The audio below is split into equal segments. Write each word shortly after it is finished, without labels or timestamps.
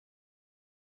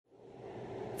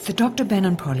The Doctor, Ben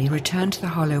and Polly return to the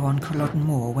Hollow on Culloden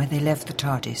Moor where they left the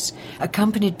TARDIS,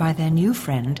 accompanied by their new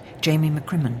friend, Jamie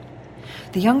McCrimmon.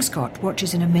 The young Scot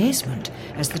watches in amazement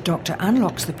as the Doctor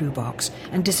unlocks the blue box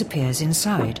and disappears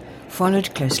inside,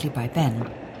 followed closely by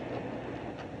Ben.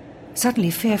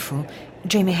 Suddenly fearful,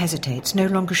 Jamie hesitates, no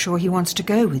longer sure he wants to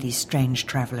go with these strange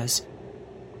travellers.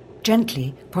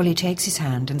 Gently, Polly takes his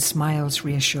hand and smiles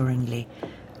reassuringly.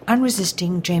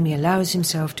 Unresisting, Jamie allows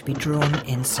himself to be drawn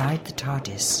inside the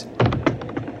TARDIS.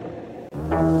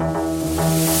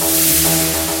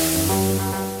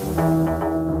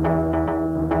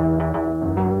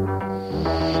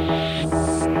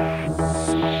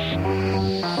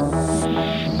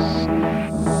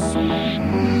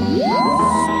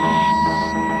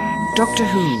 Doctor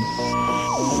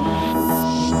Who.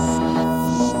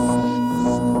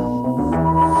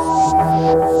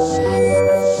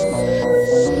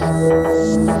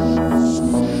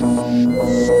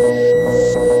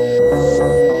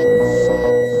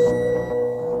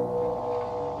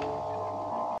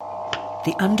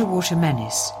 The Underwater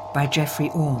Menace by Geoffrey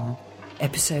Orme,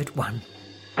 Episode 1.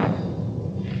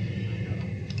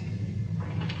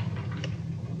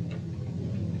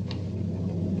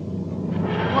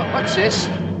 What's this?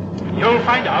 You'll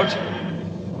find out.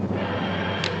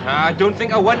 I don't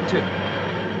think I want to.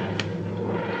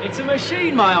 It's a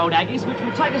machine, my old Aggies, which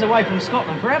will take us away from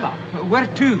Scotland forever. Where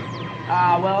to?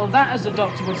 Well, that, as the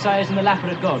Doctor would say, is in the lap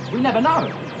of the gods. We never know.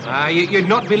 You'd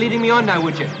not be leading me on now,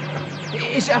 would you?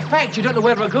 Is it a fact you don't know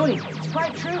where we're going? It's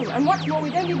quite true, and what's more, we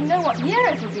don't even know what year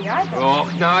it will be either.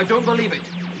 Oh, no, I don't believe it.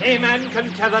 Layman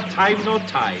can tether time nor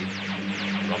tide.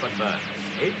 Robert Burns,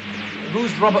 eh?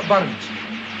 Who's Robert Burns?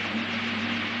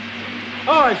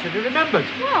 Oh, I should have remembered.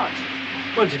 What?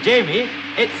 Well, to Jamie,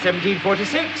 it's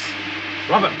 1746.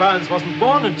 Robert Burns wasn't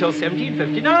born until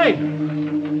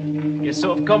 1759. It's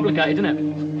sort of complicated, isn't it?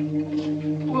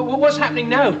 What's happening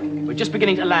now? We're just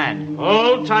beginning to land.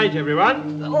 Hold tight,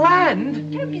 everyone.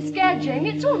 Land? Don't be scared, Jamie.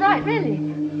 It's all right, really.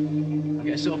 I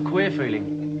get a sort of queer feeling.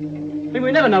 I mean,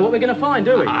 we never know what we're going to find,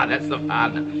 do we? That's the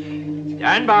fun.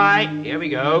 Stand by. Here we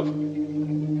go.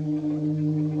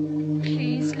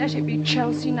 Please, let it be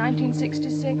Chelsea,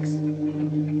 1966.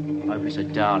 I hope it's a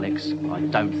Daleks. I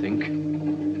don't think.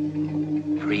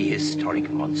 Prehistoric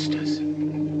monsters.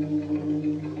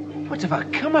 What have I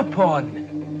come upon?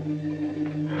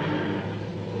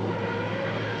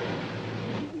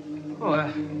 Oh,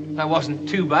 that wasn't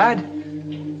too bad.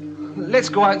 Let's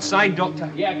go outside,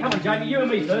 Doctor. Yeah, come on, Jamie, you and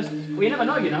me first. Well, you never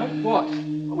know, you know. What?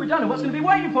 Well, we don't know what's going to be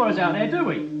waiting for us out there, do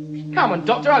we? Come on,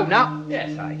 Doctor, open up.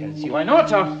 Yes, I don't see why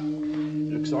not.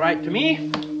 Looks all right to me.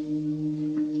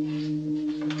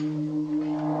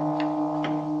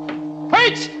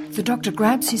 Wait! The Doctor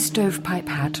grabs his stovepipe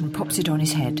hat and pops it on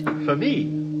his head. For me.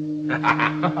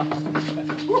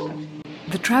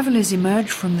 The travellers emerge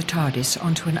from the TARDIS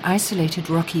onto an isolated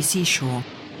rocky seashore.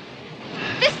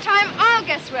 This time I'll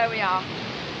guess where we are.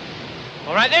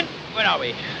 All right, then. Where are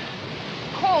we?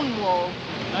 Cornwall.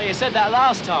 Oh, you said that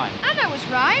last time. Anna was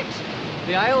right.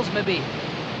 The Isles, maybe.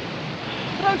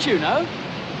 Don't you know?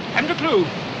 Haven't a clue.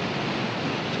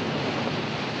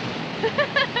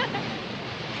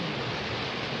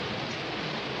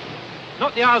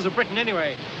 Not the Isles of Britain,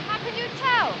 anyway. How can you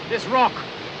tell? This rock.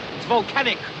 It's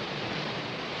volcanic.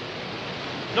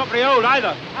 Not very old,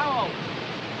 either. How old?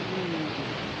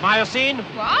 Miocene.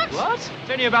 What? What? It's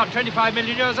only about 25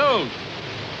 million years old.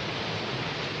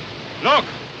 Look.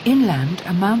 Inland,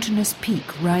 a mountainous peak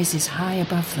rises high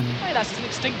above them. Hey, that's an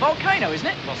extinct volcano, isn't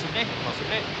it? Possibly.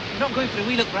 We're not going for a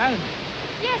wee look round.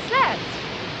 Yes, let's.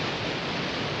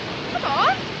 Come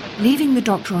on. Leaving the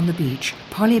Doctor on the beach,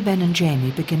 Polly, Ben and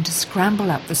Jamie begin to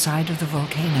scramble up the side of the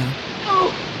volcano.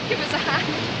 Oh, give us a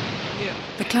hand.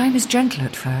 The climb is gentle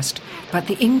at first, but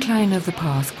the incline of the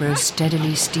path grows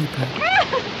steadily steeper.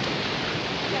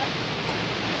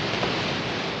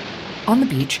 On the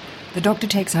beach, the Doctor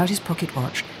takes out his pocket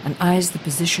watch and eyes the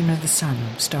position of the sun,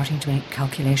 starting to make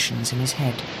calculations in his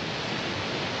head.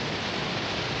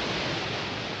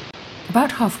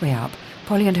 About halfway up,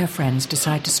 Polly and her friends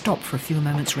decide to stop for a few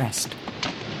moments' rest.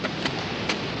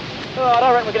 Oh, I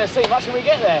don't reckon we're going to see much when we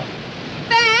get there.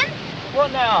 Ben,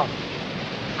 What now?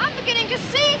 I'm beginning to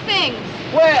see things.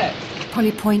 Where?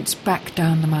 Polly points back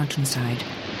down the mountainside.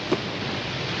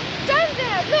 Down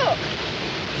there, look.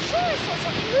 Sure, I saw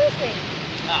something moving.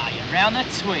 Ah, you're round the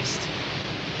twist.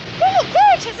 Look,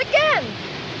 there it is again.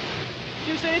 Did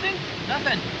you see anything?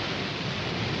 Nothing.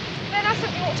 Ben, I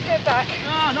think we ought to go back.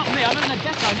 No, not me. I'm in the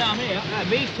depot now. I'm here.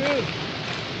 Me too.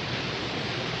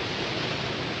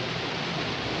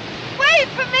 Wait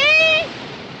for me!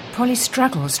 Polly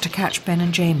struggles to catch Ben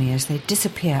and Jamie as they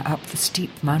disappear up the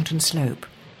steep mountain slope.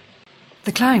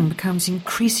 The climb becomes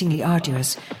increasingly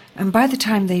arduous, and by the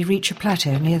time they reach a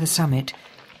plateau near the summit,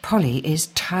 Polly is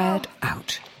tired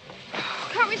out.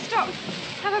 Can't we stop?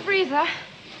 Have a breather?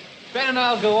 Ben and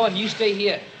I'll go on. You stay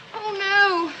here. Oh,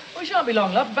 no. Well, it shan't be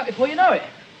long, love. Back before you know it.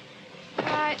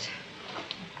 Right.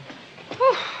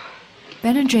 Whew.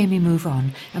 Ben and Jamie move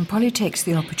on, and Polly takes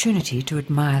the opportunity to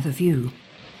admire the view.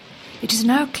 It is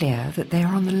now clear that they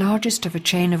are on the largest of a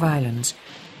chain of islands,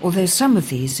 although some of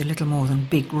these are little more than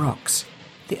big rocks.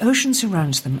 The ocean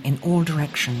surrounds them in all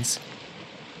directions.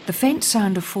 The faint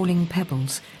sound of falling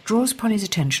pebbles draws Polly's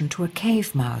attention to a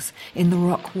cave mouth in the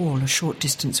rock wall a short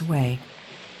distance away.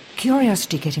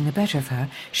 Curiosity getting the better of her,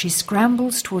 she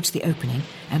scrambles towards the opening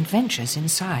and ventures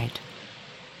inside.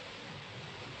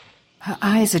 Her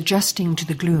eyes adjusting to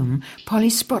the gloom,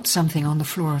 Polly spots something on the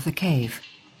floor of the cave.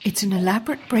 It's an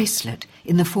elaborate bracelet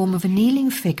in the form of a kneeling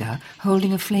figure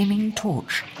holding a flaming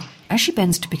torch. As she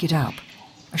bends to pick it up,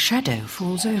 a shadow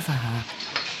falls over her.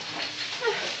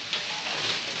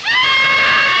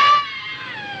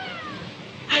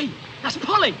 Hey, that's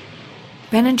Polly!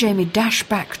 Ben and Jamie dash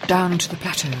back down to the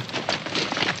plateau.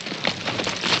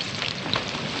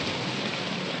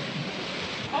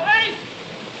 Polly!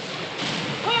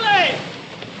 Polly!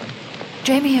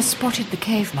 Jamie has spotted the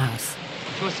cave mouth.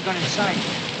 She must have gone inside.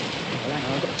 Oh, hang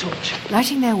on, I've got a torch.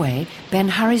 Lighting their way, Ben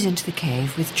hurries into the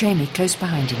cave with Jamie close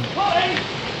behind him. Polly!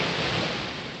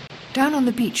 Down on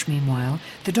the beach, meanwhile,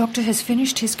 the doctor has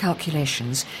finished his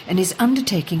calculations and is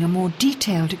undertaking a more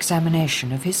detailed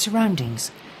examination of his surroundings.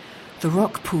 The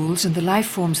rock pools and the life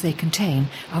forms they contain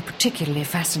are particularly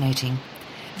fascinating.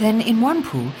 Then, in one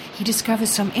pool, he discovers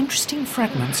some interesting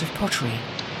fragments of pottery.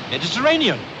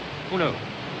 Mediterranean. Oh, no.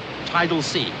 Tidal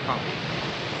sea. Can't be.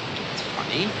 It's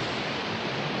funny.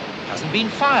 Hasn't been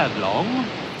fired long.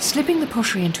 Slipping the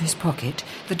pottery into his pocket,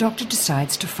 the doctor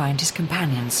decides to find his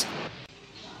companions.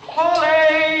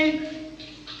 Polly!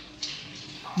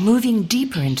 Moving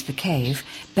deeper into the cave,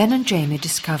 Ben and Jamie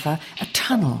discover a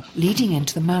tunnel leading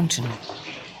into the mountain.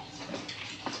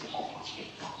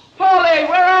 Polly,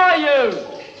 where are you?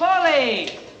 Polly!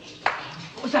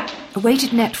 What's that? A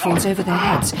weighted net falls over their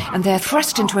heads, and they are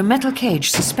thrust into a metal cage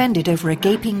suspended over a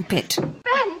gaping pit.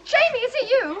 Ben, Jamie, is it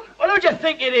you? What do you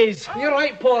think it is? You're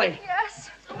right, Polly. Yes.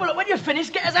 Well, look, when you're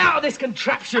finished, get us out of this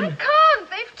contraption. I can't.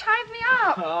 They've tied me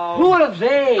up. Who are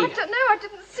they? I don't know. I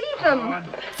didn't see them.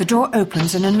 The door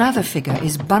opens and another figure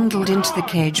is bundled into the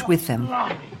cage with them.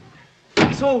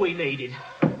 That's all we needed.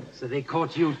 So they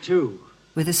caught you too.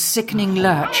 With a sickening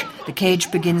lurch, the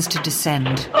cage begins to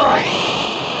descend.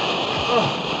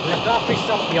 Left half this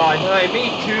stuff behind. Aye, me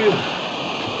too.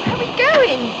 Where are we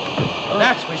going?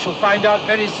 That we shall find out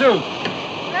very soon.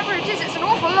 Wherever it is, it's an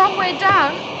awful long way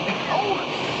down. Oh,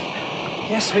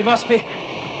 Yes, we must be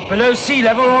below sea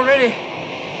level already.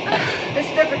 It's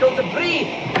difficult to breathe.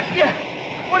 Yeah.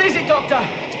 What is it, Doctor?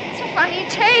 it's a funny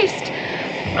taste.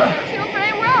 I don't feel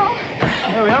very well.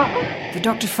 Here we are. The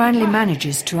doctor finally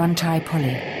manages to untie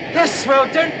Polly. Yes,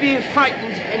 well, don't be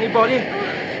frightened, anybody.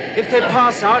 If they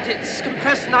pass out, it's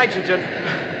compressed nitrogen.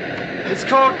 It's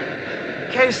called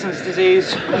Caissen's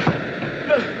disease.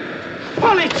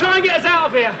 Polly, try and get us out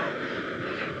of here.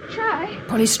 Try.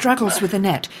 Polly struggles with the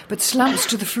net, but slumps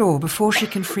to the floor before she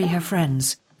can free her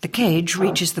friends. The cage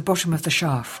reaches the bottom of the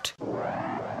shaft.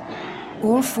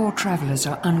 All four travellers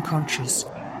are unconscious.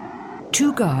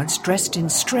 Two guards, dressed in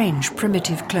strange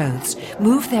primitive clothes,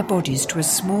 move their bodies to a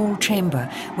small chamber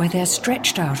where they're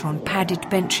stretched out on padded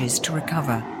benches to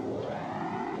recover.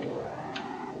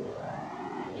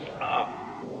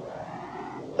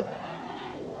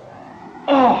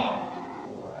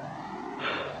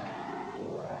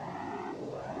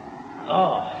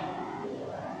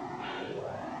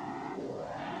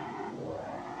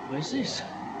 Where's this?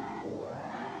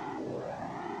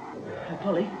 Hey,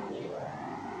 Polly.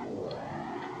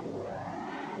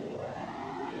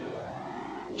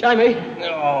 Jamie?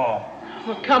 Oh,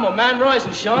 Well, come on, man, rise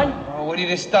and shine. will you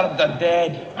disturb the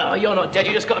dead? Oh, you're not dead,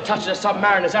 you just got a touch of the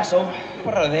submariners, that's all.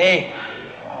 What are they?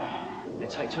 It'll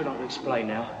take too long to explain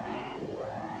now.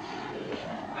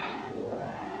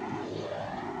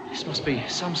 This must be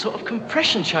some sort of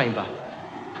compression chamber.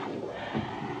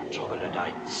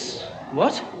 Troglodytes.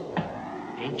 What?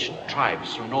 Ancient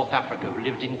tribes from North Africa who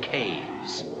lived in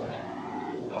caves.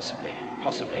 Possibly.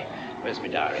 Where's my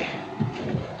diary?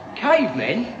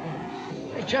 Cavemen?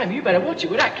 Hey, Jamie, you better watch it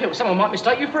with that kilt. Someone might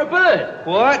mistake you for a bird.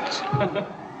 What?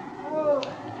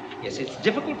 Yes, it's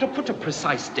difficult to put a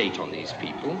precise date on these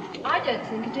people. I don't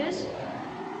think it is.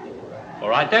 All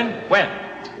right then, when?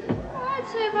 I'd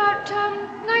say about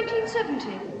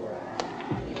 1970.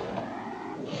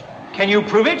 Can you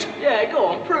prove it? Yeah, go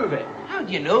on, prove it. How How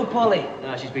do you know, Polly?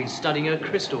 No, she's been studying her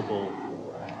crystal ball.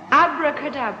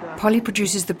 Abracadabra. Polly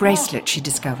produces the bracelet she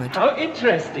discovered. How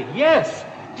interesting, yes.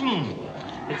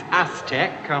 It's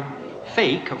Aztec,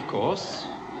 fake, of course.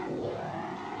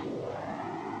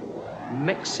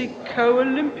 Mexico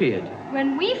Olympiad.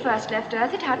 When we first left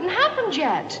Earth, it hadn't happened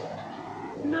yet.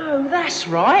 No, that's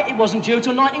right. It wasn't due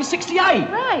till 1968.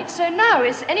 Right, so now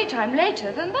it's any time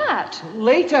later than that.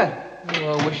 Later?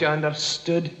 Oh, I wish I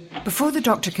understood. Before the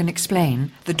doctor can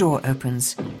explain, the door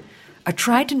opens. A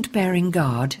trident-bearing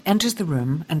guard enters the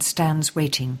room and stands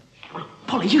waiting.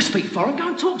 Polly, you speak foreign. Go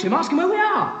and talk to him. Ask him where we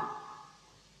are.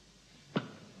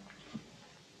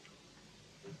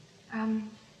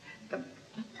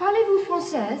 Parlez-vous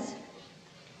française?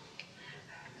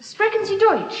 Sprechen Sie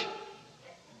Deutsch?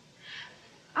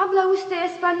 Habla usted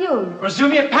español?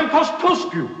 Resumia pampos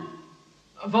poscu.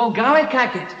 Volcanic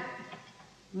jacket.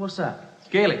 What's that?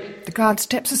 Gaelic. The guard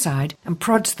steps aside and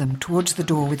prods them towards the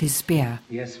door with his spear.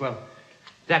 Yes, well,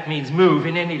 that means move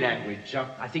in any language.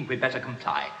 I think we'd better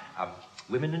comply.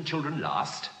 Women and children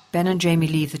last. Ben and Jamie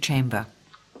leave the chamber.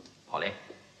 Polly.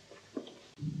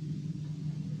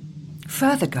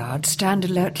 Further guards stand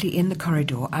alertly in the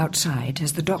corridor outside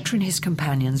as the doctor and his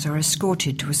companions are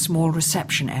escorted to a small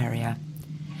reception area.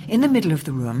 In the middle of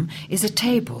the room is a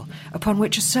table upon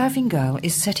which a serving girl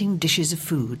is setting dishes of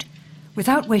food.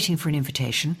 Without waiting for an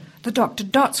invitation, the doctor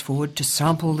darts forward to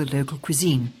sample the local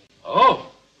cuisine.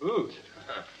 Oh, food.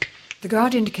 The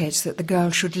guard indicates that the girl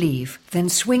should leave, then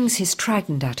swings his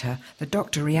trident at her. The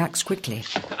doctor reacts quickly.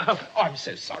 Oh, I'm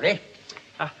so sorry.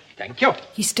 Thank you.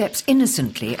 He steps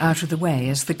innocently out of the way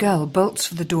as the girl bolts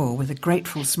for the door with a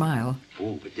grateful smile.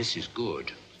 Oh, but this is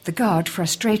good. The guard,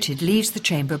 frustrated, leaves the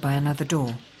chamber by another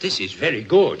door. This is very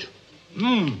good.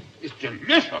 It's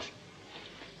delicious.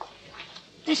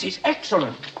 This is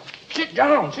excellent. Sit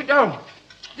down, sit down.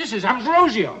 This is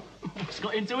ambrosia. What's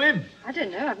got into him? I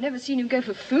don't know. I've never seen him go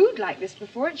for food like this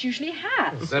before. It's usually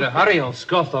hats. Better hurry, I'll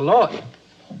scoff the lot.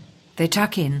 They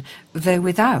tuck in, though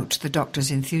without the doctor's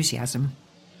enthusiasm.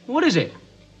 What is it?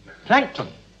 Plankton.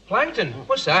 Plankton?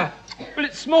 What's that? Well,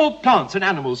 it's small plants and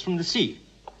animals from the sea.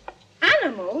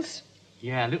 Animals?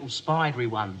 Yeah, little spidery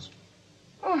ones.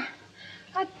 Oh,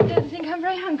 I don't think I'm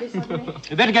very hungry suddenly.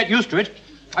 You better get used to it.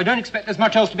 I don't expect there's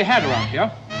much else to be had around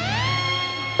here.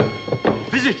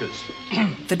 Visitors.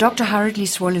 The doctor hurriedly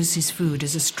swallows his food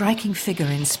as a striking figure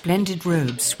in splendid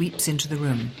robes sweeps into the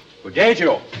room. Good day to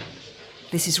you.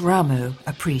 This is Ramo,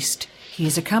 a priest. He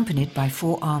is accompanied by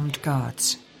 4 armed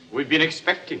guards. We've been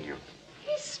expecting you.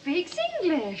 He speaks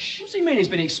English. What's he mean he's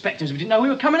been expecting us? We didn't know we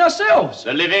were coming ourselves.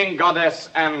 The living goddess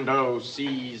Amdo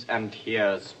sees and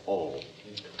hears all.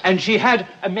 And she had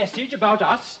a message about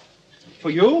us? For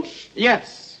you?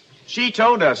 Yes. She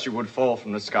told us you would fall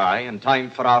from the sky in time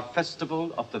for our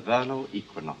festival of the vernal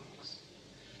equinox.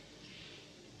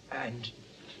 And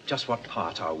just what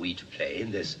part are we to play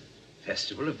in this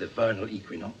festival of the vernal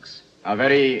equinox? A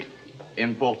very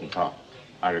important part,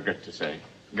 I regret to say.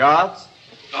 Guards?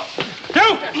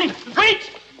 No!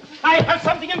 Wait! I have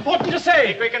something important to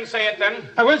say. We can say it then.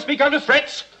 I won't speak under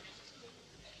threats.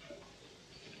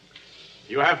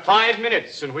 You have 5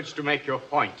 minutes in which to make your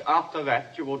point. After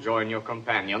that, you will join your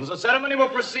companions. The ceremony will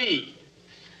proceed.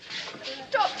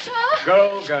 Doctor!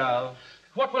 Go, girl.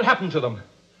 What will happen to them?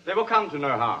 They will come to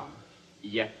no harm.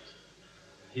 Yet.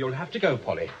 You'll have to go,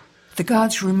 Polly. The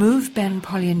guards remove Ben,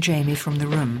 Polly and Jamie from the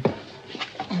room.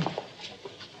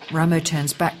 Ramo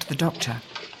turns back to the doctor.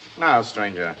 Now,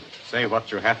 stranger, say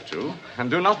what you have to, and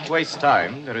do not waste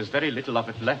time. There is very little of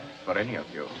it left for any of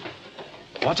you.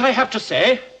 What I have to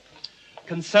say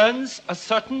concerns a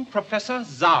certain Professor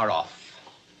Zaroff.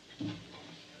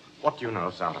 What do you know,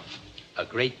 Zaroff? A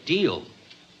great deal.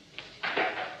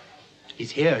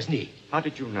 He's here, isn't he? How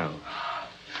did you know?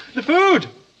 The food!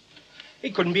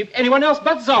 It couldn't be anyone else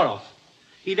but Zaroff.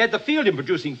 He led the field in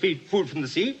producing food from the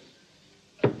sea.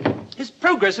 His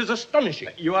progress is astonishing.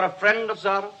 You are a friend of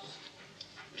Zaroff's?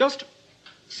 Just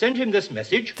send him this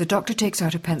message. The doctor takes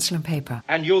out a pencil and paper.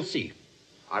 And you'll see.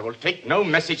 I will take no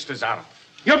message to Zaroff.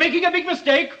 You're making a big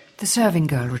mistake. The serving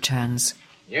girl returns.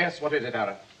 Yes, what is it,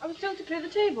 Ara? I was told to clear the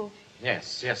table.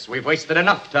 Yes, we've wasted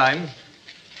enough time.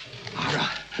 Ara,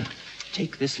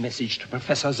 take this message to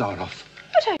Professor Zaroff.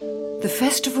 The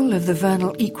festival of the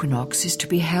vernal equinox is to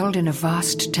be held in a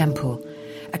vast temple,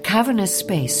 a cavernous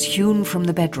space hewn from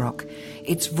the bedrock,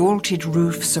 its vaulted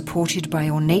roof supported by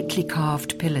ornately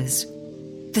carved pillars.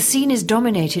 The scene is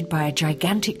dominated by a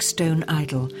gigantic stone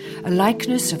idol, a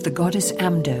likeness of the goddess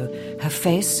Amdo, her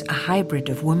face a hybrid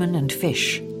of woman and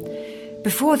fish.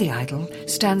 Before the idol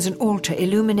stands an altar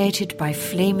illuminated by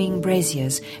flaming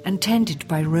braziers and tended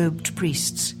by robed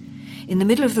priests. In the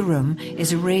middle of the room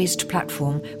is a raised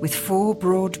platform with 4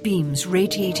 broad beams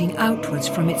radiating outwards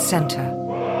from its centre.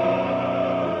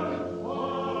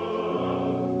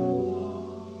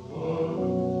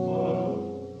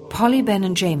 Polly, Ben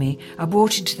and Jamie are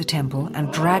brought into the temple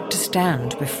and dragged to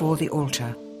stand before the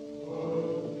altar.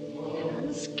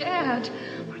 I'm scared.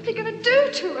 What are they going to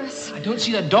do to us? I don't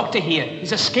see the doctor here.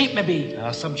 He's escaped, maybe.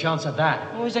 Some chance of that.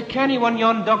 Oh, he's a canny one,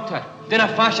 yon doctor. Dinna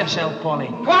fash yourself, Polly.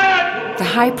 Quiet! The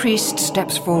high priest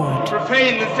steps forward.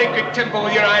 Profane the sacred temple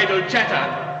with your idle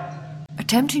chatter.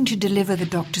 Attempting to deliver the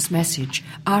doctor's message,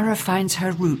 Ara finds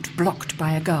her route blocked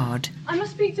by a guard. I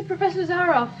must speak to Professor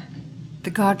Zaroff. The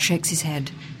guard shakes his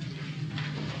head.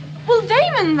 Well,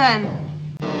 Damon, then.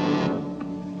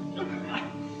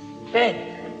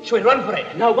 Ben, shall we run for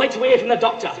it? No, wait till we hear from the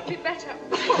doctor. It'd be better.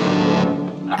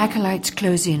 Acolytes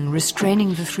close in,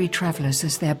 restraining the 3 travellers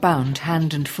as they're bound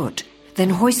hand and foot, then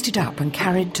hoisted up and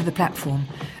carried to the platform.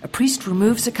 A priest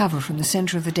removes a cover from the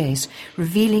centre of the dais,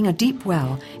 revealing a deep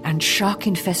well and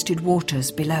shark-infested waters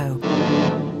below.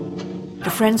 The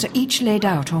friends are each laid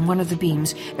out on one of the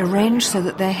beams, arranged so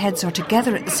that their heads are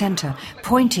together at the centre,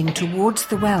 pointing towards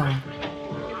the well.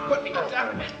 Put me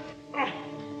down.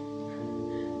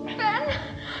 Ben,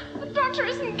 the doctor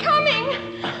isn't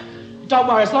coming. Don't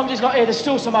worry, as long as he's not here, there's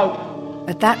still some hope.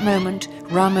 At that moment,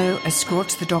 Ramo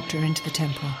escorts the doctor into the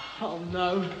temple. Oh,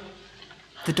 no.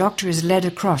 The doctor is led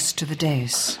across to the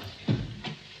dais.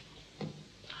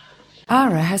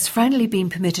 Ara has finally been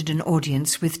permitted an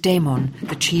audience with Damon,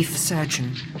 the chief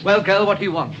surgeon. Well, girl, what do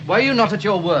you want? Why are you not at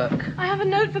your work? I have a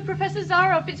note for Professor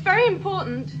Zaroff. It's very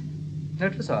important.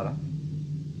 Note for Sarah?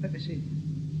 Let me see.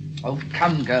 Oh,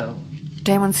 come, girl.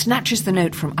 Damon snatches the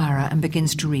note from Ara and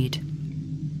begins to read.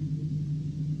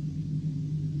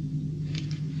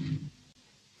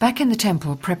 Back in the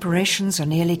temple, preparations are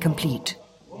nearly complete.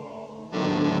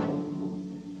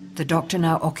 The doctor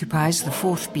now occupies the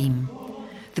 4th beam.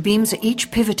 The beams are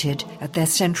each pivoted at their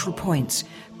central points,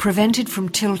 prevented from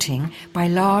tilting by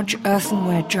large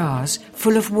earthenware jars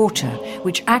full of water,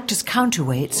 which act as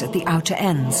counterweights at the outer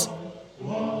ends.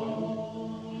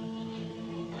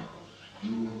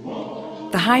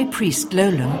 The high priest,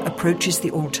 Lolam, approaches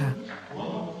the altar.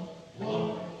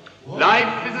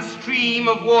 Life is a stream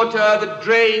of water that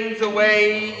drains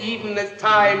away even as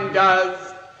time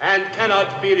does and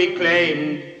cannot be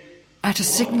reclaimed. At a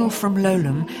signal from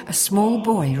Lolam, a small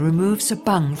boy removes a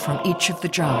bung from each of the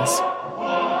jars.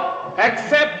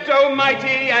 Accept, O mighty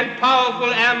and powerful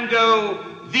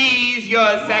Amdo, these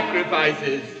your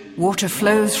sacrifices. Water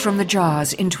flows from the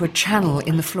jars into a channel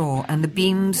in the floor, and the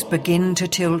beams begin to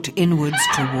tilt inwards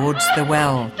towards the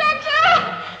well. Doctor!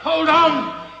 Hold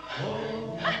on!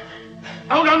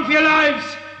 Hold on for your lives!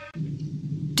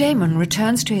 Damon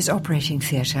returns to his operating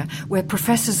theatre, where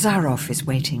Professor Zaroff is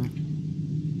waiting.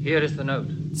 Here is the note.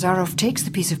 Zaroff takes the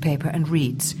piece of paper and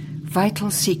reads, "Vital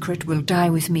secret will die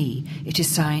with me. It is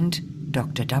signed,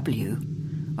 Dr. W."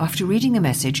 After reading the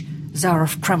message,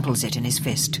 Zaroff crumples it in his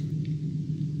fist.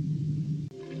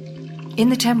 In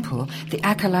the temple, the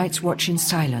acolytes watch in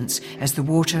silence as the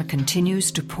water continues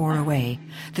to pour away.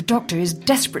 The doctor is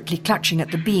desperately clutching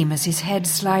at the beam as his head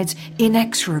slides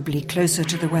inexorably closer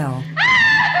to the well.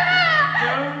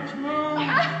 Don't move!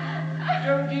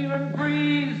 Don't even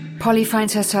breathe! Polly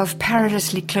finds herself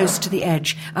perilously close to the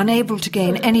edge, unable to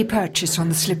gain any purchase on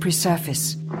the slippery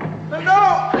surface.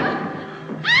 No!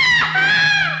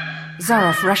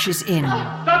 Zaroff rushes in.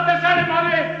 Stop the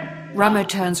ceremony! Ramo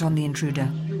turns on the intruder.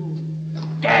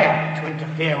 Dare to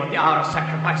interfere with the hour of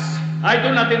sacrifice. I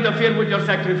do not interfere with your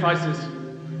sacrifices,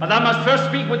 but I must first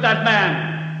speak with that man.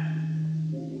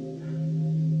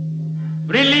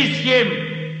 Release him!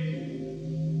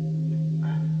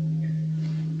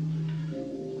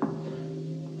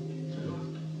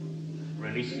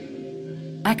 Release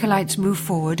him. Acolytes move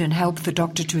forward and help the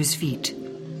doctor to his feet.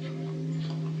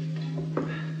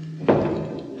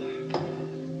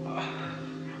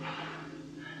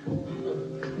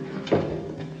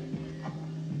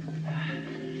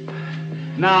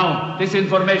 Now, this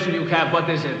information you have, what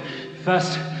is it?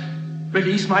 First,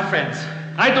 release my friends.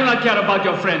 I do not care about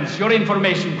your friends. Your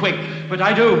information, quick. But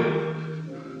I do.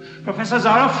 Professor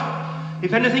Zaroff,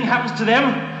 if anything happens to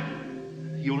them,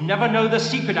 you'll never know the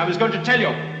secret I was going to tell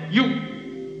you. You.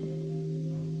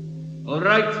 All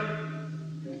right.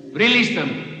 Release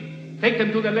them. Take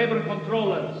them to the labor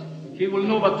controllers. He will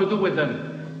know what to do with them.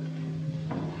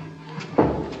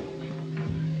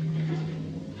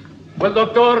 Well,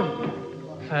 Doctor?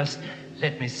 First,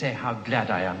 let me say how glad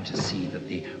I am to see that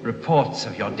the reports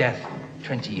of your death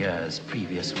 20 years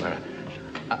previous were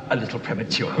a little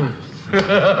premature.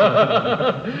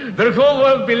 The whole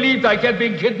world believed I had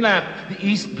been kidnapped. The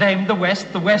East blamed the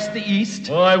West the East.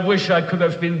 Oh, I wish I could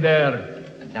have been there.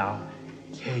 And now,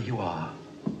 here you are,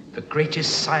 the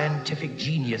greatest scientific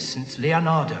genius since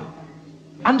Leonardo.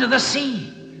 Under the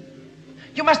sea.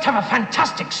 You must have a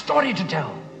fantastic story to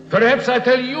tell. Perhaps I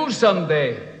tell you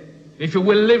someday, if you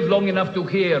will live long enough to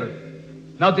hear.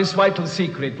 Now this vital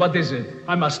secret, what is it?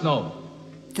 I must know.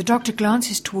 The doctor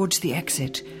glances towards the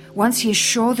exit. Once he is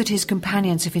sure that his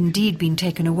companions have indeed been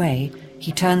taken away,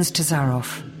 he turns to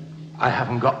Zaroff. I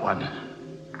haven't got one.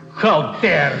 How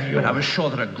dare you? But I was sure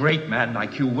that a great man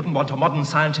like you wouldn't want a modern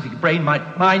scientific brain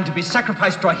mind to be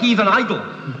sacrificed to a heathen idol.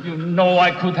 You know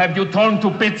I could have you torn to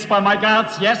bits by my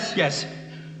guards, yes? Yes.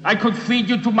 I could feed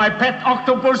you to my pet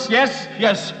octopus, yes?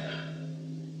 Yes.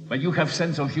 But you have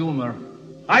sense of humor.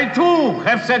 I too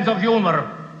have sense of humor.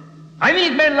 I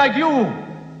need men like you.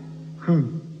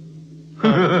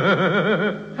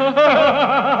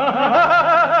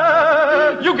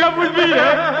 You come with me,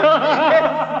 eh?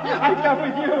 I come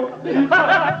with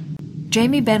you.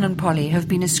 Jamie, Ben and Polly have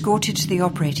been escorted to the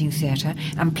operating theatre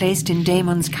and placed in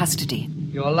Damon's custody.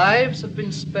 Your lives have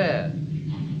been spared.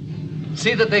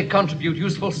 See that they contribute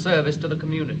useful service to the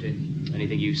community.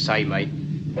 Anything you say, mate.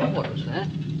 Oh, what was that?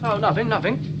 Oh,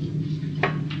 nothing.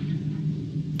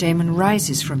 Damon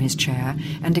rises from his chair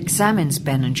and examines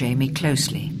Ben and Jamie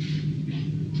closely.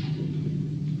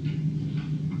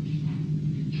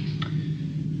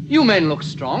 You men look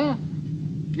strong.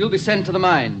 You'll be sent to the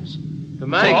mines. The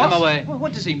mines? Take them away. Well,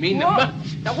 what does he mean? What?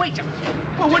 Now, wait a minute.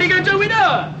 Well, what are you going to do with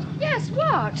her? Yes,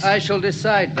 what? I shall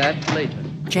decide that later.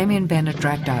 Jamie and Ben are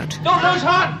dragged out. Don't lose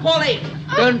heart, Polly!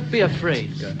 Don't be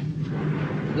afraid, girl.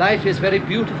 Life is very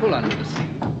beautiful under the sea.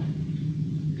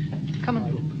 Come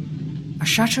and look. A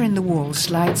shutter in the wall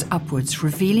slides upwards,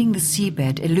 revealing the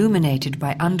seabed illuminated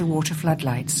by underwater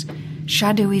floodlights.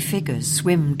 Shadowy figures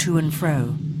swim to and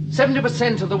fro.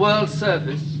 70% of the world's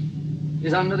surface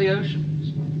is under the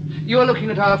oceans. You are looking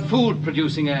at our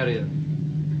food-producing area.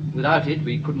 Without it,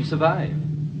 we couldn't survive.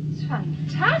 It's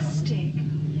fantastic.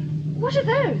 What are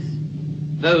those?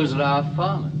 Those are our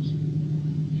farmers.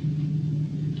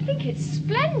 I think it's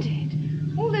splendid.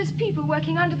 All those people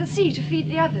working under the sea to feed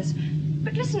the others.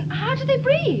 But listen, how do they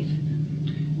breathe?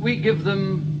 We give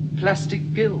them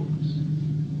plastic gills.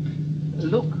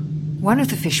 Look. One of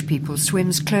the fish people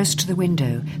swims close to the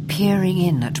window, peering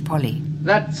in at Polly.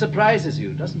 That surprises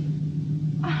you, doesn't it?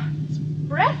 Oh, it's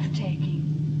breathtaking.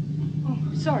 Oh,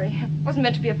 sorry. It wasn't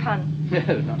meant to be a pun.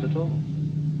 No, not at all.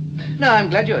 No, I'm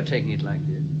glad you're taking it like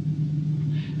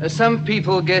this. Some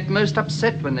people get most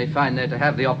upset when they find they're to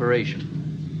have the operation.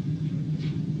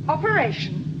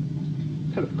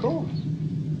 Operation? Well, of course.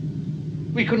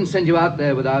 We couldn't send you out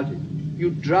there without it.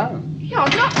 You'd drown. You're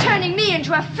not turning me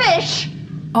into a fish!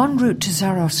 En route to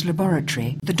Zaroff's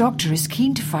laboratory, the doctor is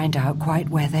keen to find out quite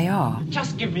where they are.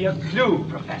 Just give me a clue,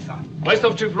 Professor. West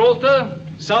of Gibraltar,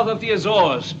 south of the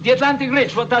Azores. The Atlantic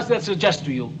Ridge, what does that suggest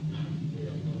to you?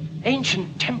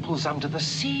 Ancient temples under the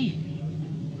sea.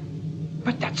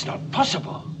 But that's not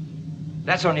possible.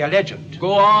 That's only a legend.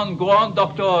 Go on,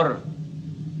 Doctor.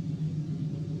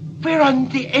 We're on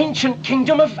the ancient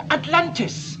kingdom of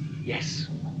Atlantis. Yes.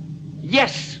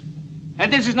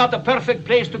 And this is not the perfect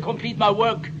place to complete my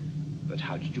work. But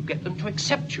how did you get them to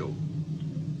accept you?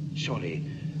 Surely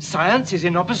science is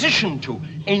in opposition to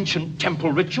ancient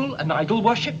temple ritual and idol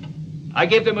worship. I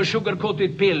gave them a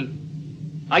sugar-coated pill.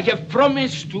 I have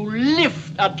promised to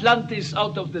lift Atlantis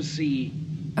out of the sea.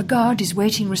 A guard is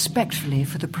waiting respectfully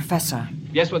for the professor.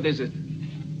 Yes, what is it?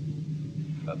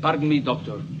 Pardon me,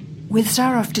 Doctor. With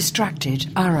Zaroff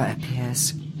distracted, Ara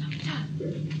appears.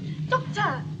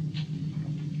 Doctor!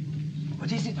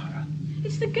 What is it, Ara?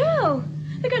 It's the girl.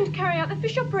 They're going to carry out the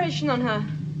fish operation on her.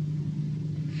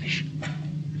 Fish?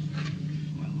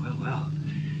 Well.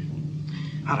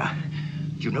 Ara,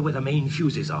 do you know where the main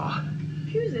fuses are?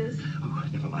 Fuses? Oh,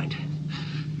 never mind.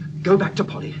 Go back to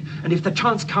Polly, and if the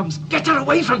chance comes, get her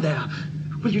away from there.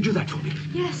 Will you do that for me?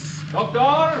 Yes.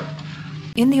 Doctor!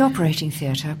 In the operating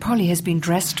theatre, Polly has been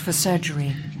dressed for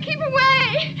surgery. Keep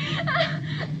away!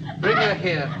 Bring her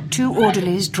here. 2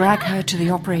 orderlies drag her to the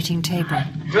operating table.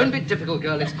 Don't be difficult,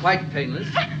 girl. It's quite painless.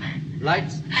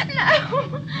 Lights?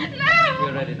 No!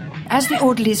 We're ready now. As the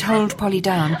orderlies hold Polly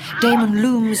down, Damon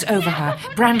looms over her,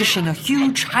 brandishing a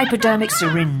huge hypodermic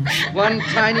syringe. One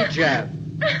tiny jab,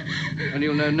 and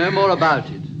you'll know no more about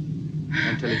it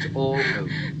until it's all over.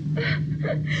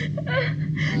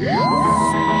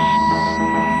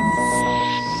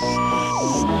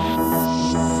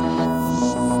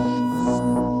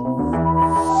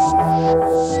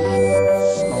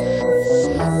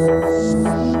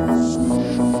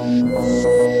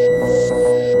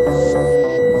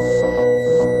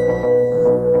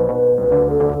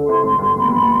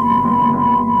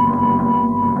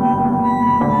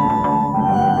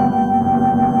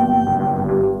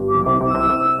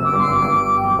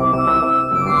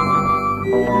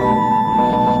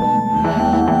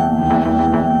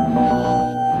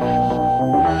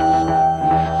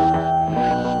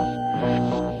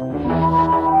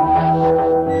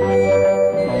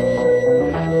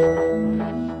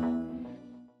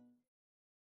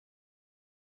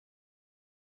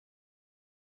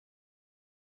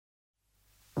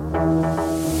 The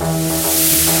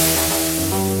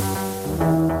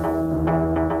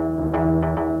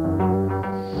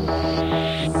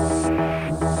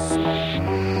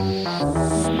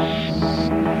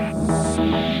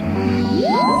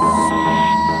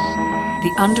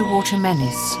Underwater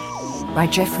Menace by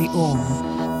Jeffrey Orme.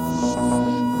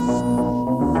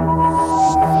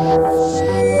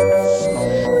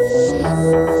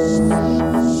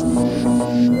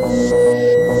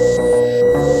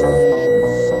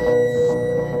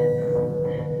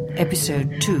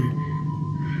 Episode 2.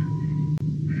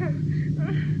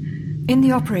 In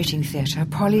the operating theatre,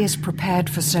 Polly is prepared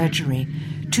for surgery.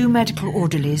 2 medical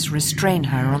orderlies restrain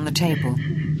her on the table.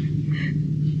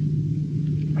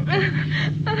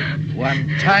 One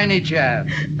tiny jab,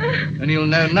 and you'll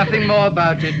know nothing more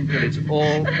about it until it's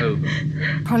all over.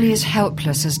 Polly is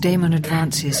helpless as Damon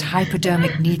advances,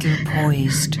 hypodermic needle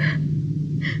poised.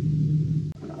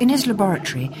 In his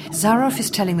laboratory, Zaroff is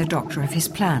telling the doctor of his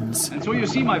plans. And so you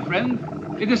see, my friend,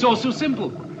 it is all so simple.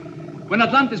 When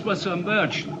Atlantis was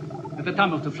submerged at the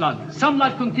time of the flood, some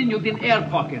life continued in air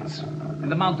pockets in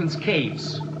the mountain's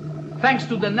caves, thanks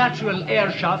to the natural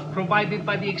air shaft provided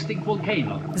by the extinct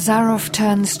volcano. Zaroff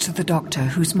turns to the doctor,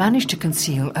 who's managed to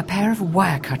conceal a pair of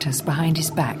wire cutters behind his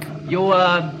back. You,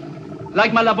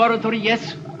 like my laboratory,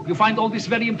 yes? You find all this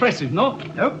very impressive, no?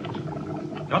 Nope.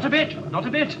 Not a bit, not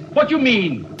a bit. What do you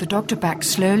mean? The doctor backs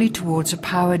slowly towards a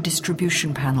power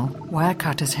distribution panel, wire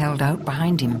cutters held out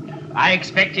behind him. I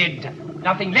expected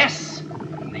nothing less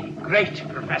from the great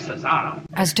Professor Zaroff.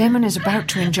 As Damon is about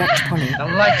to inject Polly... The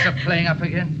lights are playing up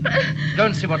again.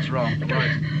 Don't see what's wrong.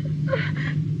 Right.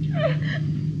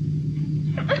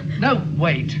 No,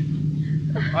 wait.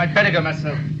 I'd better go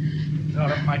myself.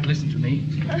 Zaroff might listen to me.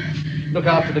 Look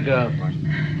after the girl.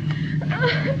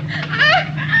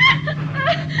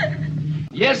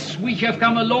 Yes, we have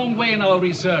come a long way in our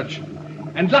research.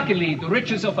 And luckily, the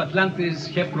riches of Atlantis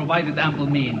have provided ample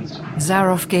means.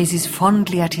 Zaroff gazes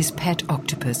fondly at his pet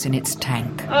octopus in its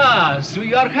tank. Ah, so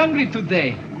you are hungry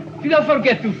today. Did I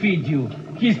forget to feed you?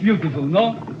 He's beautiful,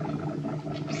 no?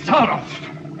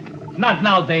 Zaroff! Not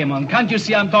now, Damon. Can't you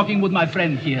see I'm talking with my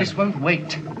friend here? This won't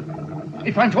wait.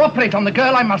 If I'm to operate on the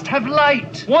girl, I must have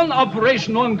light. One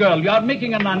operation on girl. You are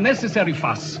making an unnecessary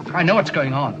fuss. I know what's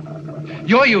going on.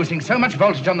 You're using so much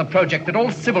voltage on the project that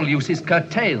all civil use is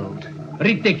curtailed.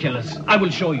 Ridiculous. I will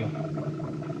show you.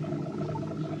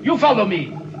 You follow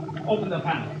me. Open the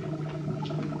panel.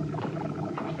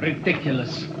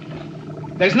 Ridiculous.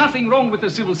 There's nothing wrong with the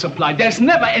civil supply. There's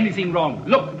never anything wrong.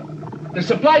 Look, the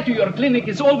supply to your clinic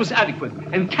is always adequate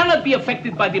and cannot be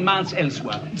affected by demands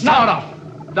elsewhere. Zaroff!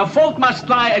 The fault must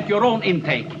lie at your own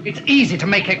intake. It's easy to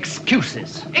make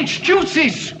excuses.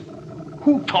 Excuses?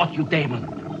 Who taught you,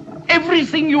 Damon?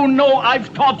 Everything you know,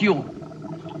 I've taught you.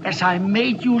 As I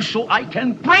made you so I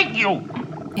can break you.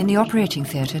 In the operating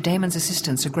theatre, Damon's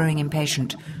assistants are growing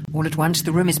impatient. All at once,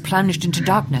 the room is plunged into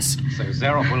darkness. So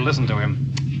Zaroff will listen to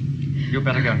him. You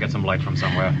better go and get some light from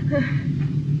somewhere.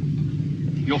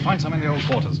 You'll find some in the old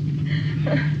quarters.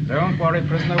 Don't worry,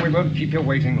 prisoner. We won't keep you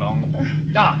waiting long.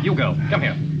 You girl. Come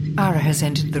here. Ara has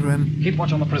entered the room. Keep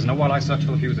watch on the prisoner while I search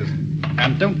for the fuses.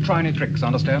 And don't try any tricks,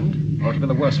 understand? Or it'll be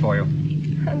the worse for you.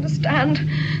 Understand.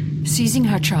 Seizing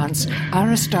her chance,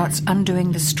 Ara starts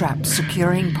undoing the straps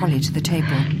securing Polly to the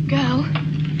table. Girl.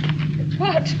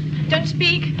 What? Don't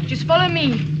speak. Just follow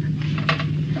me.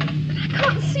 I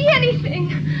can't see anything.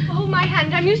 Hold my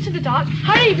hand. I'm used to the dark.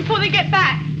 Hurry before they get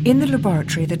back. In the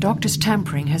laboratory, the doctor's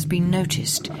tampering has been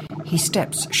noticed. He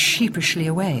steps sheepishly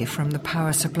away from the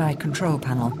power supply control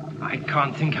panel. I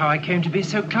can't think how I came to be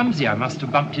so clumsy. I must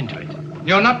have bumped into it.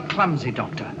 You're not clumsy,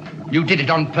 Doctor. You did it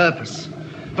on purpose.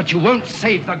 But you won't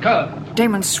save the girl.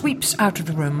 Damon sweeps out of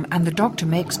the room and the doctor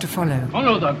makes to follow. Oh,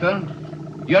 no, Doctor.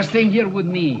 You're staying here with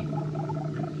me.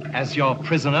 As your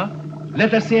prisoner?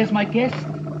 Let us say as my guest.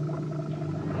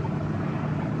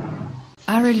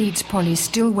 Ara leads Polly,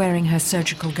 still wearing her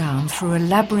surgical gown, through a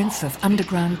labyrinth of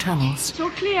underground tunnels. It's all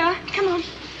clear. Come on.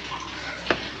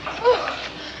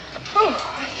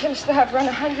 I feels to have run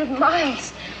 100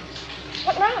 miles.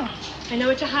 What now? I know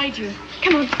where to hide you.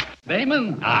 Come on.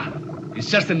 Damon? He's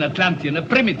just an Atlantean, a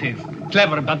primitive.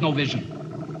 Clever, but no vision.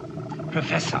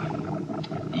 Professor,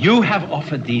 you have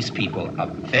offered these people a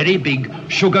very big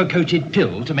sugar-coated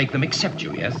pill to make them accept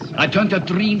you, yes? I turned their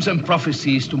dreams and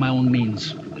prophecies to my own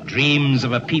means. The dreams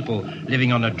of a people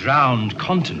living on a drowned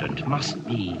continent must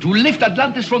be... To lift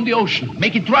Atlantis from the ocean,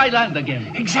 make it dry land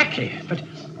again. Exactly, but...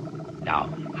 Now,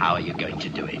 how are you going to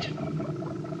do it?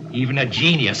 Even a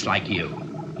genius like you.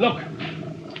 Look,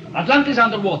 Atlantis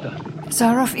underwater.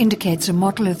 Zaroff indicates a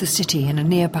model of the city in a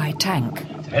nearby tank.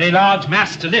 It's Very large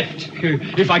mass to lift.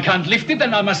 If I can't lift it,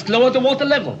 then I must lower the water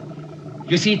level.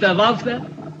 You see the valve there?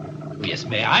 Oh, yes,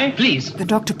 may I? Please. The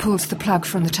doctor pulls the plug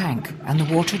from the tank and the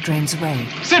water drains away.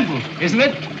 Simple, isn't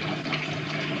it?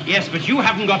 Yes, but you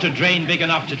haven't got a drain big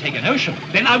enough to take an ocean.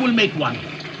 Then I will make one.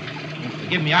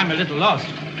 Forgive me, I'm a little lost.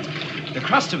 The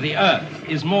crust of the Earth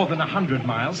is more than 100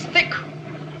 miles thick.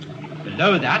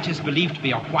 Below that is believed to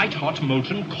be a white-hot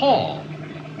molten core.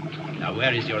 Now,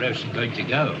 where is your ocean going to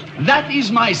go? That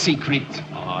is my secret.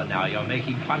 Oh, now you're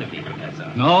making fun of me,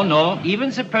 Professor. No.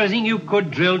 Even supposing you could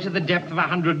drill to the depth of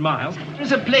 100 miles?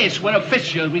 There's a place where a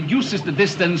fissure reduces the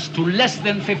distance to less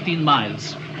than 15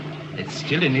 miles. It's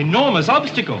still an enormous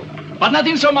obstacle. But not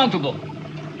insurmountable.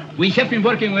 We have been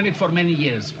working on it for many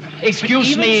years.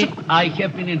 Excuse me, I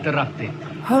have been interrupted.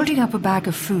 Holding up a bag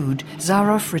of food,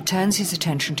 Zaroff returns his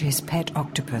attention to his pet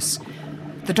octopus.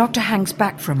 The doctor hangs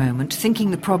back for a moment,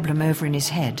 thinking the problem over in his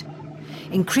head.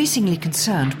 Increasingly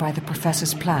concerned by the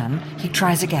professor's plan, he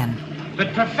tries again.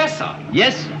 But, Professor...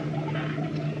 Yes?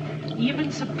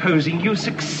 Even supposing you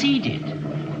succeeded,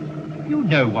 you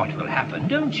know what will happen,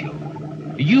 don't you?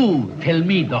 You tell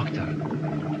me, Doctor.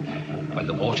 Well,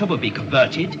 the water will be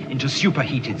converted into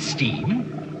superheated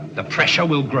steam, the pressure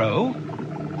will grow,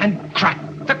 and crack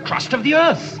the crust of the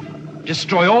Earth.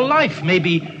 Destroy all life,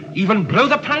 maybe even blow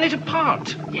the planet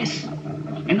apart. Yes.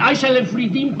 And I shall have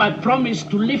redeemed my promise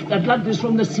to lift Atlantis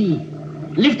from the sea.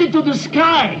 Lift it to the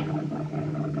sky.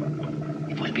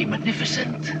 It will be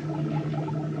magnificent.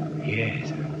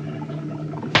 Yes.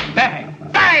 Bang!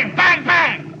 Bang! Bang!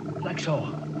 Bang! Like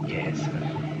so. Yes.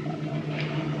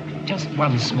 Just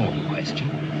one small question.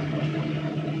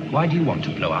 Why do you want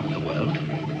to blow up the world?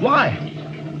 Why?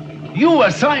 You,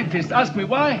 a scientist, ask me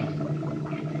why.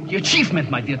 The achievement,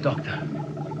 my dear doctor.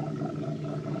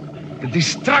 The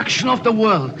destruction of the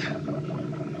world.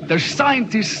 The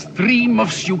scientists' dream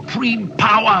of supreme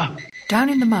power. Down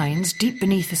in the mines, deep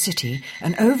beneath the city,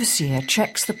 an overseer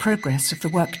checks the progress of the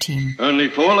work team. Only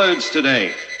 4 loads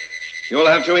today. You'll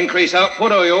have to increase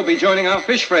output or you'll be joining our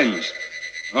fish friends.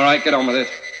 All right, get on with it.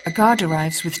 A guard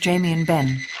arrives with Jamie and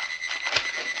Ben.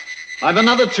 I've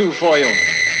another 2 for you.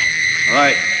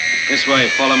 Right, this way,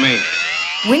 follow me.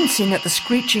 Wincing at the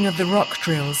screeching of the rock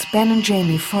drills, Ben and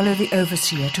Jamie follow the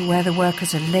overseer to where the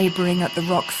workers are labouring at the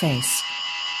rock face.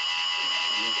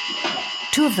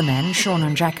 2 of the men, Sean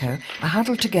and Jacko, are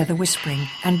huddled together whispering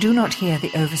and do not hear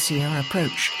the overseer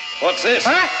approach. What's this?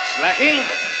 Huh? Slacking?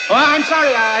 Oh, I'm sorry,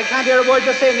 I can't hear a word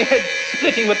you're saying. It's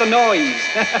splitting with the noise.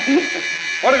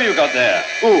 What have you got there?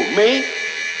 Who, me?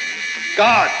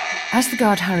 Guard! As the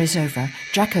guard hurries over,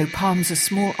 Jacko palms a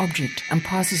small object and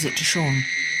passes it to Sean.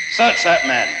 Search that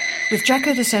man. With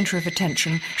Jacko the centre of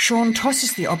attention, Sean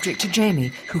tosses the object to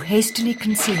Jamie, who hastily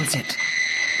conceals it.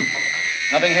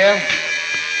 Nothing here?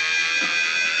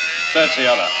 Search the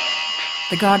other.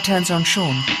 The guard turns on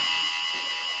Sean,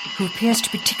 who appears to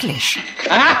be ticklish.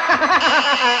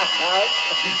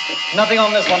 Nothing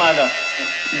on this one either.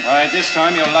 All right, this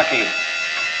time you're lucky.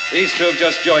 These 2 have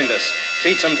just joined us.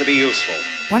 Teach them to be useful.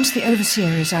 Once the overseer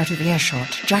is out of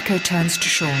earshot, Jacko turns to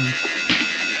Sean.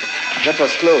 That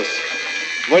was close.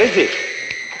 What is it?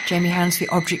 Jamie hands the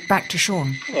object back to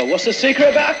Sean. Well, what's the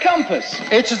secret about a compass?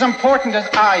 It's as important as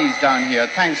eyes down here.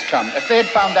 Thanks, chum. If they'd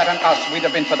found that on us, we'd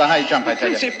have been for the high jump, I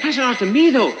tell you. Say, pass it on to me,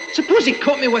 though. Suppose he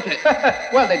caught me with it.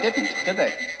 Well, they didn't, did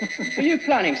they? Are you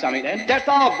planning something, then? That's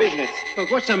our business.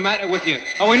 Look, what's the matter with you?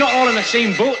 Are we not all in the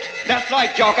same boat? That's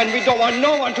right, Jock, and we don't want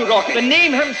no one to rock it. The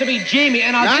name happens to be Jamie,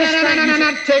 and I'll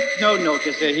No. Take no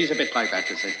notice. He's a bit like that,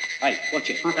 you see. Hey, watch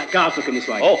it. That guard's looking this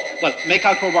way. Oh, well, make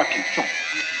out for working. Sure.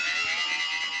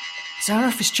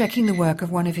 Zaroff is checking the work of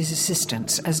one of his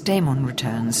assistants as Damon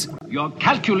returns. Your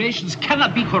calculations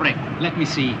cannot be correct. Let me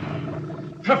see.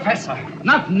 Professor.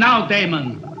 Not now,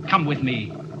 Damon. Come with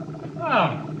me.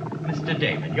 Oh, Mr.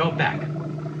 Damon, you're back.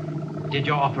 Did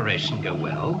your operation go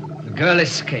well? The girl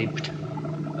escaped.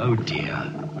 Oh, dear.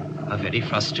 How very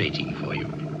frustrating for you.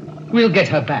 We'll get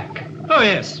her back. Oh,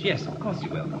 yes, of course you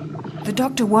will. The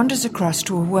doctor wanders across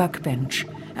to a workbench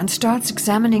and starts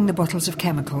examining the bottles of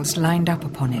chemicals lined up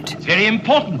upon it. It's very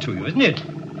important to you, isn't it?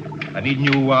 I mean,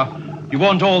 you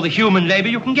want all the human labour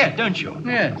you can get, don't you?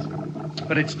 Yes,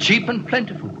 but it's cheap and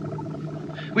plentiful.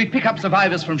 We pick up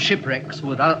survivors from shipwrecks who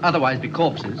would otherwise be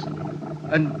corpses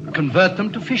and convert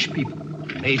them to fish people.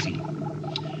 Amazing.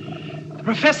 The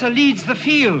professor leads the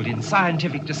field in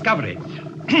scientific discovery.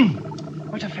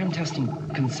 What a fantastic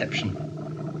conception.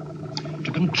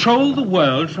 To control the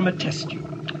world from a test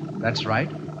tube. That's right.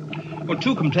 Well,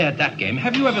 2 can play at that game.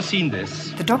 Have you ever seen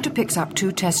this? The doctor picks up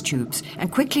 2 test tubes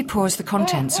and quickly pours the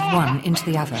contents of one into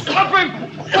the other. Stop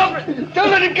him! Stop it!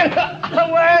 Don't let him get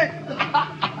away!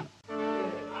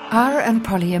 Ara and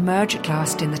Polly emerge at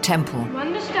last in the temple. You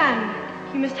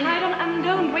understand? You must hide on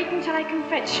Amdo and wait until I can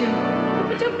fetch you. Oh,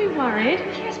 but don't be worried.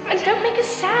 Yes, but... And don't make a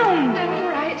sound. I'm all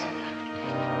right.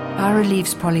 Ara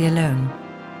leaves Polly alone.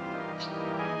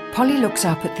 Polly looks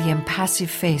up at the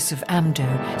impassive face of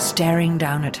Amdo staring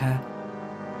down at her,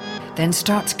 then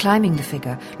starts climbing the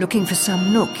figure, looking for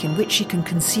some nook in which she can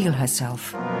conceal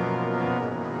herself.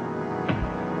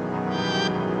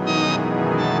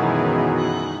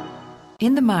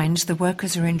 In the mines, the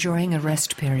workers are enjoying a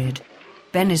rest period.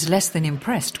 Ben is less than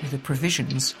impressed with the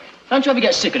provisions. Don't you ever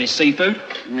get sick of this seafood?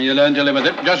 You learn to live with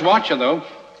it. Just watch it, though.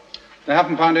 They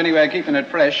haven't found any way of keeping it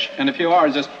fresh. In a few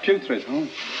hours, it's putrid. Oh.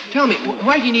 Tell me,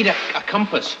 why do you need a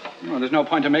compass? Well, there's no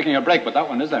point in making a break with that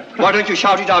one, is there? Why don't you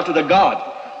shout it out to the guard?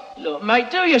 Look, mate,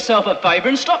 do yourself a favour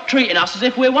and stop treating us as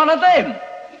if we're one of them.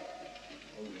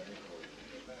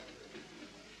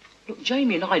 Look,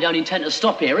 Jamie and I don't intend to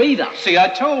stop here either. See, I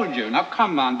told you. Now,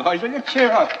 come on, boys, will you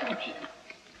cheer up?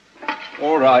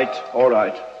 All right.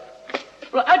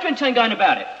 Well, how do you intend going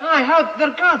about it? Aye, how? There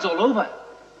are guards all over.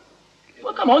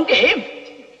 Well, come on, get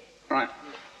him. Right.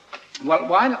 Well,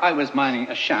 while I was mining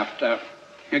a shaft,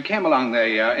 you came along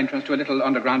the entrance to a little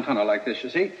underground tunnel like this, you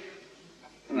see?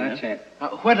 That's it.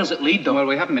 Where does it lead, though? Well,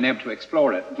 we haven't been able to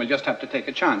explore it. We'll just have to take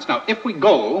a chance. Now, if we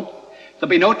go, there'll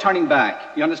be no turning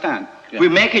back. You understand? Yeah. We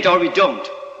make it or we don't.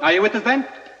 Are you with us then?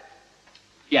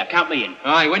 Yeah, count me in.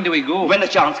 Aye, when do we go? When the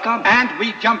chance comes. And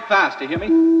we jump fast, you hear me?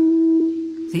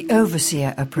 The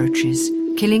overseer approaches,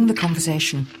 killing the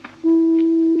conversation.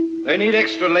 They need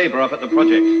extra labour up at the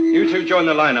project. You two join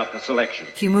the line-up for selection.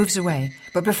 He moves away,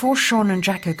 but before Sean and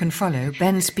Jacko can follow,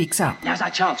 Ben speaks up. Now's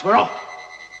our chance. We're off.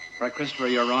 Right, Christopher,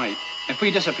 you're right. If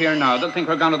we disappear now, they'll think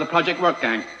we're gone to the project work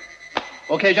gang.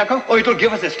 Okay, Jacko? Oh, it'll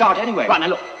give us a start anyway. Right, now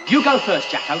look. You go first,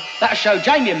 Jacko. That'll show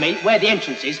Jamie and me where the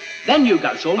entrance is. Then you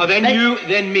go, Sean. Oh, then you,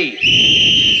 then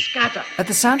me. Scatter. At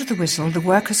the sound of the whistle, the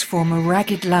workers form a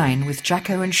ragged line with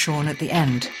Jacko and Sean at the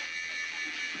end.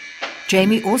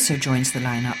 Jamie also joins the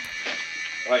line-up.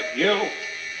 Right, you.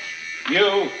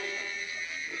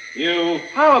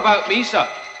 How about me, sir?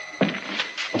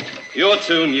 Your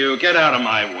tune, you. Get out of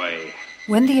my way.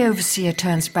 When the overseer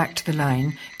turns back to the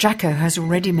line, Jacko has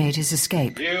already made his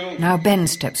escape. You. Now Ben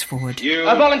steps forward. You.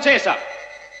 I volunteer, sir.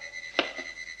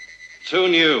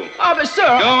 Tune, you. Oh, but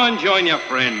sir... Go and join your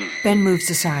friend. Ben moves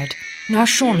aside. Now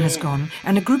Sean has gone,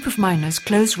 and a group of miners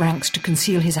close ranks to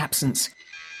conceal his absence.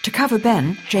 To cover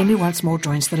Ben, Jamie once more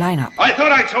joins the line-up. I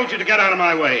thought I told you to get out of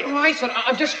my way. Oh, aye, sir.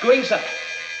 I'm just going, sir.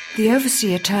 The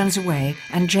overseer turns away,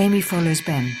 and Jamie follows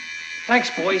Ben.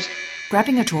 Thanks, boys.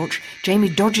 Grabbing a torch, Jamie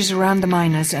dodges around the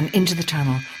miners and into the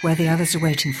tunnel, where the others are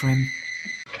waiting for him.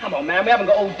 Come on, man. We haven't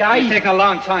got all day. It's taking a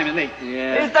long time, isn't it?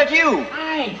 Yeah. Is that you?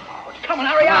 Aye. Oh, come on,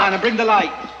 hurry up. And bring the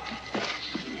light.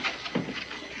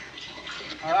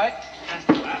 All right.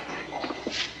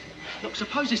 Look,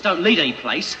 suppose this don't lead any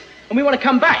place, and we want to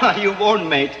come back. You won't,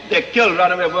 mate. They kill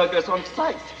runaway workers on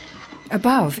sight.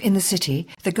 Above, in the city,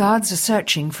 the guards are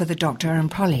searching for the doctor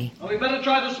and Polly. Oh, we better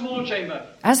try the small chamber.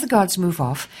 As the guards move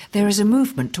off, there is a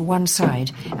movement to one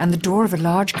side, and the door of a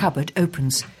large cupboard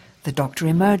opens. The doctor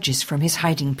emerges from his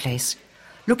hiding place.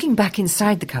 Looking back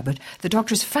inside the cupboard, the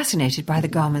doctor is fascinated by the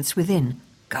garments within.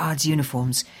 Guards'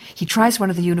 uniforms. He tries one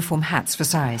of the uniform hats for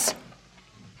size.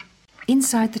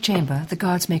 Inside the chamber, the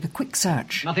guards make a quick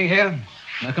search. Nothing here.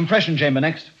 The compression chamber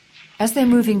next. As they're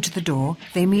moving to the door,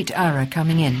 they meet Ara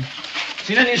coming in.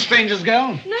 Seen any strangers,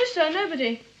 girl? No, sir,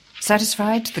 nobody.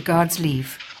 Satisfied, the guards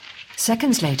leave.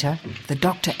 Seconds later, the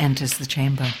doctor enters the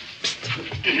chamber.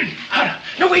 Ara!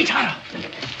 No, wait, Ara!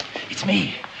 It's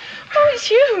me. Oh, it's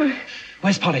you.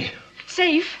 Where's Polly?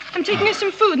 Safe. I'm taking her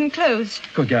some food and clothes.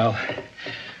 Good girl.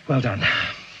 Well done.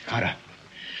 Ara,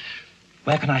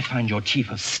 where can I find your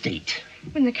chief of state?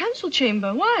 In the council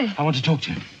chamber. Why? I want to talk to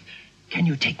him. Can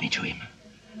you take me to him?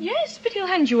 Yes, but he'll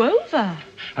hand you over.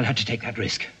 I'll have to take that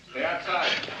risk. Stay outside.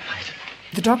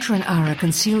 The doctor and Ara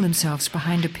conceal themselves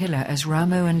behind a pillar as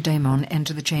Ramo and Damon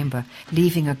enter the chamber,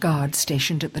 leaving a guard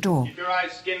stationed at the door. Keep your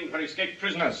eyes skinned for escaped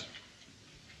prisoners.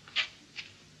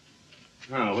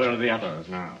 Oh, where are the others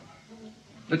now?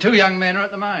 The two young men are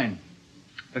at the mine.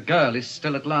 The girl is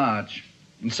still at large,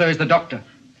 and so is the doctor.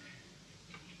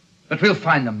 But we'll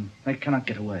find them. They cannot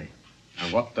get away.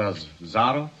 And what does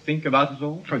Zaroff think about it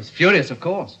all? Oh, he's furious, of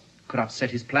course. Could upset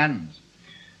his plans.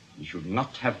 He should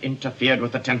not have interfered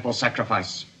with the temple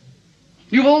sacrifice.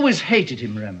 You've always hated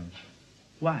him, Reynolds.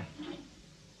 Why?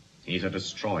 He's a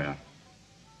destroyer.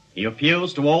 He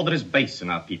appeals to all that is base in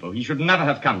our people. He should never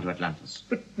have come to Atlantis.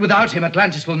 But without him,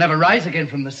 Atlantis will never rise again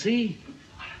from the sea.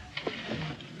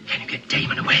 Can you get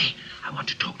Damon away? I want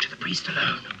to talk to the priest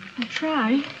alone. I'll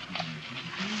try.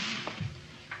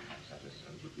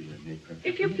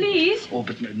 If you please. Oh,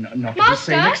 but not to the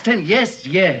Master? same extent. Yes,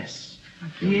 yes.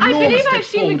 I believe I've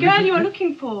seen the girl you are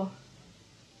looking for.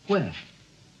 Where?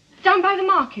 Down by the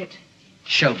market.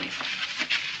 Show me.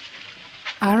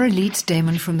 Ara leads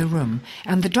Damon from the room,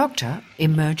 and the doctor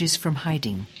emerges from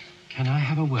hiding. Can I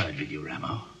have a word with you,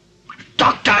 Ramo?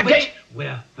 Doctor! Wait!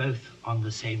 We're both on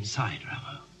the same side,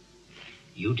 Ramo.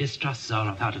 You distrust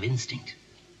Zaroff out of instinct.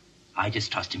 I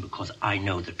distrust him because I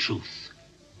know the truth.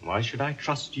 Why should I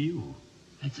trust you?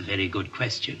 That's a very good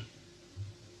question.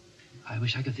 I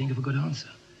wish I could think of a good answer.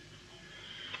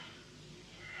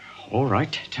 All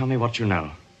right, tell me what you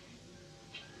know.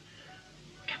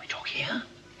 Can we talk here?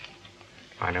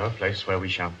 I know a place where we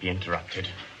shan't be interrupted.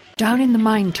 Down in the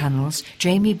mine tunnels,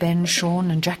 Jamie, Ben, Sean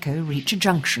and Jacko reach a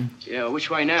junction. Yeah, which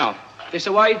way now? This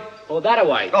away or that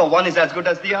away? Oh, one is as good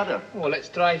as the other. Well, let's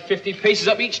try 50 paces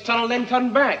up each tunnel, then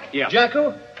turn back. Yeah.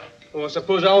 Jacko? Oh,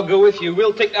 suppose I'll go with you.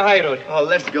 We'll take the high road. Oh,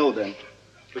 let's go then.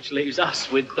 Which leaves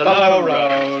us with the low low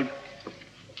road.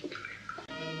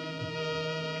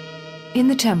 In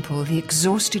the temple, the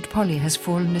exhausted Polly has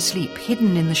fallen asleep,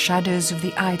 hidden in the shadows of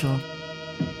the idol.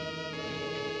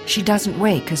 She doesn't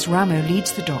wake as Ramo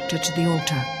leads the doctor to the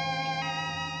altar.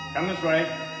 Come this way.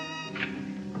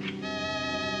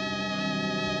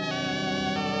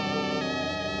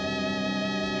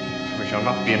 We shall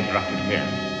not be interrupted here.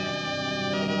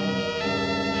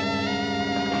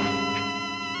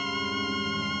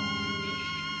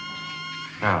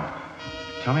 Now,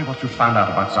 tell me what you found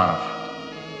out about Zaroff.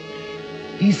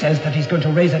 He says that he's going to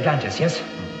raise Atlantis, yes?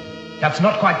 That's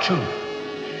not quite true.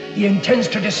 He intends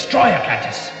to destroy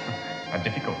Atlantis. A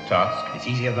difficult task. It's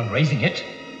easier than raising it.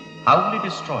 How will he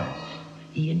destroy us?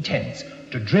 He intends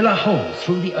to drill a hole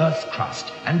through the Earth's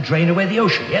crust and drain away the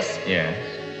ocean, yes? Yes.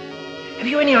 Have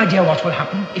you any idea what will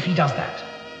happen if he does that?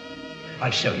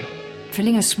 I'll show you.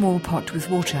 Filling a small pot with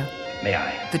water, May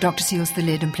I? the doctor seals the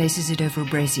lid and places it over a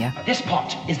brazier. This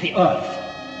pot is the Earth.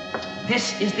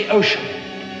 This is the ocean.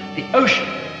 The ocean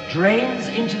drains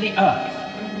into the Earth.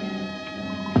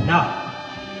 Now,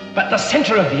 but the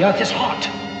center of the Earth is hot,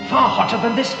 far hotter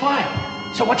than this fire.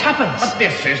 So what happens? But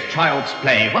this is child's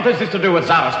play. What has this to do with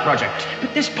Zara's project?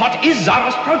 But this pot is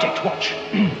Zara's project, watch.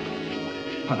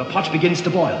 Well, the pot begins to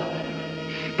boil.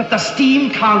 But the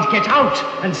steam can't get out,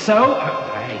 and so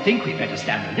I think we'd better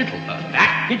stand a little further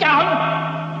back. Get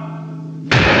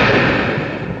down!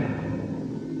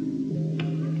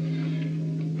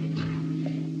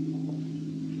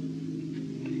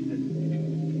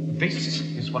 This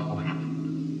is what will happen.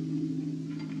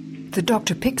 The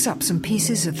doctor picks up some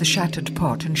pieces of the shattered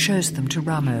pot and shows them to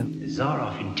Ramo.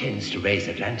 Zaroff intends to raise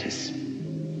Atlantis,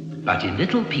 but in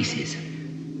little pieces.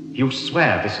 You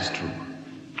swear this is true?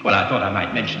 Well, I thought I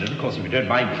might mention it, of course, if you don't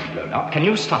mind being blown up. Can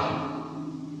you stop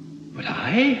him? But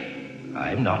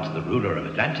I'm not the ruler of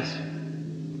Atlantis.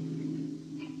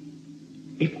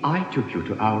 If I took you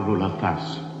to our ruler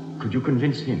first, could you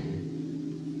convince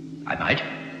him? I might.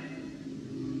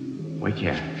 Wait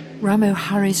here. Ramo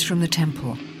hurries from the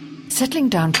temple. Settling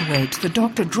down to wait, the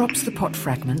doctor drops the pot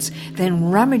fragments, then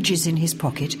rummages in his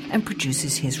pocket and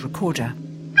produces his recorder.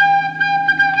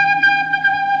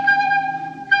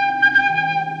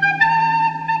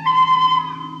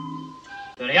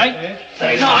 $38,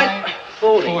 $39,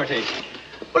 $40.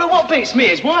 Well, what beats me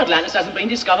is why Atlantis hasn't been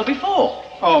discovered before.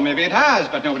 Oh, maybe it has,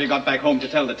 but nobody got back home to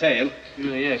tell the tale.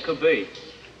 Yeah, could be.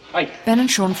 Hey. Ben and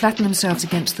Sean flatten themselves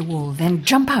against the wall, then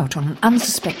jump out on an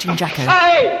unsuspecting Jacko.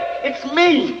 Hey! It's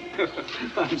me!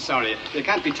 I'm sorry. You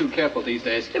can't be too careful these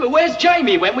days. Yeah, but where's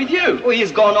Jamie? Went with you. Oh,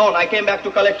 he's gone on. I came back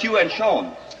to collect you and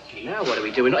Sean. Okay, now what do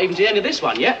we do? We're not even to the end of this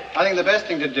one yet. I think the best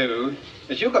thing to do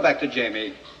is you go back to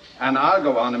Jamie, and I'll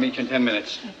go on and meet you in 10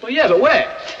 minutes. Well, yeah, but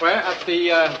where? Where? At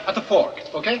the fork,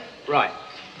 okay? Right.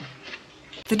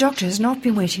 The doctor has not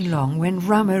been waiting long when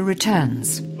Ramo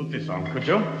returns. Put this on, could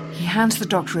you? He hands the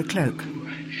doctor a cloak.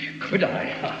 Could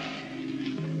I?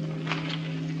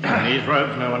 In these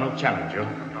robes, no one will challenge you.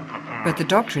 But the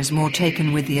doctor is more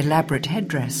taken with the elaborate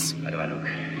headdress. How do I look?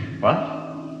 What?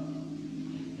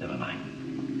 Never mind.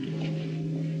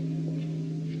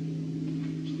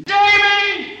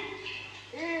 Jamie!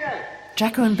 Here!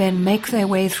 Jacko and Ben make their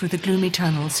way through the gloomy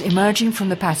tunnels, emerging from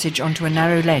the passage onto a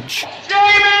narrow ledge.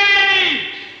 Jamie!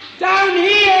 Down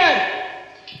here!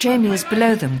 Jamie is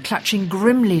below them, clutching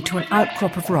grimly to an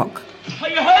outcrop of rock. Are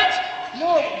you hurt?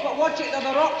 No, but watch it,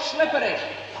 the rock's slippery.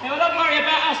 No, don't worry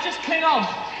about us. Just cling on.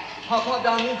 How far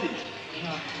down is it?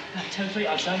 10 feet,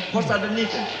 I'd say. What's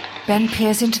underneath it? Ben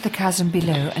peers into the chasm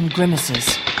below and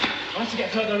grimaces. Once you get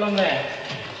further along there.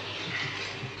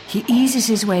 He eases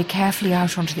his way carefully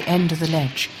out onto the end of the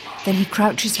ledge. Then he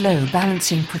crouches low,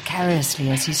 balancing precariously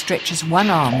as he stretches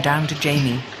one arm down to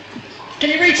Jamie. Can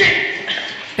you reach it?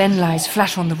 Ben lies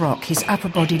flat on the rock, his upper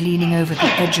body leaning over the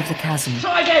edge of the chasm.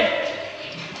 Try again.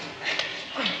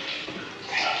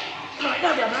 Right,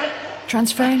 now the other hand.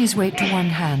 Transferring his weight to one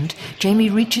hand, Jamie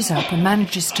reaches up and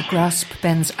manages to grasp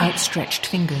Ben's outstretched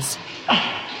fingers.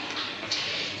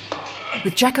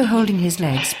 With Jacko holding his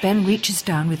legs, Ben reaches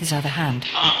down with his other hand.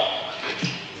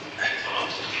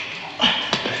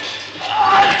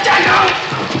 Jacko!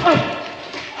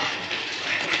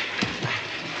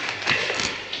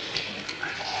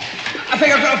 I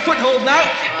think I've got a foothold now.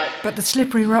 But the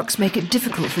slippery rocks make it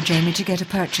difficult for Jamie to get a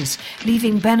purchase,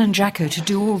 leaving Ben and Jacko to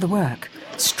do all the work.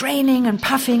 Straining and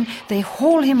puffing, they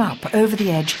haul him up over the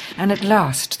edge, and at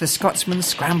last the Scotsman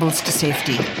scrambles to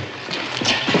safety.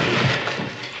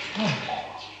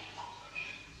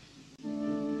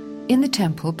 In the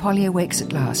temple, Polly awakes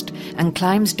at last and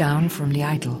climbs down from the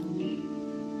idol.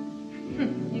 You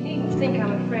needn't think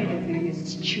I'm afraid of you, you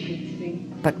stupid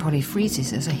thing. But Polly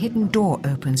freezes as a hidden door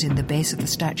opens in the base of the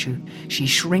statue. She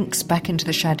shrinks back into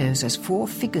the shadows as 4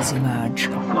 figures emerge.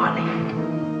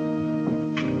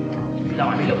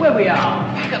 Blimey, look where we are.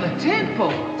 Back at the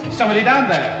temple. Somebody down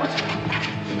there.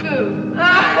 Who?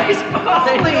 Ah, it's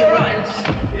Polly,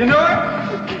 right. You know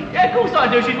her? Yeah, of course I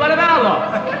do. She's one of our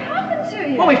lot. What happened to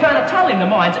you? Well, we found a tunnel in the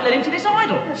mines that led into this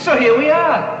idol. So here we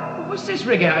are. What's this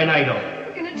rig out in idol?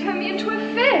 You're going to turn me into a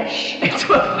fish.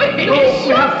 Into a fish? Oh,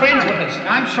 we have friends with us.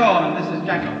 I'm Sean, and this is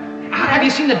Jacko. Have you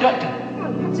seen the doctor?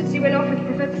 Well, not since he went off with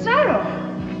Professor Zaroff.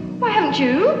 Why haven't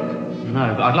you?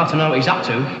 No, but I'd like to know what he's up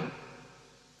to.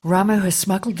 Ramo has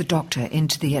smuggled the doctor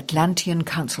into the Atlantean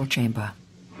council chamber.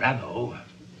 Ramo,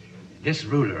 this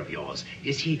ruler of yours,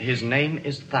 is he... His name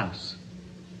is Thaus.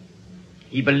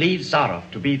 He believes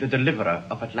Zaroff to be the deliverer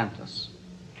of Atlantis.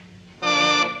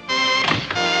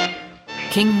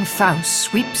 King Thaus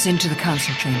sweeps into the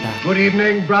council chamber. Good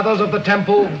evening, brothers of the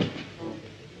temple.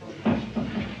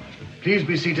 Please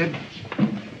be seated.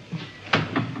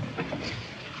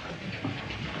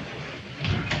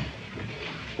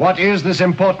 What is this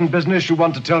important business you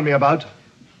want to tell me about?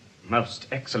 Most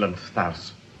excellent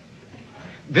Thaus.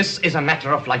 This is a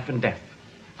matter of life and death.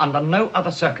 Under no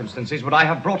other circumstances would I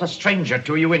have brought a stranger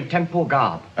to you in temple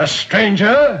garb. A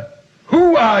stranger?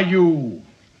 Who are you?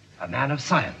 A man of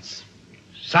science.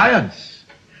 Science?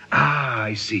 Ah,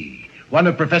 I see. One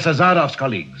of Professor Zaroff's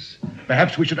colleagues.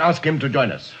 Perhaps we should ask him to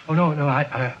join us. Oh, no,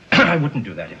 I wouldn't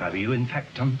do that if I were you. In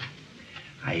fact,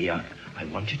 I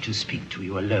wanted to speak to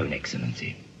you alone,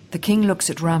 Excellency. The king looks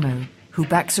at Ramo, who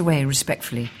backs away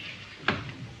respectfully.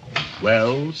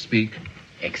 Well, speak.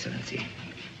 Excellency,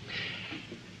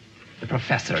 the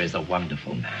professor is a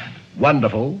wonderful man.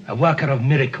 Wonderful? A worker of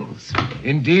miracles.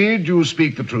 Indeed, you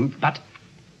speak the truth. But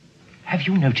have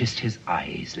you noticed his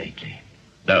eyes lately?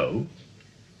 No.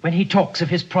 When he talks of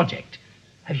his project,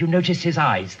 have you noticed his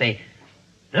eyes? They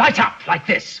light up like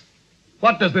this.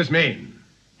 What does this mean?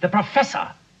 The professor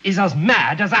is as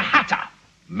mad as a hatter.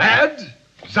 Mad?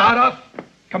 Zaroff?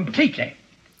 Completely.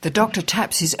 The doctor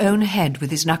taps his own head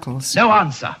with his knuckles. No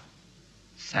answer.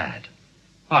 Sad.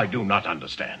 I do not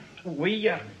understand.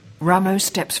 Ramo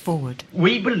steps forward.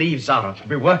 We believe Zaroff to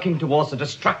be working towards the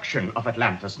destruction of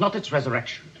Atlantis, not its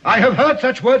resurrection. I have heard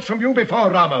such words from you before,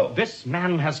 Ramo. This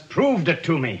man has proved it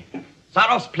to me.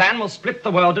 Zaroff's plan will split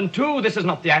the world in two. This is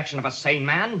not the action of a sane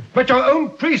man. But your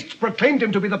own priests proclaimed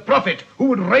him to be the prophet who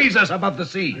would raise us above the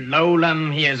sea.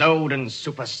 Lowlam, he is old and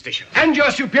superstitious. And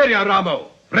your superior,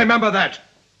 Ramo. Remember that.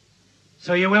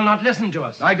 So you will not listen to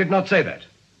us? I did not say that.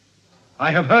 I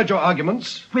have heard your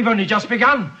arguments. We've only just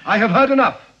begun. I have heard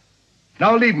enough.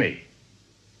 Now leave me,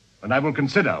 and I will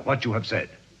consider what you have said.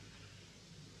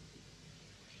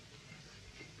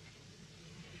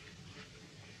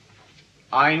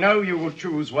 I know you will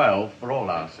choose well for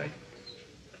all our sakes.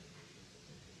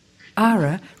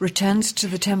 Ara returns to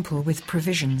the temple with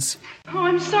provisions. Oh,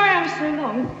 I'm sorry I was so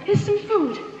long. Here's some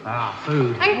food. Ah,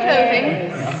 food. And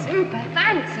clothing. Super,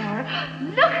 thanks, Zara.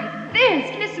 Look at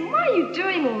this. Listen, why are you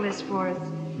doing all this for us?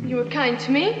 You were kind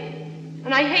to me.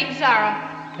 And I hate Zara.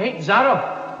 Hey,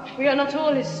 Zaroff. We are not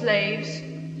all his slaves.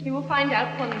 You will find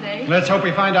out one day. Let's hope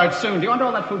we find out soon. Do you want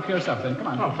all that food for yourself, then? Come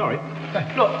on. Oh, sorry.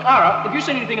 Look, Ara, have you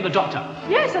seen anything of the doctor?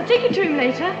 Yes, I'll take you to him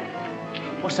later.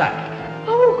 What's that?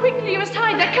 Oh, quickly, you must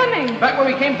hide. They're coming. Back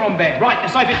where we came from, Ben. Right,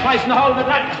 the safest place in the whole of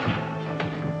Atlantis.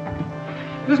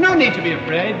 There's no need to be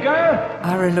afraid, girl.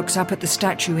 Ara looks up at the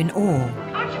statue in awe.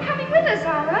 Aren't you coming with us,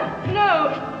 Zara? No,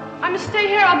 I must stay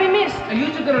here. I'll be missed. Are you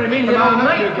two going to remain here all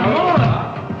night? Come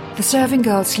on. The serving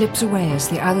girl slips away as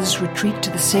the others retreat to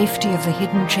the safety of the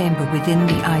hidden chamber within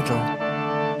the idol.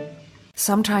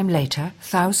 Sometime later,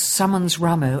 Thaus summons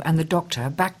Ramo and the doctor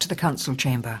back to the council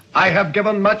chamber. I have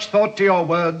given much thought to your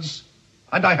words.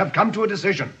 and I have come to a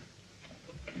decision.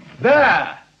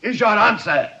 There is your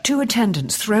answer. Two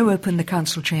attendants throw open the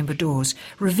council chamber doors,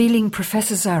 revealing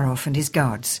Professor Zaroff and his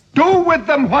guards. Do with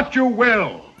them what you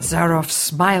will. Zaroff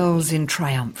smiles in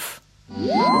triumph.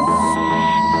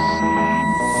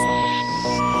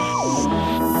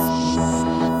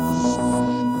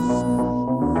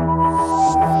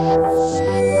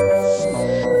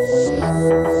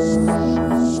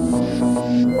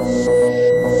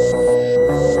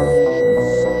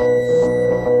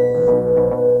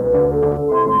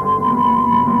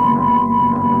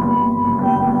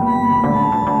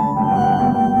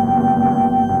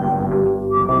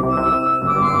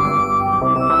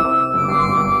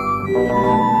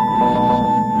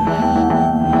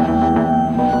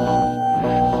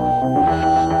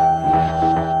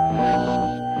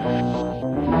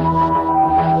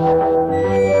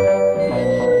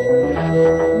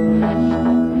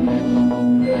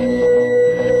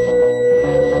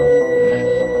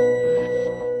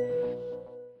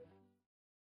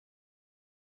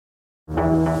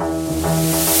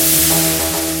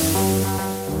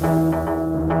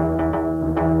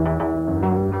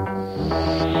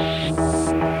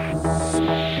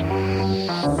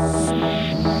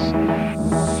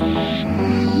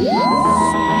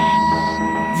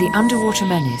 Underwater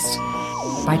Menace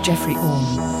by Jeffrey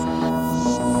Orme.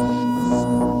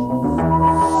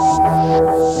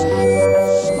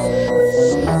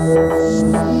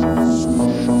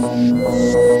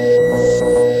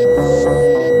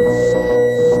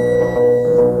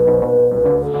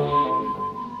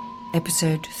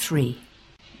 Episode 3.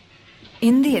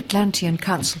 In the Atlantean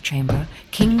council chamber,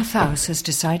 King Thaus has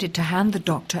decided to hand the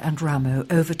Doctor and Ramo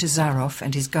over to Zaroff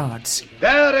and his guards.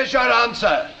 There is your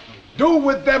answer. Do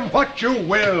with them what you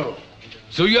will.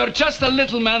 So you're just a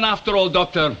little man after all,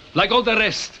 Doctor, like all the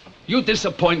rest. You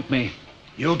disappoint me.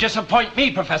 You disappoint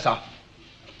me, Professor.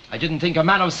 I didn't think a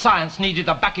man of science needed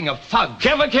the backing of thugs.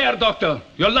 Have a care, Doctor.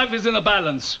 Your life is in a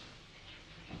balance.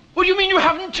 What do you mean you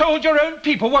haven't told your own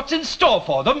people what's in store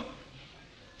for them?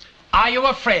 Are you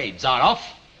afraid, Zaroff?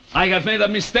 I have made a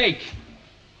mistake.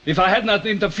 If I had not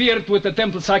interfered with the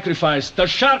temple sacrifice, the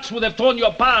sharks would have torn you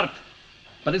apart.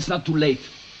 But it's not too late.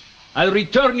 I'll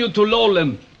return you to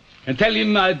Lolan and tell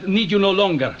him I need you no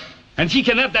longer. And he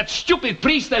can have that stupid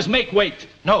priest as make weight.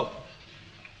 No.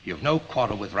 You've no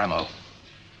quarrel with Ramo.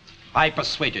 I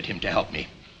persuaded him to help me.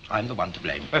 I'm the one to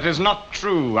blame. That is not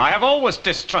true. I have always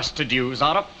distrusted you,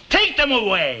 Zaroff. Take them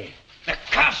away! The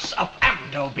curse of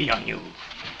Amdo be on you.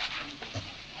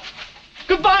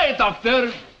 Goodbye,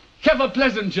 Doctor. Have a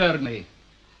pleasant journey.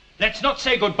 Let's not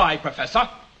say goodbye, Professor.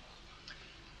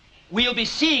 We'll be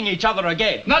seeing each other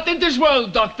again. Not in this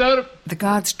world, Doctor. The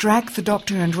guards drag the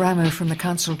Doctor and Ramo from the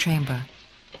council chamber.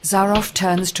 Zaroff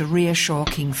turns to reassure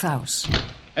King Thaus.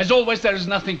 As always, there is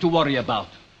nothing to worry about.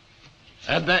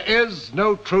 And there is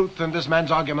no truth in this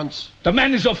man's arguments. The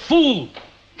man is a fool.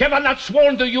 Have I not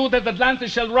sworn to you that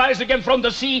Atlantis shall rise again from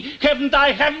the sea? Haven't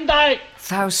I? Haven't I?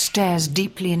 Thaus stares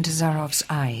deeply into Zaroff's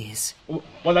eyes.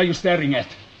 What are you staring at?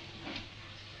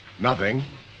 Nothing.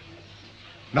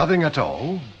 Nothing at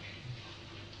all.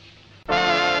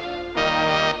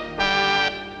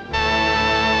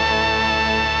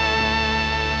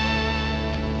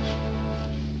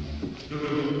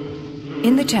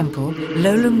 In the temple,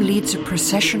 Lolam leads a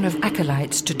procession of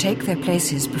acolytes to take their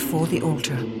places before the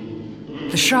altar.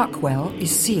 The shark well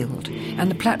is sealed, and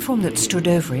the platform that stood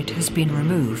over it has been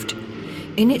removed.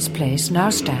 In its place now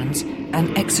stands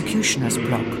an executioner's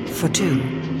block for two.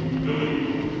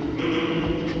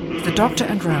 The Doctor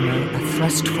and Ramo are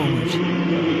thrust forward.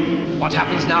 What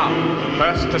happens now?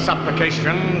 First a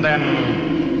supplication, then...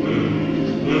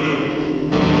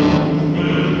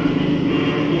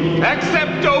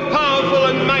 Accept, O powerful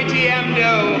and mighty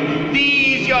Amdo,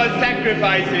 these your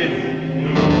sacrifices.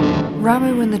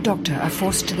 Ramo and the Doctor are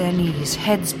forced to their knees,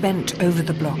 heads bent over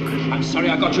the block. I'm sorry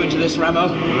I got you into this,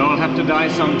 Ramo. We'll all have to die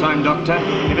sometime, Doctor.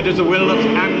 If it is the will of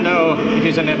Amdo, it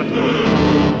is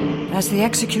inevitable. As the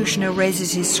executioner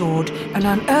raises his sword, an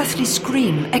unearthly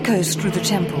scream echoes through the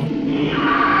temple.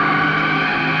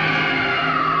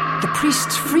 The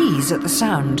priests freeze at the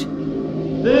sound.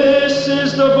 This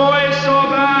is the voice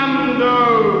of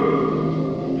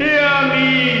Amdo. Hear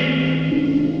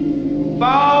me.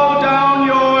 Bow down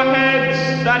your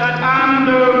heads that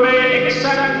Amdo may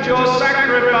accept your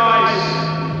sacrifice.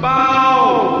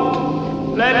 Bow.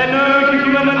 Let no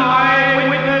human eye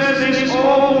witness this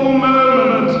awful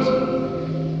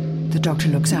moment. The Doctor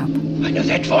looks up. I know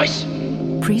that voice.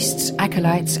 Priests,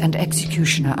 acolytes, and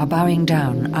executioner are bowing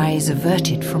down, eyes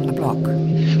averted from the block.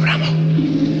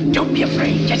 Ramo, don't be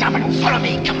afraid. Get up and follow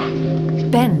me. Come on.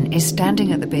 Ben is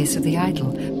standing at the base of the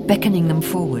idol, Beckoning them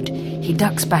forward, he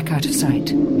ducks back out of sight.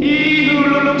 He who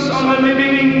looks on the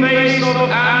living face of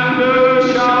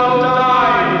Amdo shall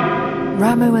die.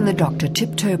 Ramo and the doctor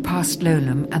tiptoe past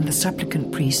Lolum and the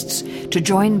supplicant priests to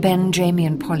join Ben, Jamie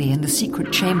and Polly in the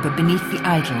secret chamber beneath the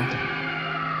idol.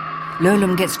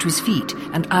 Lolum gets to his feet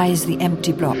and eyes the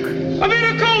empty block. A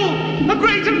miracle! A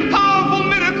great and powerful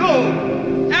miracle!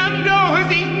 Amdo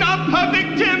has eaten up her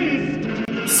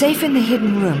victims! Safe in the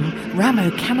hidden room, Ramo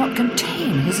cannot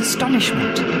contain his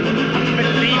astonishment.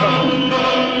 Unbelievable!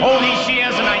 All these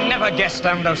years and I never guessed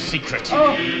Amdo's secret.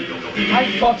 Oh,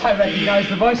 I thought I recognized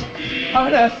the voice. How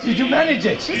on earth did you manage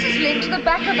it? This is linked to the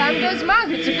back of Amdo's mouth.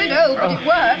 It's a bit old, but it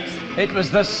works. It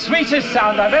was the sweetest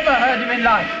sound I've ever heard him in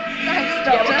life. Thanks,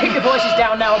 Doctor. Yeah, well, keep your voices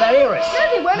down now, they'll hear us.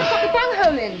 No, they won't. I've got the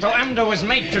bunghole in. So Amdo was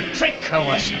made to trick her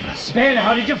worshippers. Ben,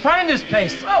 how did you find this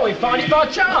place? Oh, we found it by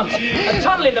chance. A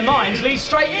tunnel in the mines leads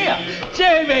straight here.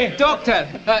 Jamie! Doctor,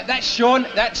 that's Sean,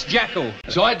 that's Jackal.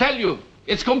 So I tell you,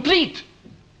 it's complete.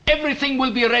 Everything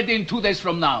will be ready in 2 days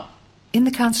from now. In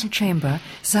the council chamber,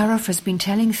 Zaroff has been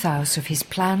telling Thaus of his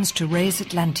plans to raise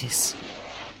Atlantis.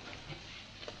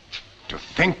 To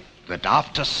think that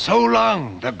after so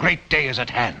long, the great day is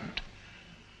at hand.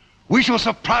 We shall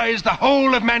surprise the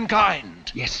whole of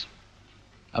mankind. Yes,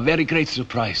 a very great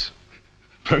surprise.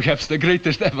 Perhaps the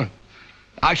greatest ever.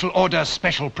 I shall order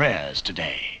special prayers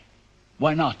today.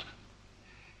 Why not?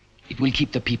 It will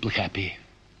keep the people happy.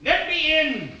 Let me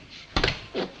in!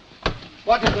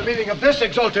 What is the meaning of this,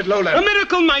 exalted Lola? A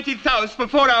miracle, mighty Thaus,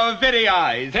 before our very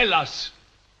eyes. Tell us.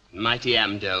 Mighty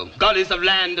Amdo, goddess of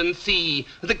land and sea,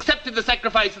 has accepted the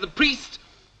sacrifice of the priest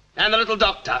and the little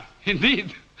doctor.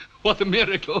 Indeed. What a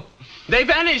miracle. They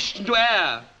vanished into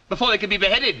air before they could be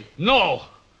beheaded. No.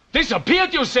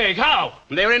 Disappeared, you say? How?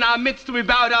 They were in our midst and we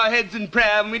bowed our heads in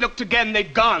prayer. When we looked again,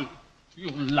 they'd gone. You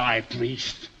lie,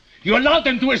 priest. You allowed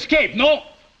them to escape, no?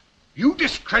 You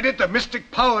discredit the mystic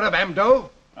power of Amdo?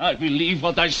 I believe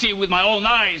what I see with my own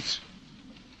eyes.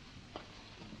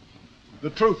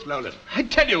 The truth, Lolan. I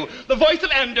tell you, the voice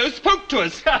of Amdo spoke to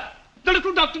us. The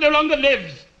little doctor no longer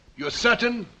lives. You're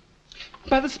certain?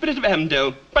 By the spirit of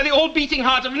Amdo, by the all-beating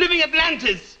heart of living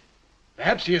Atlantis.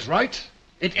 Perhaps he is right.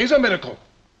 It is a miracle.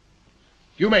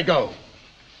 You may go.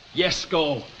 Yes,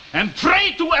 go. And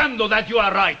pray to Amdo that you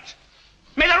are right.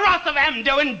 May the wrath of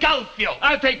Amdo engulf you.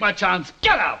 I'll take my chance.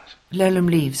 Get out. Lolum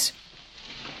leaves.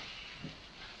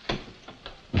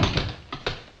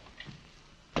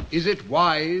 Is it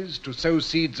wise to sow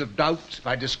seeds of doubt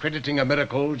by discrediting a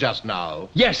miracle just now?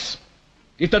 Yes.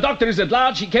 If the doctor is at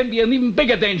large, he can be an even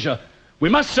bigger danger. We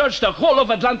must search the whole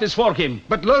of Atlantis for him.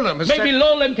 But Lolum has Maybe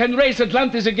Lolum can raise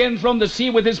Atlantis again from the sea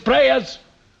with his prayers.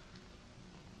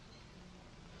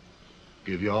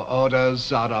 Give your orders,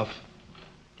 Zaroff.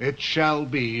 It shall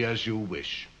be as you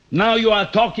wish. Now you are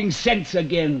talking sense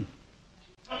again.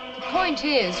 The point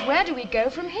is, where do we go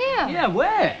from here? Yeah,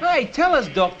 where? Hey, tell us,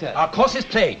 Doctor. Our course is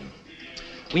plain.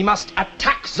 We must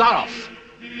attack Zaroff.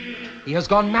 He has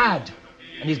gone mad,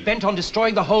 and he's bent on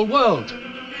destroying the whole world.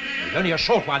 There's only a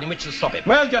short while in which to stop him.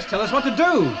 Well, just tell us what to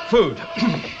do. Food.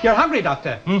 You're hungry,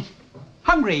 Doctor.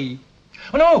 Hungry?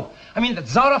 Oh, no. I mean that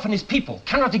Zaroff and his people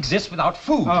cannot exist without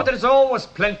food. But there's always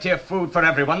plenty of food for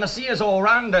everyone. The sea is all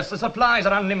round us. The supplies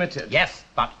are unlimited. Yes,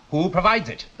 but who provides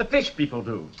it? The fish people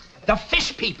do. The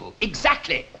fish people,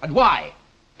 exactly. And why?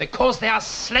 Because they are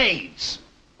slaves.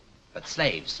 But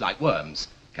slaves, like worms,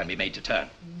 can be made to turn.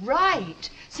 Right.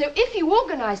 So if you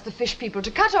organise the fish people to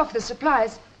cut off the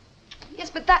supplies... Yes,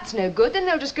 but that's no good. Then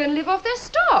they'll just go and live off their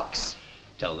stocks.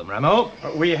 Tell them, Ramo.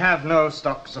 We have no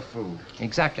stocks of food.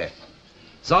 Exactly.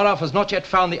 Zaroff has not yet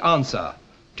found the answer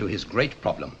to his great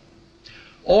problem.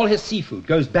 All his seafood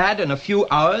goes bad in a few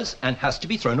hours and has to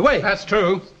be thrown away. That's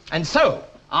true. And so...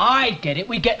 I get it.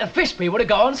 We get the fish people to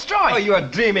go on strike. Oh, you are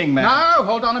dreaming, man. Now,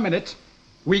 hold on a minute.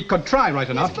 We could try right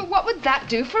enough. Yes, but what would that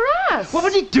do for us? What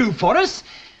would it do for us?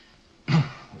 I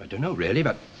don't know, really,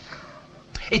 but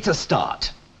it's a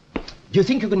start. Do you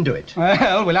think you can do it?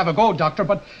 Well, we'll have a go, Doctor,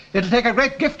 but it'll take a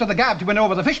great gift of the gab to win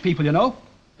over the fish people, you know.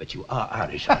 But you are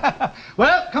Irish.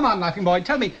 Well, come on, laughing boy.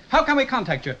 Tell me, how can we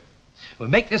contact you? We'll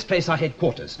make this place our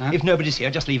headquarters. Huh? If nobody's here,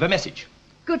 just leave a message.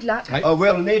 Good luck. Oh,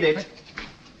 we'll need it.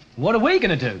 What are we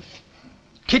going to do?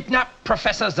 Kidnap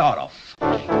Professor Zaroff.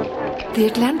 The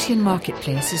Atlantean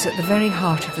marketplace is at the very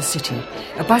heart of the city,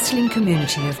 a bustling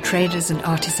community of traders and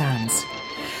artisans.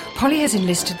 Polly has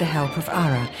enlisted the help of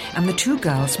Ara, and the two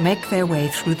girls make their way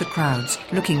through the crowds,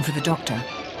 looking for the doctor.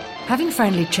 Having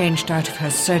finally changed out of her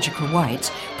surgical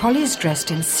whites, Polly is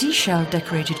dressed in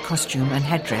seashell-decorated costume and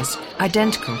headdress,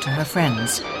 identical to her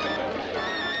friends.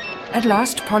 At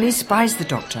last, Polly spies the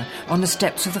Doctor on the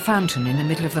steps of the fountain in the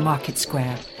middle of the market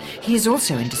square. He is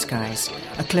also in disguise.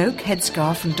 A cloak,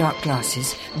 headscarf and dark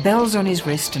glasses, bells on his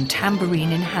wrist and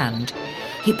tambourine in hand.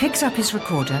 He picks up his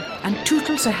recorder and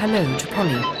tootles a hello to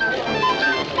Polly.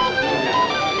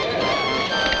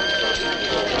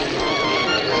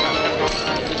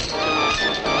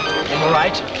 All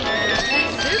right?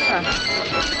 Super.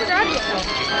 Good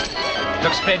idea.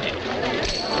 Looks splendid.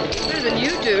 Better than you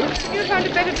do. You found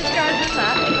a better disguise than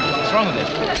that. What's wrong with it?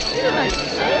 You're like a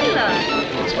sailor.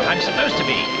 It's what I'm supposed to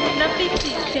be. Lovely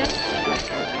picture.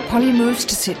 Polly moves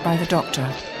to sit by the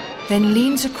Doctor, then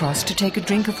leans across to take a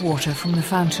drink of water from the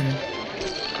fountain.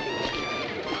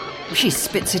 She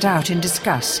spits it out in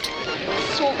disgust.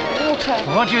 Salt water.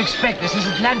 Well, what do you expect? This is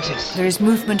Atlantis. There is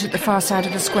movement at the far side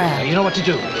of the square. You know what to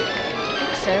do. I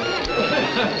think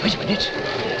so. Wait a minute.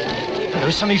 There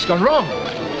is something's gone wrong.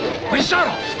 Where's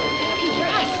Zaroff?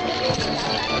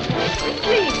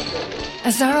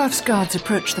 As Zaroff's guards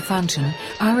approach the fountain,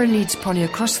 Ira leads Polly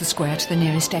across the square to the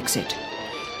nearest exit.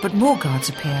 But more guards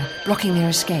appear, blocking their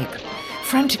escape.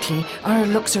 Frantically, Ira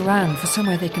looks around for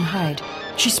somewhere they can hide.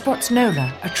 She spots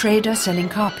Nola, a trader selling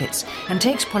carpets, and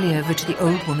takes Polly over to the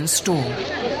old woman's stall.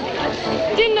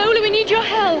 Dear Nola, we need your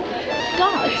help.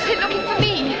 Guards, they're looking for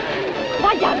me.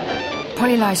 Lie down.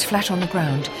 Polly lies flat on the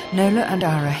ground. Nola and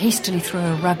Ira hastily throw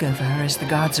a rug over her as the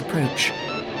guards approach.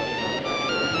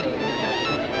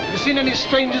 You seen any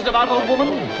strangers about, old woman?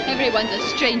 Everyone's a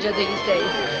stranger these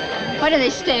days. Why don't they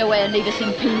stay away and leave us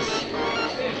in peace?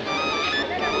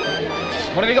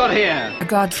 What have you got here? A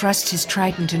guard thrusts his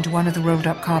trident into one of the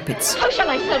rolled-up carpets. How shall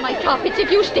I sell my carpets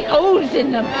if you stick holes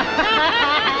in them?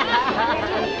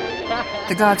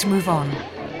 The guards move on.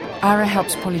 Ira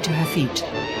helps Polly to her feet.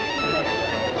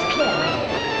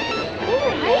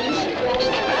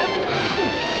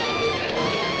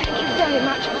 Thank you very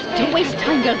much. Don't waste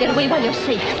time, girl. Get away while you're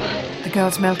safe. The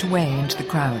girls melt away into the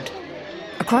crowd.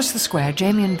 Across the square,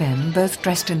 Jamie and Ben, both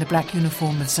dressed in the black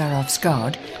uniform of Zaroff's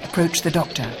guard, approach the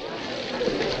Doctor.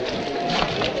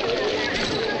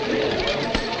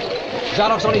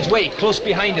 Zaroff's on his way, close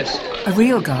behind us. A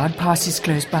real guard passes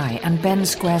close by, and Ben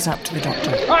squares up to the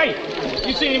Doctor. Hi!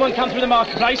 You seen anyone come through the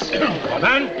marketplace? What,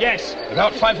 man? Yes.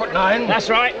 About 5'9". That's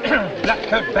right. Black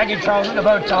coat, baggy trousers, a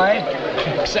bow tie.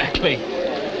 Exactly.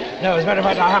 No, as a matter of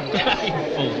fact, I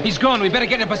haven't. He's gone. We better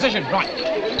get in position. Right.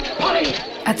 Polly!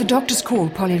 At the Doctor's call,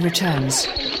 Polly returns.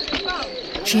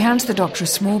 She hands the Doctor a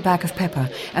small bag of pepper,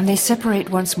 and they separate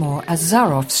once more as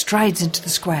Zaroff strides into the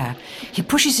square. He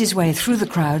pushes his way through the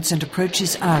crowds and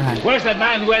approaches Ira. Where's that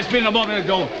man who has been a moment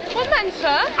ago? What man,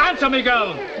 sir? Answer me,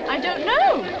 girl! I don't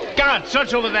know. Guard,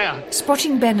 search over there.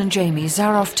 Spotting Ben and Jamie,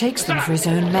 Zaroff takes them for his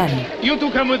own men. You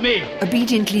two come with me.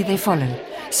 Obediently, they follow.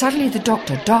 Suddenly, the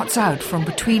Doctor darts out from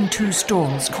between two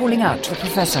stalls, calling out to the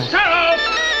Professor. Zaroff!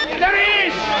 There he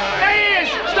is! There he is!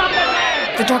 Stop that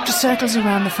man! The Doctor circles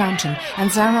around the fountain, and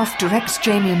Zaroff directs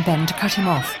Jamie and Ben to cut him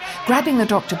off. Grabbing the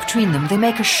Doctor between them, they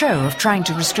make a show of trying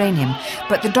to restrain him,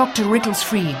 but the Doctor wriggles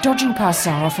free, dodging past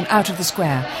Zaroff and out of the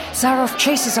square. Zaroff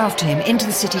chases after him into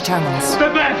the city tunnels.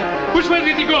 Step back! Which way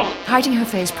did he go? Hiding her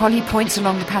face, Polly points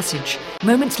along the passage.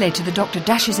 Moments later, the Doctor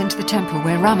dashes into the temple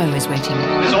where Ramo is waiting.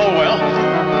 Is all well?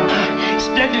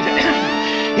 Splendid.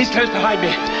 He's close behind me.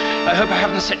 I hope I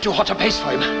haven't set too hot a pace for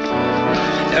him.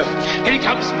 No, here he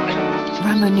comes.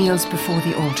 Ramo kneels before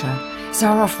the altar.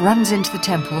 Zaroff runs into the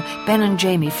temple, Ben and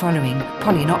Jamie following,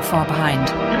 Polly not far behind.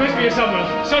 He must be here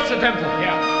somewhere. Search the temple.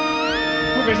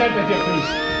 Yeah. Who presented your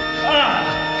priest?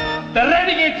 Ah! The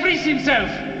renegade priest himself!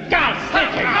 Guards, take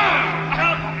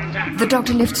him! The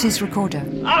Doctor lifts his recorder.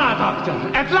 Ah,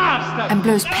 Doctor, at last! And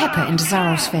blows pepper into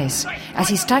Zaroff's face. As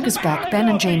he staggers back, Ben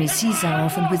and Jamie see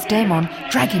Zaroff and with Damon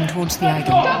drag him towards the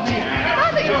idol. Doctor,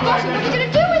 now that you've got him, what are you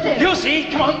going to do with him? You'll see,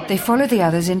 come on. They follow the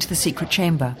others into the secret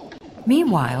chamber.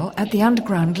 Meanwhile, at the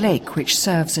underground lake, which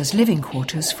serves as living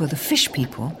quarters for the fish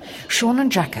people, Sean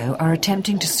and Jacko are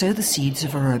attempting to sow the seeds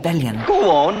of a rebellion. Go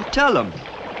on, tell them.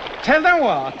 Tell them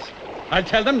what? I'll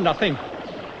tell them nothing.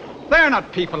 They're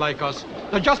not people like us.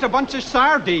 They're just a bunch of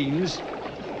sardines.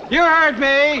 You heard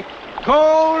me.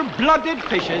 Cold-blooded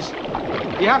fishes.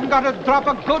 You haven't got a drop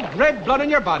of good red blood in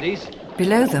your bodies.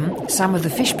 Below them, some of the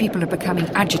fish people are becoming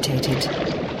agitated.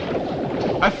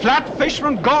 A flat fish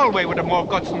from Galway would have more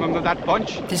guts in them than that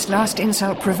bunch. This last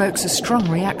insult provokes a strong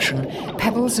reaction.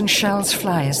 Pebbles and shells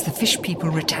fly as the fish people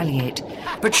retaliate.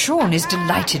 But Sean is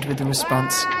delighted with the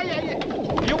response.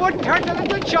 You wouldn't hurt a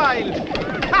little child.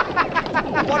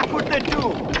 What could they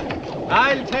do?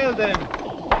 I'll tell them.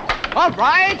 All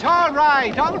right.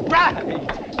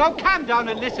 Now calm down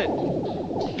and listen.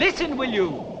 Listen, will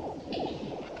you?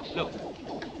 Look.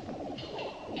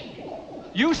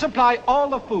 You supply all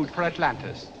the food for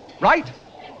Atlantis, right?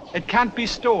 It can't be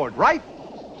stored, right?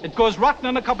 It goes rotten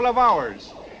in a couple of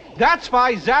hours. That's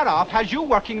why Zaroff has you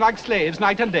working like slaves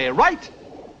night and day, right?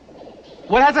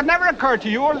 Well, has it never occurred to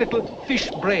your little fish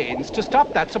brains to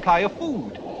stop that supply of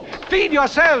food? Feed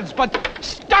yourselves, but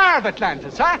starve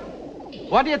Atlantis, huh?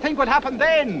 What do you think would happen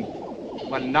then?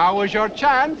 Well, now is your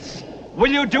chance.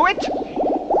 Will you do it?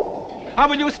 Or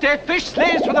will you stay fish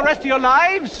slaves for the rest of your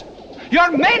lives?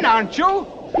 You're men, aren't you?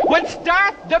 Well,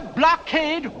 start the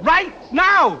blockade right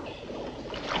now!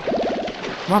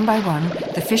 One by one,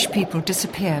 the fish people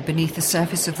disappear beneath the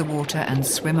surface of the water and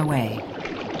swim away.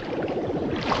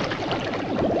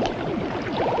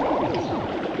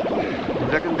 You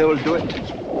reckon they will do it?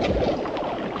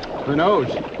 Who knows?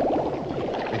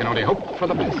 We can only hope for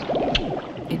the best.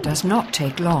 It does not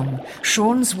take long.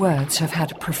 Sean's words have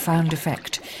had a profound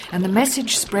effect, and the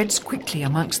message spreads quickly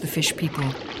amongst the fish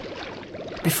people.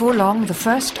 Before long, the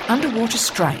first underwater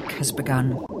strike has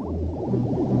begun.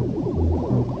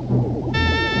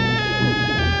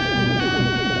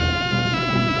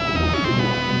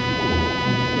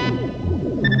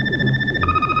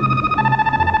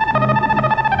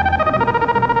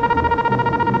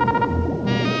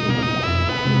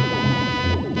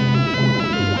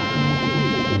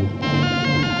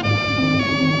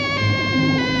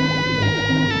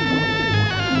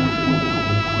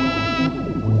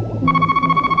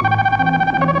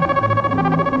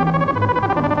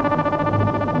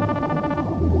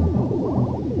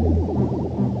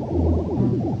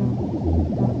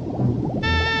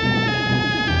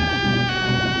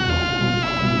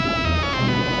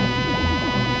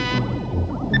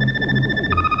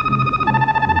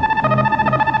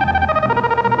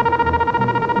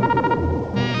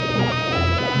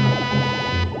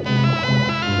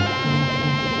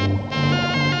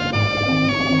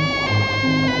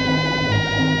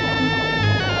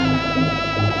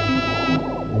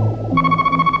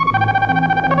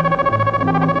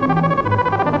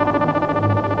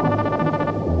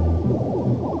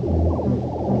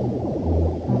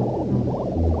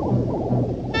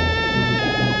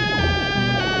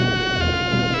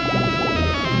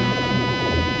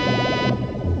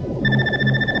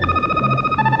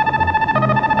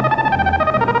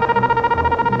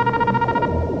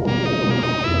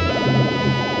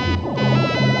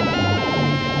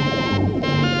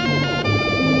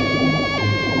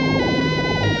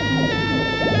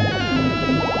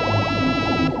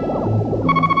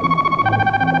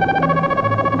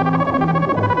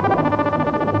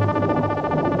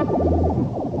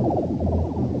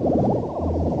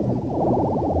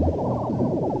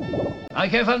 I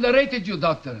have underrated you,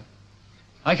 Doctor.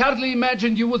 I hardly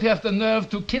imagined you would have the nerve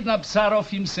to kidnap Zaroff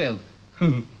himself.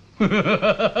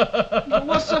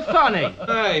 What's so funny?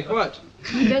 Hey, what?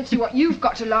 I don't see what you've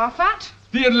got to laugh at.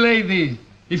 Dear lady,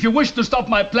 if you wish to stop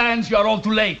my plans, you are all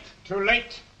too late. Too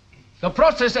late? The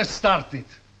process has started.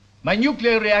 My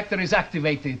nuclear reactor is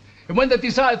activated, and when the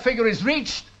desired figure is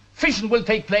reached, fission will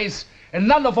take place, and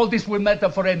none of all this will matter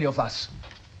for any of us.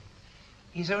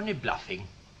 He's only bluffing.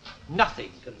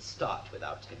 Nothing can start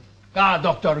without him. Ah,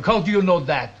 Doctor, how do you know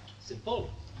that? Simple.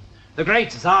 The great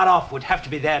Zaroff would have to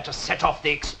be there to set off the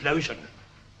explosion.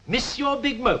 Miss your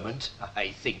big moment? I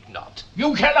think not.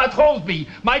 You cannot hold me.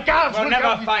 My guards will will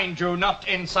never come... find you, not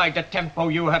inside the tempo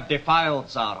you have defiled,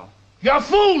 Zaroff. You're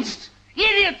fools!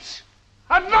 Idiots!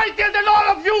 I'm mightier than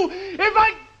all of you! If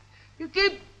I... You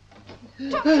keep...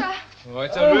 Doctor! Oh,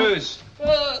 it's a ruse.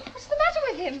 What's the matter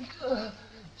with him?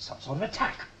 Some sort of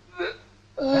attack.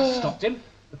 That stopped him.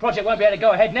 The project won't be able to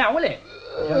go ahead now, will it?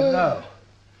 I don't know.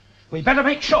 We better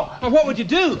make sure. Well, what would you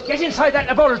do? Get inside that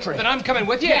laboratory. Then I'm coming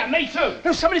with you. Yeah, me too.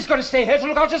 No, somebody's got to stay here to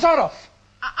look after Zaroff.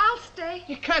 I'll stay.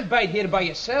 You can't bide here by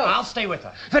yourself. I'll stay with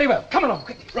her. Very well. Come along,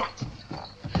 quickly. Right.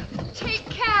 Take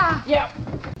care. Yeah.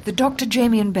 The Doctor,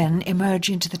 Jamie and Ben emerge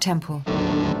into the temple,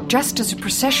 just as a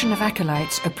procession of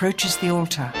acolytes approaches the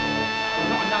altar.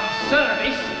 Not enough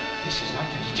service. This is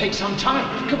likely to take some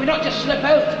time. Could we not just slip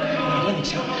out? I don't think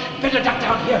so. Better duck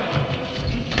down here.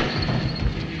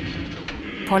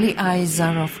 Polly eyes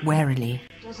Zaroff warily.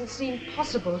 Doesn't seem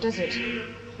possible, does it?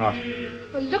 What?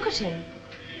 Well, look at him.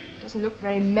 Doesn't look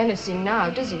very menacing now,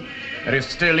 does he? There is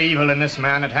still evil in this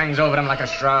man. It hangs over him like a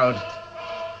shroud.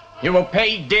 You will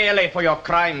pay dearly for your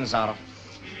crimes, Zaroff.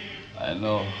 I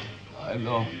know.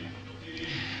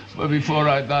 But before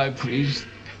I die, priest,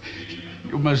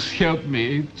 you must help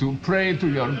me to pray to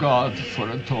your God for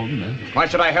atonement. Why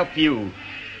should I help you?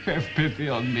 Have pity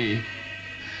on me.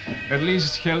 At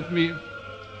least help me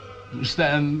to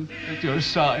stand at your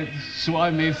side so I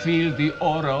may feel the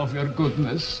aura of your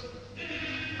goodness.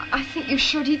 I think you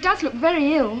should. He does look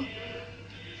very ill.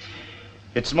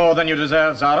 It's more than you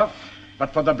deserve, Zaroff.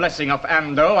 But for the blessing of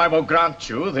Amdo, I will grant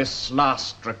you this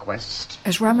last request.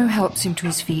 As Ramo helps him to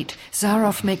his feet,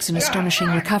 Zaroff makes an astonishing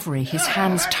recovery, his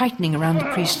hands tightening around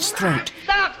the priest's throat.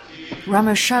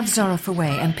 Ramo shoves Zaroff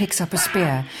away and picks up a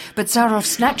spear, but Zaroff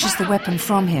snatches the weapon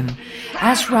from him.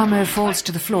 As Ramo falls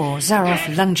to the floor,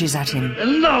 Zaroff lunges at him.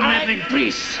 No, meddling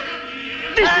priest!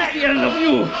 This is the end of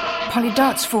you! Polly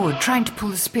darts forward, trying to pull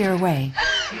the spear away.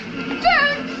 Don't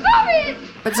stop it!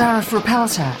 But Zaroff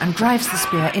repels her and drives the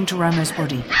spear into Ramo's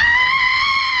body.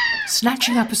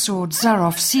 Snatching up a sword,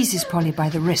 Zaroff seizes Polly by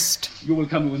the wrist. You will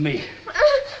come with me.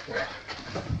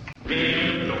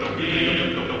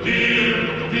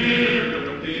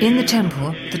 In the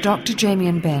temple, the Doctor, Jamie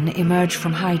and Ben emerge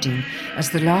from hiding as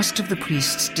the last of the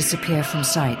priests disappear from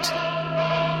sight.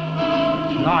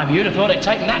 Blimey, you'd have thought it'd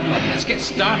taken that long. Let's get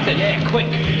started. Yeah, quick.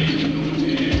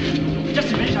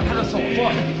 Just a minute, I've had a thought.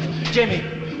 What? Jamie,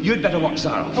 you'd better watch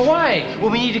Zaroff. Oh, why?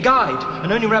 Well, we need a guide,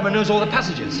 and only Ramo knows all the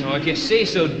passages. Oh, if you say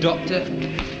so, Doctor.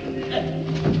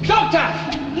 Doctor!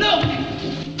 Look!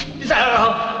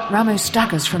 Zaroff! Ramo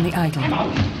staggers from the idol.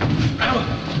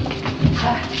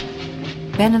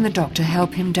 Ben and the Doctor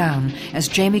help him down as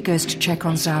Jamie goes to check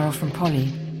on Zaroff and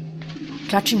Polly.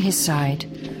 Clutching his side,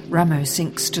 Ramo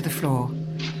sinks to the floor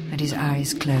and his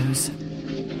eyes close.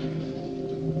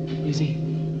 Is he?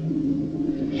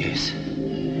 Yes.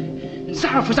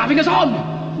 Zaroff was having us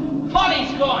on!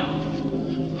 Polly's gone!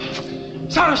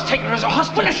 Zaroff's taken her as a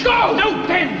hospital. Let's go! No,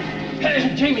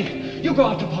 Ben! Jamie, you go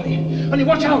after Polly. Only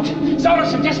watch out.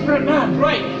 Zaroff's a desperate man.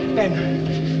 Right.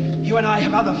 Ben, you and I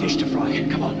have other fish to fry.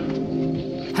 Come on.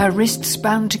 Her wrists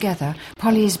bound together,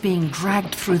 Polly is being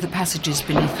dragged through the passages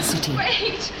beneath the city.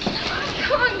 Wait! I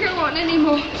can't go on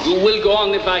anymore. You will go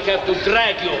on if I have to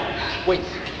drag you. Wait.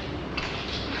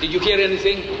 Did you hear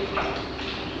anything?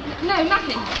 No,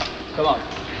 nothing. Come on.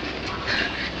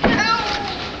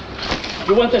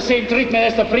 You want the same treatment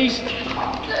as the priest?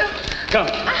 Come.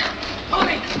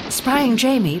 Spying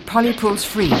Jamie, Polly pulls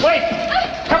free. Wait!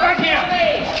 Come back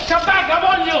here! Come back, I'm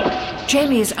on you!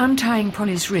 Jamie is untying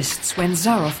Polly's wrists when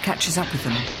Zaroff catches up with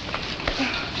them.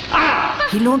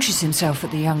 He launches himself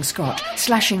at the young Scot,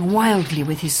 slashing wildly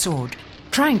with his sword.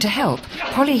 Trying to help,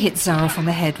 Polly hits Zaroff on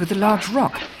the head with a large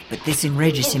rock, but this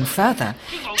enrages him further.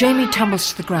 Jamie tumbles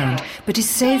to the ground, but is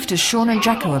saved as Sean and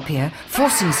Jacko appear,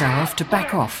 forcing Zaroff to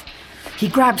back off. He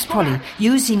grabs Polly,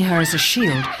 using her as a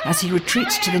shield as he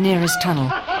retreats to the nearest tunnel.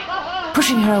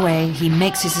 Pushing her away, he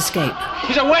makes his escape.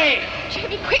 He's away!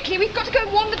 Jamie, quickly, we've got to go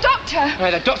and warn the doctor.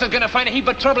 Right, the doctor's going to find a heap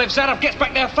of trouble if Zaroff gets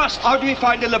back there first. How do we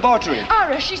find the laboratory?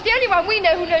 Ara, she's the only one we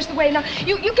know who knows the way. Now,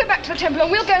 you go back to the temple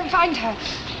and we'll go and find her.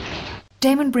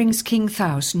 Damon brings King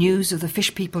Thaus news of the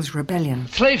Fish People's rebellion.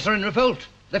 Slaves are in revolt.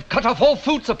 They've cut off all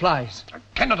food supplies. I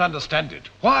cannot understand it.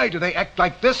 Why do they act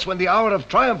like this when the hour of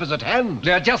triumph is at hand?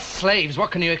 They're just slaves.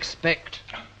 What can you expect?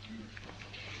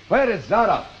 Where is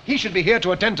Zaroff? He should be here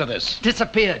to attend to this.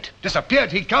 Disappeared.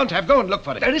 Disappeared? He can't have. Go and look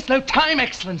for it. There is no time,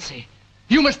 Excellency.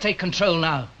 You must take control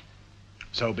now.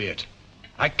 So be it.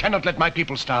 I cannot let my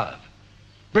people starve.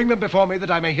 Bring them before me that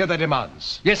I may hear their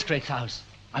demands. Yes, Great House.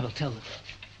 I will tell them.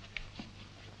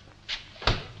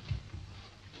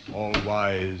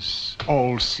 All-wise,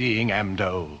 all-seeing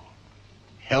Amdo,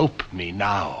 help me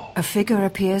now. A figure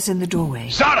appears in the doorway.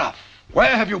 Zaroff! Where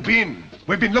have you been?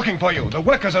 We've been looking for you. The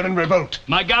workers are in revolt.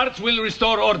 My guards will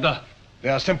restore order. They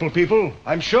are simple people.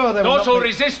 I'm sure they will Those who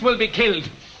resist will be killed.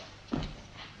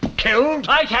 Killed?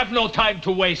 I have no time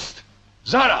to waste.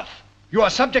 Zaroff, you are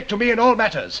subject to me in all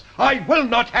matters. I will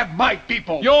not have my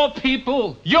people. Your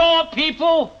people? Your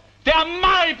people? They are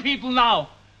my people now.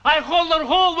 I hold the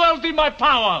whole world in my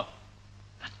power.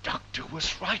 The doctor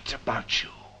was right about you.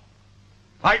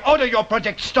 I order your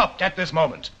project stopped at this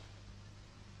moment.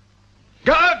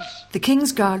 Guards! The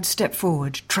king's guards step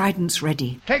forward, tridents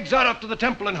ready. Take Zaroff to the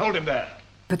temple and hold him there.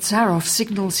 But Zaroff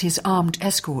signals his armed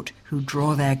escort, who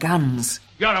draw their guns.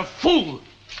 You're a fool!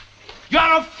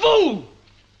 You're a fool!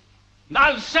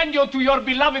 I'll send you to your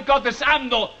beloved goddess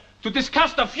Amdo to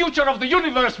discuss the future of the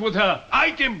universe with her. I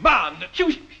demand...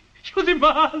 You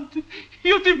demand!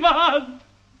 You demand!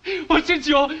 Well, since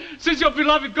your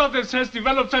beloved goddess has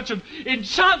developed such an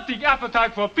enchanting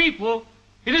appetite for people,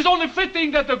 it is only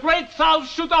fitting that the great Thaus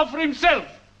should offer himself.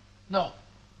 No.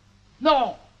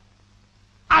 No.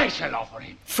 I shall offer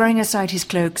him. Throwing aside his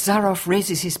cloak, Zaroff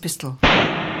raises his pistol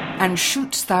and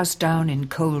shoots Thaus down in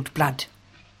cold blood.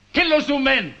 Kill those two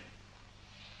men!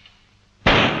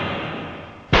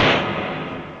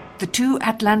 The two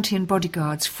Atlantean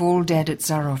bodyguards fall dead at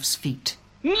Zaroff's feet.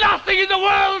 Nothing in the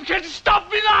world can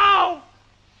stop me now!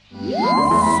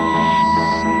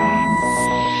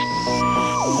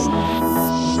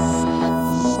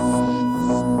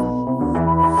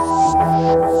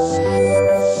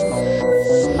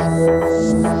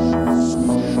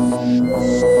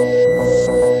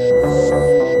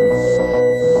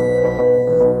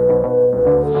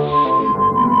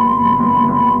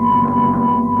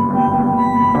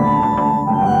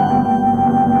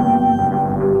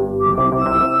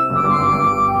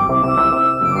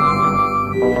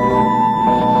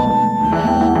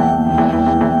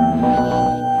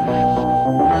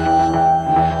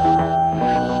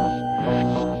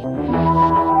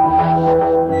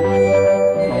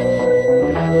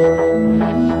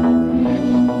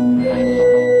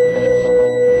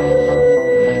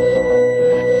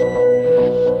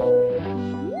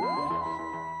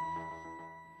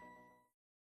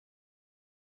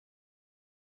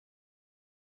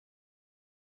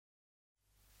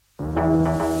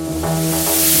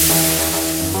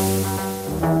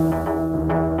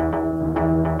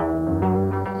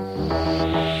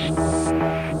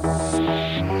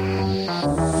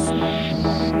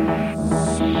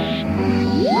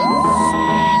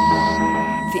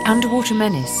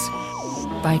 Menace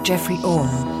by Geoffrey Orme.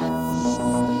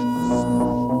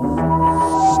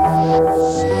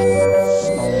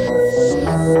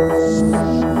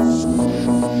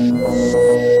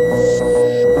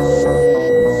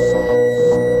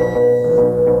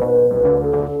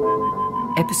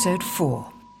 Episode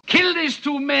 4. Kill these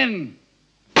two men!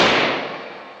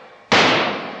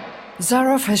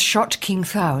 Zaroff has shot King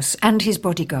Thaus and his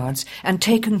bodyguards and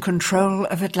taken control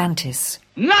of Atlantis.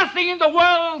 Nothing in the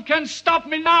world can stop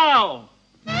me now!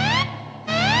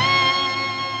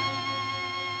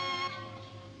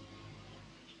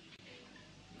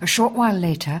 A short while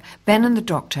later, Ben and the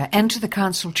Doctor enter the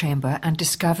council chamber and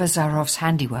discover Zaroff's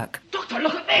handiwork. Doctor,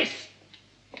 look at this!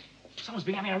 Someone's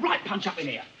been having a right punch up in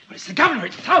here. But it's the governor,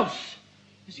 it's Thaus.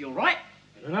 Is he all right?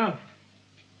 I don't know.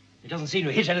 He doesn't seem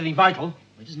to have hit anything vital.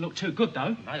 He doesn't look too good,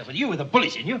 though. Neither for you with a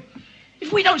bullet in you.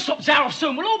 If we don't stop Zaroff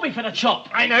soon, we'll all be for the chop.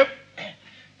 I know.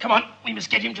 Come on, we must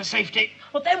get him to safety.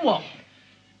 But then what?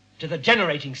 To the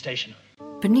generating station.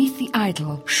 Beneath the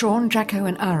idol, Sean, Jacko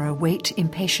and Ara wait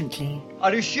impatiently.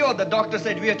 Are you sure the doctor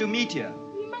said we are to meet here?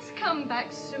 You must come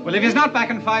back soon. Well, if he's not back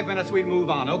in 5 minutes, we'll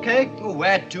move on, okay? Oh,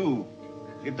 where to?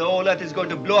 If the whole earth is going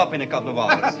to blow up in a couple of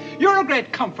hours. You're a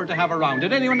great comfort to have around.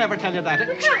 Did anyone ever tell you that?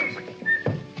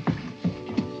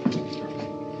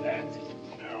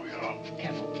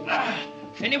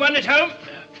 Anyone at home?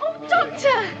 Oh,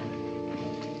 Doctor!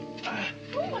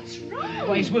 Oh, what's wrong?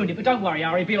 Well, he's wounded, but don't worry,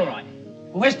 Ari, he'll be all right.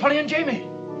 Well, where's Polly and Jamie?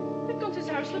 They've gone to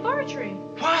Zaroff's laboratory.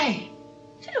 Why?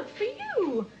 To look for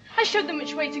you. I showed them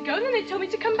which way to go, and then they told me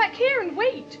to come back here and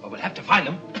wait. Well, we'll have to find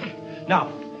them.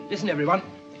 Now, listen, everyone.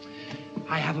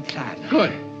 I have a plan.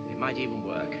 Good. It might even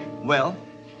work. Well?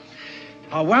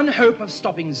 Our one hope of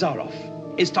stopping Zaroff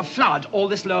is to flood all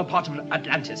this lower part of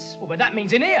Atlantis. Well, but that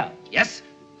means in here. Yes,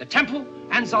 the temple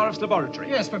and Zaroff's laboratory.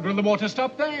 Yes, but will the water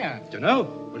stop there? Don't know.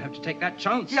 We'll have to take that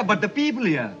chance. Yeah, but the people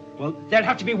here. Well, they'll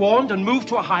have to be warned and moved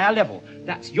to a higher level.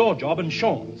 That's your job and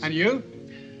Sean's. And you?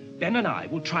 Ben and I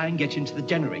will try and get into the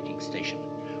generating station.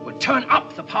 We'll turn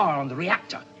up the power on the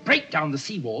reactor, break down the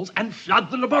seawalls, and flood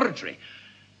the laboratory.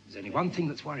 There's only one thing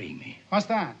that's worrying me. What's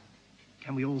that?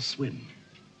 Can we all swim?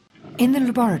 In the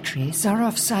laboratory,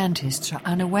 Zaroff's scientists are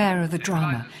unaware of the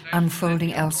drama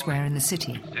unfolding elsewhere in the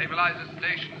city. Stabilizer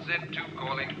station Z2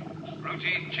 calling.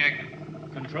 Routine check.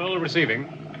 Control receiving.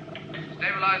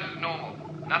 Stabilizer's normal.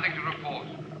 Nothing to report.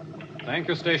 Thank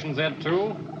you, Station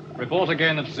Z2. Report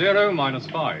again at 0 minus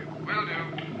 5. Will do.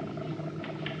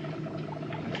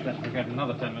 Let's forget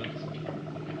another 10 minutes.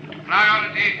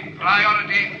 Priority.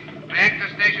 Reactor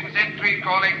station Z3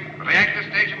 calling. Reactor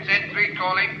station Z3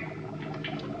 calling.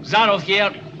 Zaroff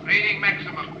here. Reading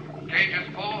maximum. Gauges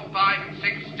 4, 5, and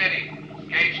 6 steady.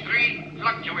 Gauge 3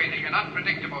 fluctuating and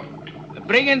unpredictable.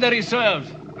 Bring in the reserve.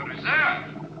 The reserve?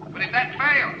 But if that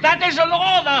fails... That is an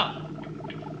order!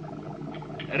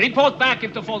 Report back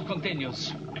if the fault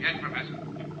continues. Yes, Professor.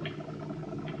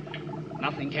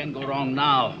 Nothing can go wrong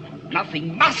now.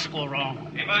 Nothing must go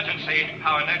wrong. Emergency.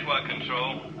 Power network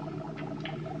control.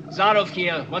 Zaroff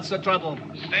here. What's the trouble?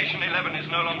 Station 11 is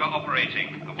no longer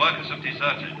operating. The workers have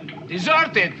deserted.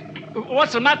 Deserted?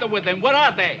 What's the matter with them? Where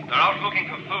are they? They're out looking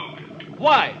for food.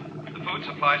 Why? The food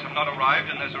supplies have not arrived,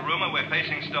 and there's a rumor we're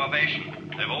facing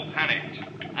starvation. They've all panicked.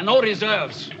 And no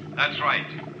reserves. That's right.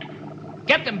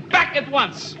 Get them back at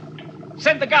once.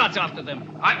 Send the guards after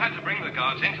them. I've had to bring the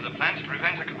guards into the plant to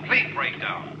prevent a complete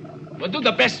breakdown. Well, do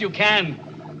the best you can.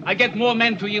 I get more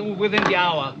men to you within the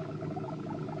hour.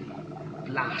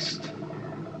 Blast!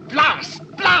 Blast!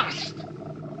 Blast!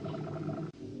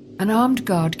 An armed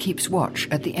guard keeps watch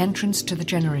at the entrance to the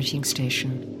generating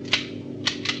station.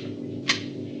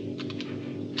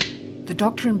 The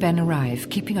Doctor and Ben arrive,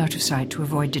 keeping out of sight to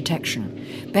avoid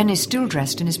detection. Ben is still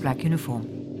dressed in his black uniform.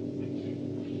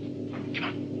 Come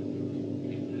on.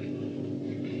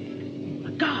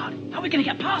 A guard? How are we going to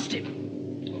get past him?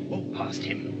 Walk past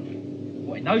him.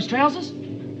 What, in those trousers?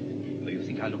 Well, you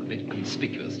think I look a bit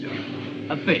conspicuous, do you?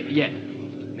 A bit, yeah.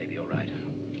 Maybe you're right.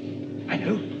 I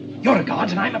know. You're a guard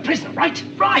and I'm a prisoner, right?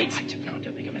 Right! No,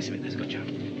 don't make a mess of it. There's a good job.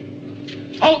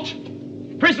 Halt!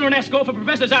 Prisoner and escort for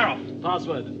Professor Zaroff.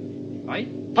 Password. Right?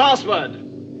 Password.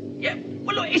 Yeah,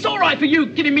 well, look, it's all right for you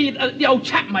giving me the old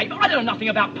chap, mate, but I don't know nothing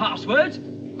about passwords.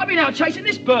 I've been out chasing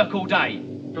this Burke all day.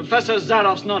 Professor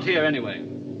Zaroff's not here anyway.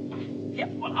 Yeah,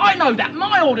 well, I know that.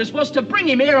 My orders was to bring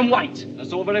him here and wait.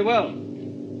 That's all very well.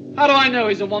 How do I know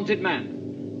he's a wanted man?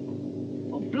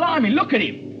 Well, blimey, look at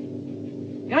him.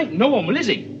 He ain't normal, is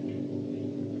he?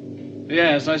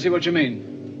 Yes, I see what you mean.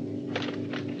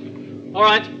 All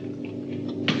right.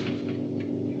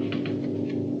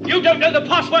 You don't know the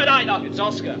password either. It's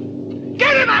Oscar.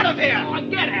 Get him out of here!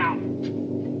 Get out!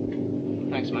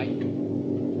 Thanks, mate.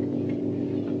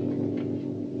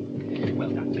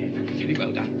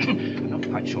 really well done. I'm not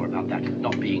quite sure about that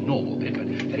not being normal bit, but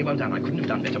very well done. I couldn't have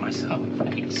done better myself.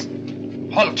 Thanks.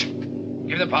 Halt!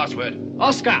 Give the password.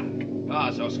 Oscar!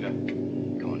 Pass, Oscar.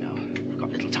 Go on now. We've got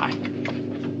little time.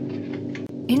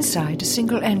 Inside, a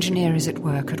single engineer is at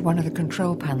work at one of the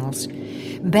control panels.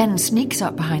 Ben sneaks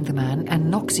up behind the man and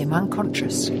knocks him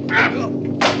unconscious. Okay,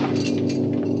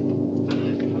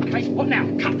 what now?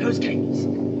 Cut those cables.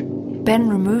 Ben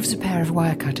removes a pair of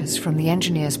wire cutters from the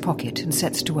engineer's pocket and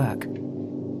sets to work.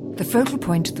 The focal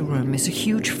point of the room is a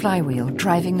huge flywheel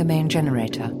driving the main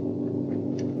generator.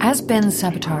 As Ben's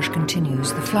sabotage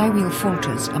continues, the flywheel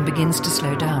falters and begins to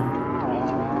slow down.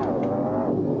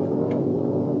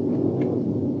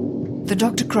 The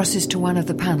Doctor crosses to one of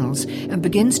the panels and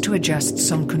begins to adjust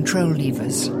some control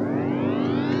levers. You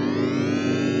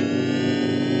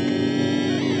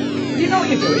know what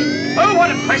you're doing? Oh,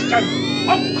 what a question!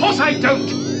 Of course I don't!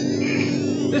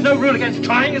 There's no rule against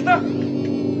trying, is there?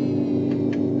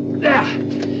 There!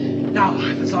 Now,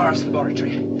 the Zaroff's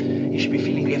laboratory. You should be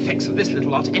feeling the effects of this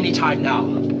little lot any time now.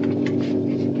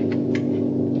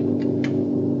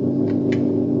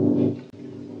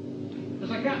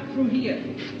 There's a gap through here.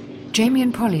 Jamie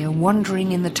and Polly are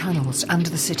wandering in the tunnels under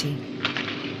the city.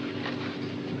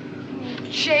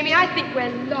 Jamie, I think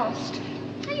we're lost.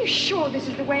 Are you sure this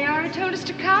is the way Ara told us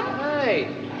to come? Hey,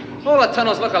 all the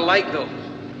tunnels look alike, though.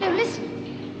 No, listen.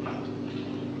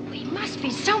 We must be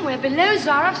somewhere below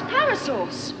Zaroff's power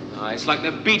source. It's like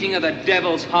the beating of the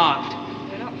devil's heart.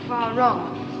 We're not far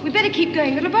wrong. We'd better keep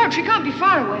going. The laboratory can't be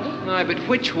far away. Aye, but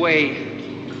which way?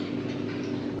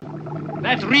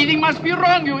 That reading must be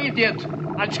wrong, you idiot.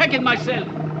 I'll check it myself.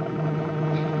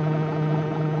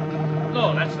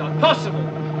 No, that's not possible.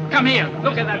 Come here,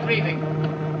 look at that reading.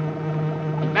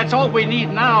 That's all we need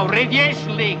now,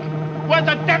 radiation leak. Where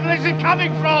the devil is it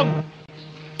coming from?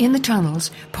 In the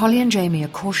tunnels, Polly and Jamie are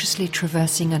cautiously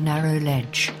traversing a narrow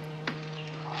ledge.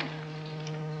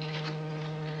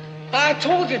 I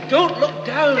told you, don't look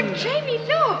down. But Jamie,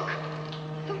 look.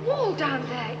 The wall down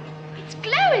there. It's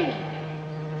glowing.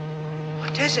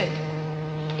 What is it?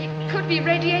 It could be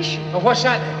radiation. Oh, what's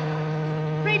that?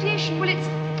 Radiation, well,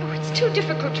 it's too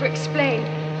difficult to explain.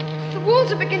 The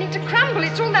walls are beginning to crumble.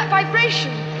 It's all that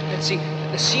vibration. Let's see.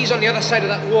 The sea's on the other side of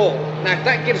that wall. Now, if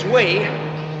that gives way...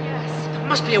 Yes. There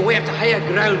must be a way up to higher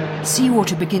ground.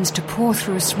 Seawater begins to pour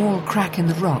through a small crack in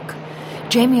the rock.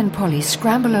 Jamie and Polly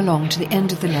scramble along to the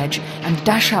end of the ledge and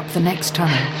dash up the next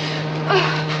tunnel.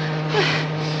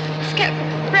 Let's get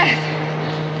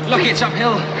breath. Lucky it's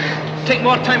uphill. Take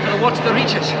more time for the water to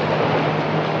reach us.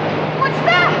 What's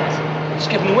that? It's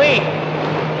giving way.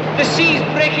 The sea's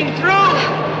breaking through.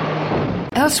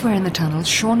 Elsewhere in the tunnels,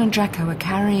 Sean and Jacko are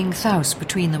carrying Thaus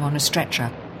between them on a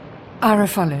stretcher. Ara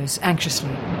follows,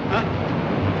 anxiously.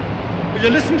 Huh? Will you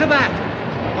listen to that?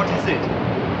 What is it?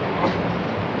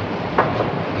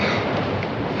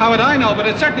 How would I know? But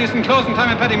it certainly isn't closing time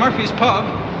at Petty Murphy's pub.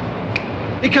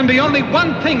 It can be only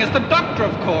one thing. It's the Doctor,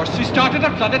 of course, who started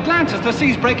to flood Atlantis. The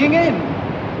sea's breaking in.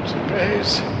 To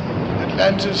raise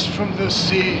Atlantis from the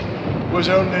sea was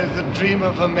only the dream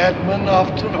of a madman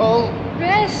after all.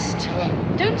 Rest.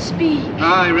 Don't speak.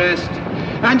 Aye, rest.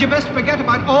 And you best forget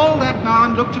about all that now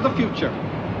and look to the future.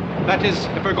 That is,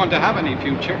 if we're going to have any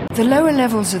future. The lower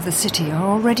levels of the city are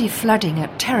already flooding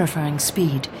at terrifying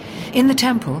speed. In the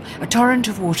temple, a torrent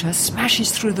of water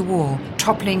smashes through the wall,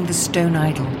 toppling the stone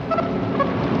idol.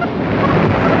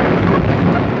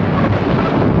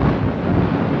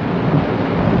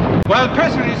 Well,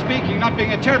 personally speaking, not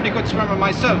being a terribly good swimmer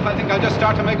myself, I think I'll just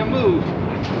start to make a move.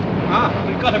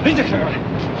 We've got a visitor.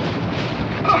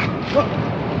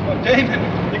 Oh,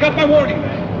 Damon, you got my warning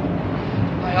there.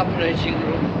 My operating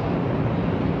room.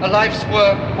 A life's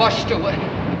work washed away.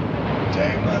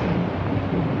 Damon.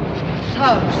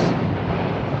 Thaus.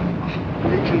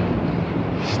 We can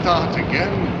start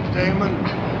again,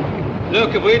 Damon.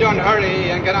 Look, if we don't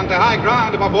hurry and get onto high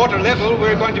ground above water level,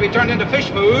 we're going to be turned into fish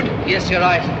food. Yes, you're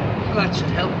right. Well, that should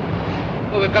help.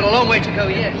 Well, we've got a long way to go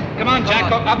yet. Come on,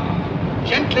 Jack, up.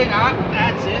 Gently now.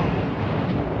 That's it.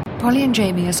 Polly and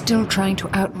Jamie are still trying to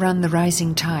outrun the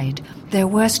rising tide. Their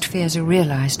worst fears are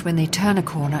realised when they turn a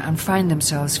corner and find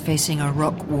themselves facing a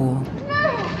rock wall.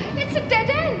 No, it's a dead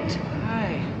end.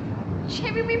 Aye.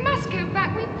 Jamie, we must go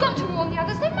back. We've got to warn the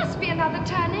others. There must be another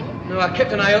turning. No, I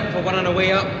kept an eye out for one on the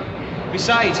way up.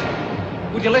 Besides,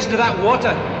 would you listen to that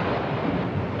water?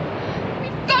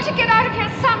 We've got to get out of here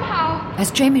somehow. As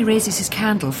Jamie raises his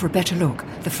candle for a better look,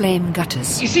 the flame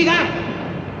gutters. You see that?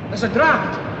 There's a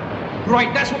draft.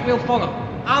 Right, that's what we'll follow.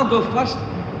 I'll go first,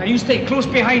 and you stay close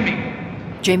behind me.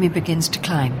 Jamie begins to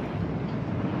climb.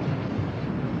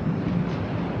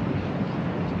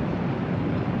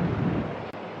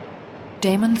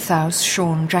 Damon, Thaus,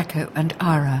 Sean, Draco and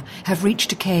Ara have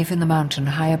reached a cave in the mountain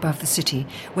high above the city,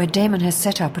 where Damon has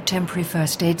set up a temporary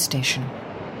first aid station.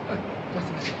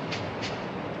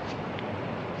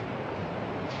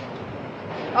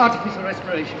 Artificial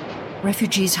respiration.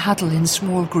 Refugees huddle in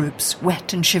small groups,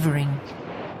 wet and shivering.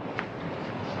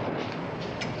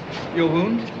 Your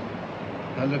wound?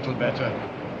 A little better.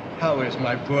 How is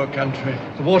my poor country?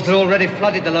 The water already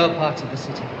flooded the lower parts of the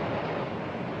city.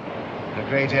 A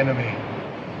great enemy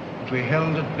that we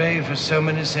held at bay for so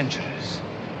many centuries.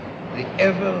 The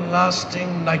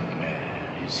everlasting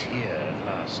nightmare is here at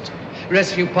last.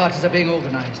 Rescue parties are being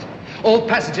organized. All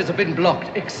passages have been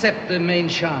blocked, except the main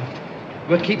shaft.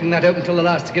 We're keeping that open till the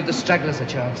last to give the stragglers a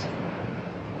chance.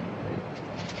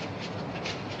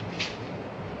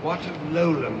 What of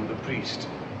Lolam, the priest?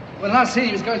 Well, last seen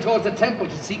he was going towards the temple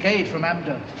to seek aid from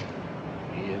Amdo.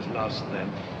 He is lost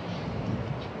then.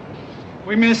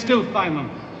 We may still find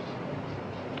them.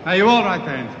 Are you all right,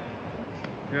 then?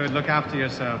 Good, look after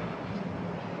yourself.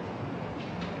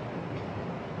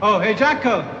 Oh, hey,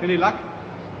 Jacko, any luck?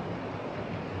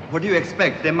 What do you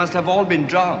expect? They must have all been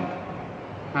drowned.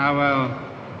 Ah,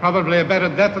 well, probably a better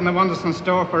death than the one that's in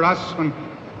store for us when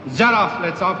Zaroff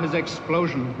lets off his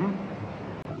explosion.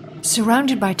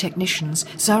 Surrounded by technicians,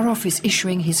 Zaroff is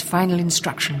issuing his final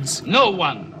instructions. No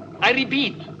one, I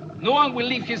repeat, no one will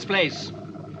leave his place.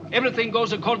 Everything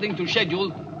goes according to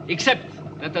schedule, except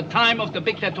that the time of the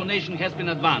big detonation has been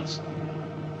advanced.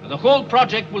 The whole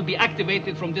project will be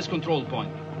activated from this control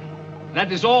point.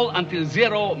 That is all until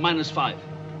 0-5.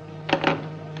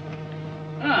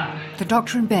 The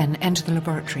Doctor and Ben enter the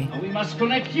laboratory. We must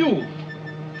connect you.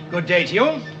 Good day to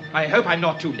you. I hope I'm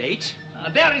not too late.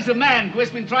 There is a man who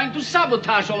has been trying to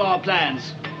sabotage all our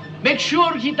plans. Make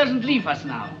sure he doesn't leave us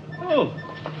now. Oh,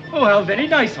 how very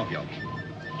nice of you.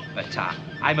 But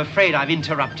I'm afraid I've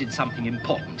interrupted something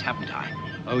important, haven't I?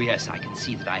 Oh, yes, I can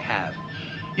see that I have.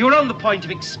 You were on the point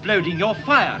of exploding your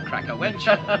firecracker, weren't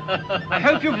you? I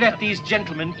hope you've let these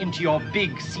gentlemen into your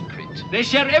big secret. They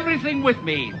share everything with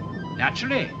me.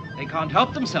 Naturally. They can't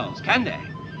help themselves, can they?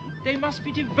 They must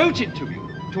be devoted to you,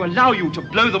 to allow you to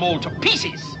blow them all to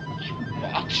pieces.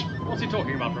 What? What's he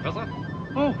talking about, Professor?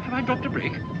 Oh, have I dropped a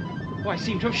brick? Oh, I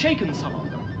seem to have shaken some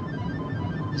of them.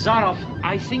 Zaroff,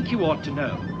 I think you ought to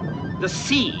know. The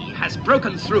sea has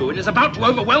broken through and is about to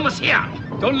overwhelm us here.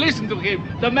 Don't listen to him.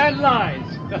 The man lies.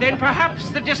 Then perhaps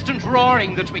the distant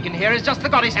roaring that we can hear is just the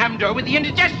goddess Amdo with the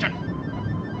indigestion.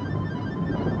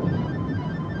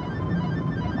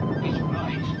 He's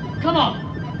right. Come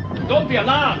on. Don't be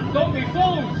alarmed. Don't be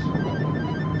fools.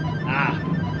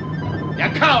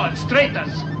 They're cowards,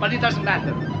 traitors, but it doesn't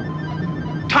matter.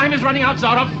 Time is running out,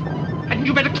 Zaroff. Hadn't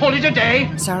you better call it a day?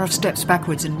 Zaroff steps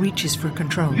backwards and reaches for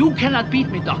control. You cannot beat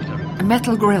me, Doctor. A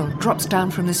metal grill drops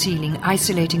down from the ceiling,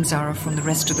 isolating Zaroff from the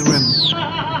rest of the room.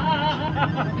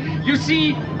 You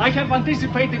see, I have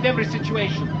anticipated every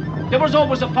situation. There was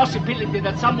always a possibility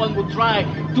that someone would try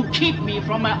to keep me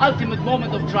from my ultimate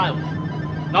moment of triumph.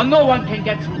 Now no one can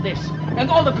get through this, and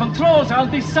all the controls are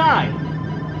on this side.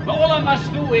 But all I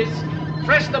must do is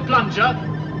press the plunger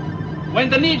when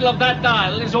the needle of that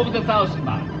dial is over the 1,000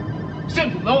 mark.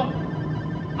 Simple, no?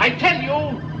 I tell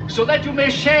you, so that you may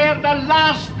share the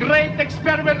last great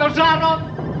experiment of Zaroff.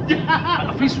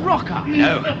 Of his rocker.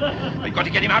 No, we've got to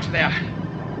get him out of there.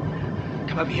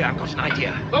 Come over here, I've got an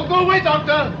idea. Don't go away,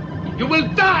 Doctor. You will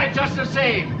die just the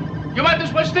same. You might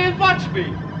as well stay and watch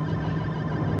me.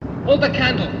 Hold the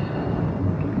candle.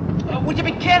 Would you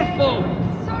be careful?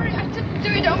 Sorry, I didn't do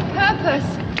it on purpose.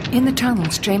 In the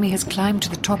tunnels, Jamie has climbed to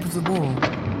the top of the wall.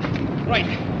 Right.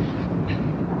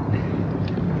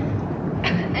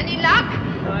 Any luck?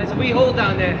 There's a wee hole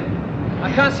down there.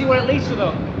 I can't see where it leads to,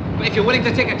 though. But if you're willing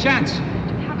to take a chance.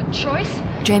 Have a choice?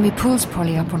 Jamie pulls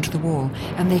Polly up onto the wall,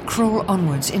 and they crawl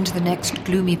onwards into the next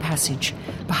gloomy passage.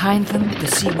 Behind them, the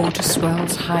seawater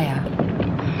swells higher.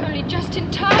 Only just in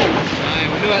time.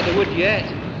 We're not out of the wood yet.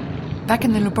 Back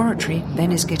in the laboratory,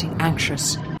 Ben is getting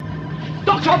anxious.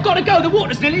 Doctor, I've got to go. The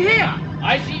water's nearly here.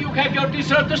 I see you have your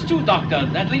deserters too, Doctor.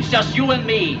 That leaves just you and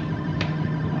me.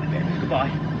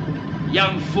 Goodbye.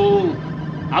 Young fool.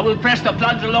 I will press the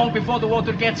plunger long before the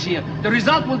water gets here. The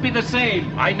result will be the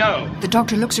same. I know. The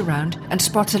Doctor looks around and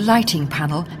spots a lighting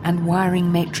panel and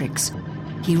wiring matrix.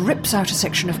 He rips out a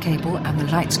section of cable and the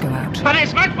lights go out. But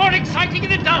it's much more exciting in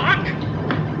the dark.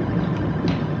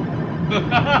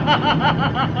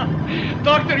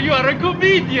 Doctor, you are a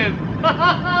comedian.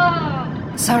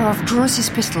 Zaroff draws his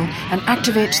pistol and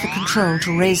activates the control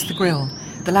to raise the grill.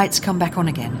 The lights come back on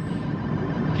again.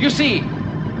 You see,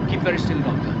 keep very still,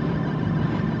 Doctor.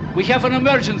 We have an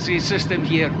emergency system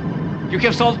here. You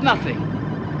have solved nothing.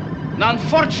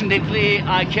 Unfortunately,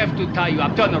 I have to tie you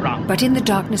up. Turn around. But in the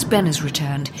darkness, Ben has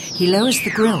returned. He lowers the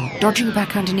grill, dodging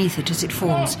back underneath it as it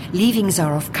falls, leaving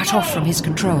Zaroff cut off from his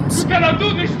controls. You cannot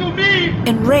do this to me!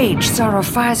 Enraged, Zaroff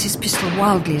fires his pistol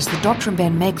wildly as the Doctor and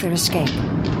Ben make their escape.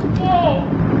 No!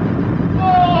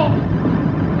 No!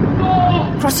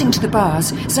 No! Crossing to the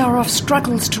bars, Zaroff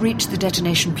struggles to reach the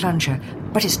detonation plunger,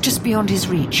 but it's just beyond his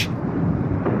reach.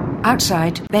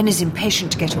 Outside, Ben is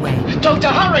impatient to get away. Doctor,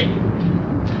 hurry!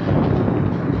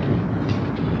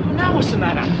 Now what's the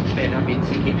matter? Ben, I've been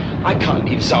thinking, I can't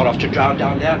leave Zaroff to drown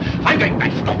down there. I'm going back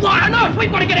to the... Why on earth?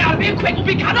 We've got to get out of here quick. We'll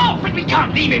be cut off. But we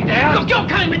can't leave him there. Look, you're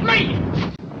coming with me.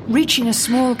 Reaching a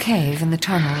small cave in the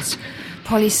tunnels,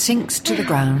 Polly sinks to the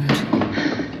ground.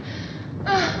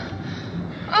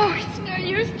 Oh, it's no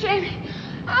use, Jamie.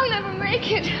 I'll never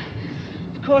make it.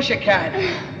 Of course you can.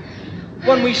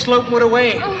 One wee slope would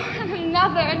away. Oh, and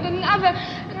another, and another,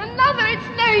 and another. It's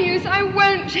no use. I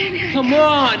won't, Jamie. Come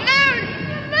on.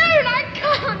 No, I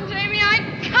can't, Jamie. I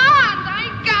can't.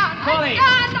 Polly!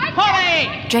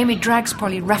 Polly! Jamie drags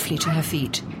Polly roughly to her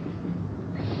feet.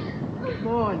 Come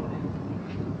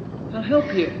on. I'll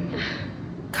help you.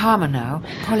 Calmer now,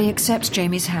 Polly accepts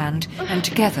Jamie's hand, and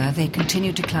together they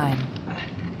continue to climb.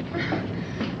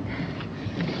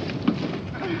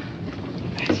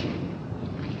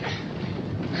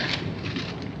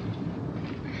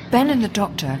 Ben and the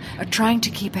Doctor are trying to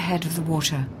keep ahead of the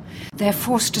water. They're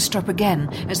forced to stop again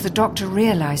as the Doctor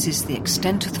realizes the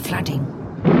extent of the flooding.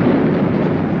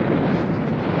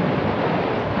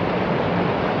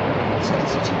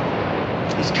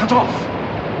 He's cut off.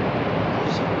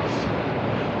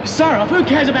 Zaroff, who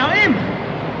cares about him?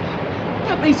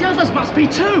 That means the others must be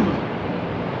too.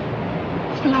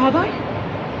 Well, are they?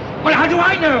 Well, how do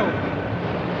I know?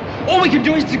 All we can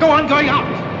do is to go on going up.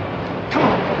 Come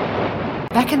on.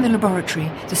 Back in the laboratory,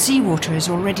 the seawater is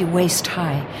already waist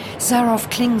high.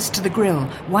 Zaroff clings to the grill,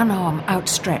 one arm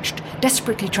outstretched,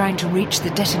 desperately trying to reach the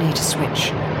detonator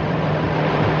switch.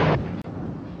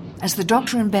 As the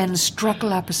Doctor and Ben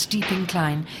struggle up a steep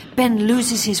incline, Ben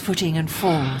loses his footing and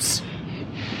falls.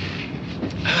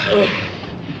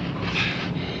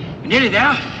 Nearly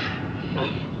there.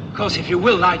 Of course, if you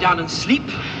will lie down and sleep.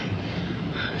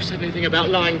 Who said anything about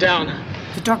lying down?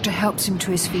 The Doctor helps him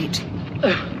to his feet.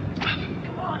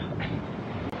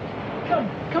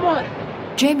 Come on.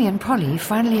 Jamie and Polly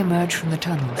finally emerge from the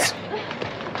tunnels.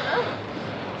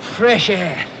 Fresh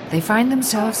air. They find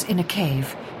themselves in a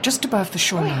cave just above the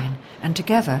shoreline, and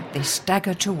together they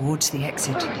stagger towards the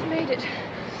exit. Oh, I've made it.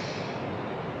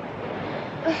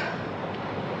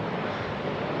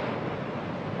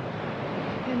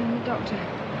 Ben and the Doctor.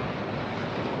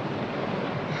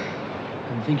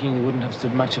 I'm thinking they wouldn't have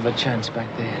stood much of a chance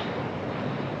back there.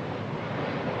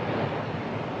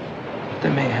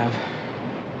 They may have.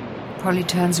 Polly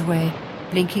turns away,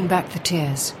 blinking back the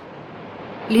tears.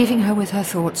 Leaving her with her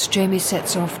thoughts, Jamie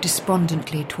sets off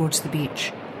despondently towards the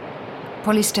beach.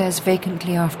 Polly stares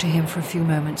vacantly after him for a few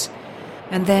moments,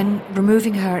 and then,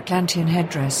 removing her Atlantean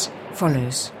headdress,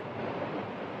 follows.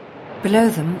 Below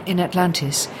them, in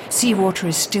Atlantis, seawater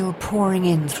is still pouring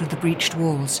in through the breached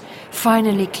walls,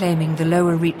 finally claiming the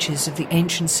lower reaches of the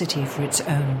ancient city for its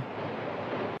own.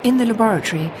 In the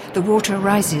laboratory, the water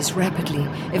rises rapidly,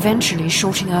 eventually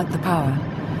shorting out the power.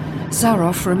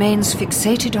 Zaroff remains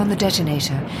fixated on the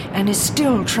detonator and is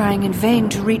still trying in vain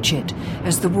to reach it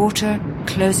as the water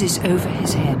closes over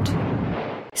his head.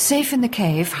 Safe in the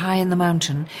cave high in the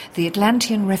mountain, the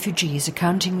Atlantean refugees are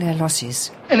counting their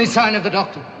losses. Any sign of the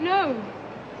Doctor? No.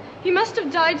 He must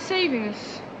have died saving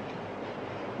us.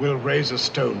 We'll raise a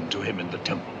stone to him in the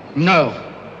temple.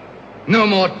 No. No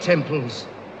more temples.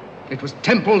 It was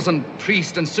temples and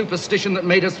priest and superstition that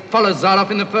made us follow Zaroff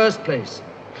in the first place.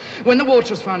 When the water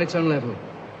has found its own level,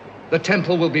 the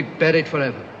temple will be buried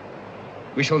forever.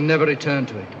 We shall never return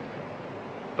to it.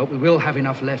 But we will have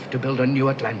enough left to build a new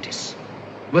Atlantis.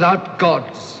 Without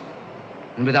gods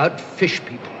and without fish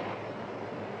people.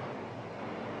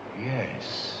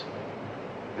 Yes,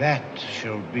 that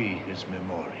shall be his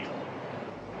memorial.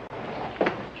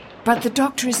 But the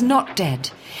Doctor is not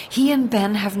dead. He and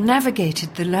Ben have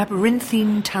navigated the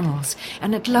labyrinthine tunnels,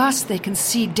 and at last they can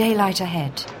see daylight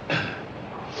ahead.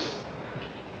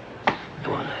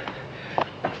 Go on.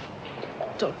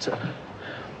 Doctor,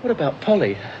 what about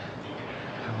Polly?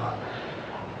 Come on.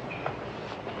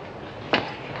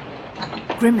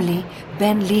 Grimly,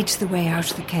 Ben leads the way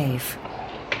out of the cave.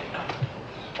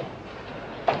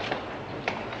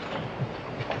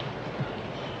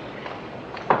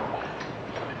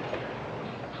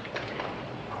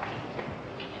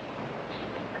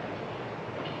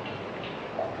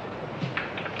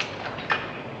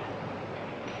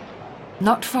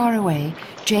 Not far away,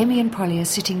 Jamie and Polly are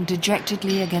sitting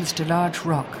dejectedly against a large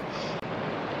rock.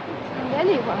 And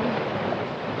anyone.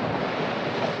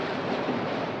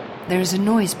 There is a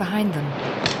noise behind them.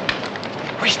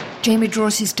 Jamie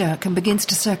draws his dirk and begins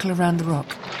to circle around the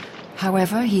rock.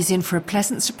 However, he's in for a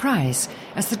pleasant surprise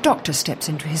as the doctor steps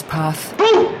into his path.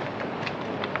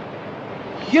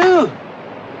 You!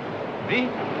 Me?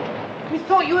 We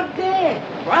thought you were dead.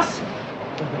 Russ?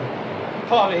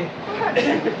 Polly.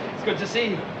 It's good to see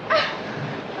you.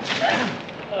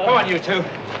 Come on, you two.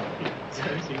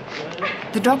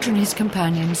 The doctor and his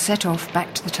companions set off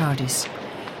back to the TARDIS.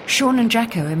 Sean and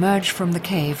Jacko emerge from the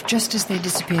cave just as they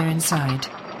disappear inside.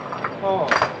 Oh,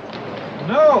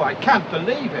 no, I can't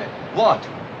believe it. What?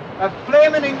 A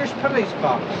flaming English police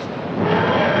box.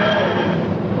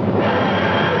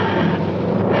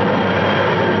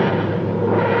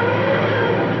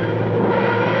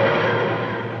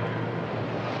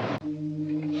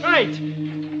 Right.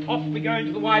 Off we go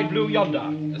into the wide blue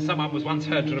yonder, as someone was once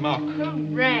heard to remark.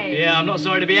 Hooray! Yeah, I'm not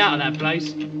sorry to be out of that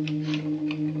place.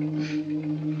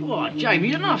 What, Jamie,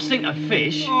 you don't have to sink a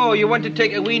fish. Oh, you want to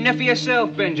take a wee nip for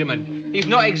yourself, Benjamin. He's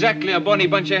not exactly a bonny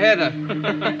bunch of heather.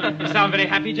 You sound very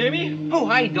happy, Jamie? Oh,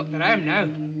 aye, Doctor, I am now.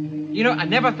 You know, I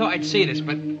never thought I'd say this,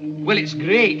 but, well, it's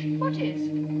great. What is?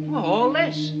 Well, all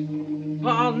this.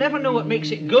 Well, I'll never know what makes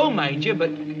it go, mind you,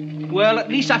 but, well, at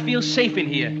least I feel safe in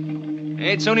here.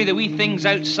 It's only the wee things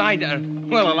outside that are,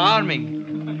 well,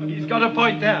 alarming. He's got a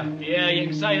point there. Yeah, you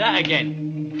can say that again.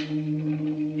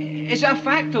 Is it a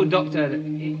fact, though, Doctor, that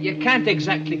you can't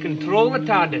exactly control the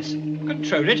TARDIS?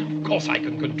 Control it? Of course I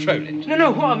can control it.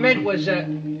 No, what I meant was,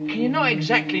 can you not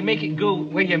exactly make it go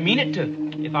where you mean it to?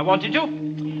 If I wanted to.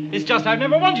 It's just I've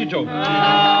never wanted to. Oh,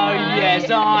 yes,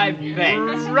 I bet.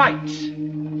 Right.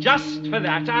 Just for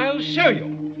that, I'll show you.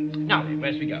 Now then,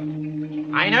 where's we go?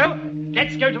 I know.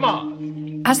 Let's go to Mars.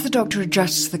 As the doctor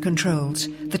adjusts the controls,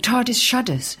 the TARDIS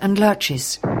shudders and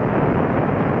lurches.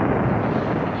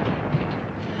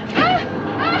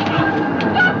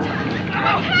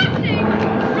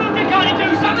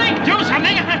 Do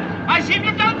something! I seem to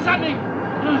have done something!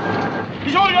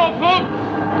 It's all your fault!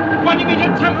 Wanting me to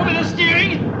tamper with the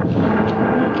steering!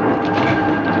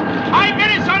 I'm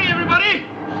very sorry, everybody,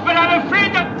 but I'm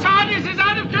afraid the TARDIS is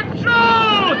out of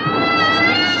control!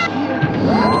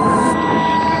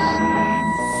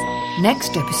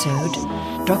 Next episode,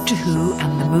 Doctor Who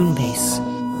and the Moonbase.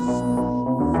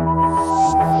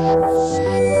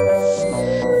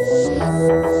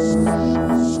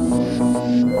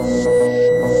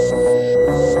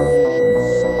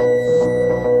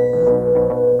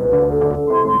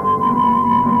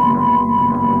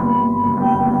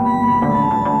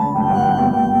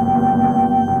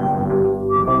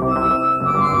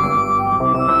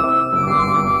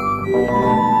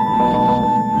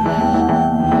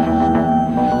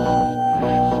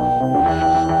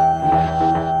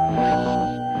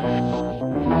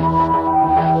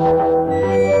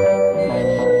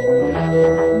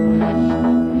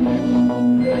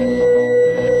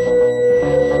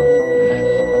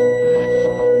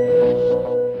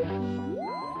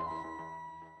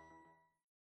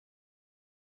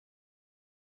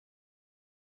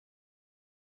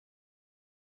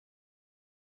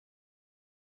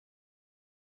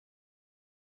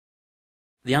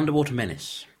 The Underwater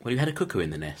Menace. Well, you had a cuckoo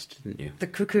in the nest, didn't you? The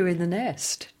cuckoo in the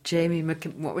nest. Jamie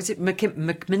what was it?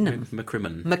 McCrimmon.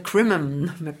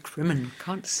 McCrimmon.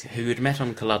 Can't see. Who had met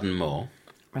on Culloden Moor.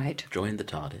 Right. Joined the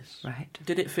TARDIS. Right.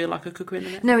 Did it feel like a cuckoo in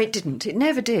the nest? No, it didn't. It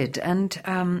never did. And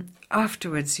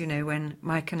afterwards, you know, when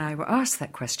Mike and I were asked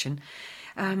that question,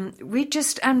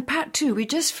 and Pat too, we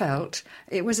just felt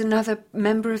it was another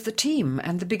member of the team,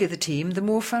 and the bigger the team, the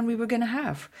more fun we were going to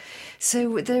have.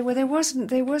 So there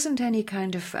wasn't any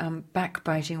kind of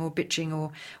backbiting or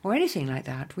bitching or anything like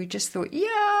that. We just thought,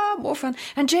 yeah, more fun.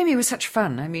 And Jamie was such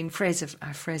fun. I mean,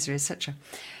 Fraser is such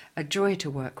a joy to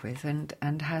work with,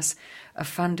 and has a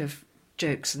fund of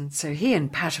jokes, and so he and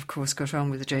Pat, of course, got on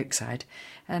with the joke side.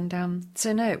 And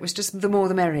so no, it was just the more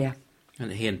the merrier.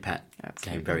 And he and Pat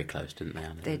came very close, didn't they?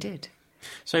 They did.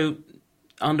 So,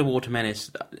 Underwater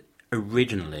Menace,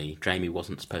 originally, Jamie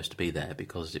wasn't supposed to be there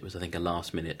because it was, I think, a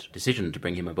last-minute decision to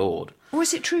bring him aboard.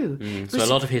 Was it true? So a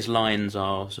lot of his lines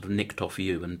are sort of nicked off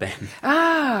you and Ben.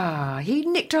 Ah, he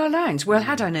nicked our lines. Well,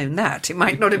 had I known that, it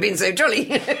might not have been so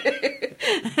jolly.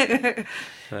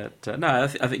 But, no, I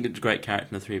think it's a great character,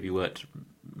 and the three of you worked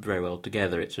very well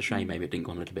together. It's a shame maybe it didn't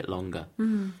go on a little bit longer.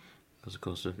 Because, of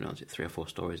course, 3 or 4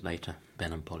 stories later,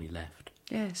 Ben and Polly left.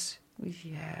 Yes.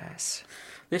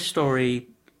 This story,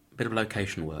 a bit of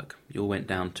location work. You all went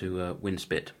down to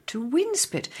Winspit. To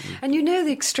Winspit. And you know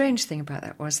the strange thing about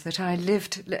that was that I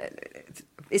lived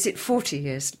is it 40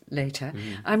 years later,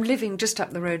 I'm living just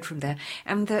up the road from there,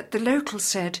 and the locals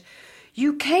said,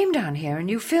 you came down here and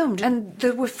you filmed, and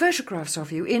there were photographs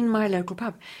of you in my local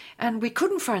pub, and we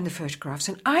couldn't find the photographs,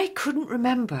 and I couldn't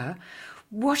remember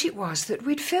what it was that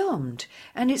we'd filmed.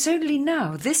 And it's only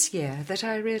now, this year, that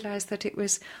I realised that it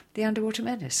was the Underwater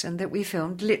Menace, and that we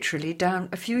filmed literally down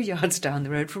a few yards down the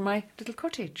road from my little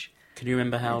cottage. Can you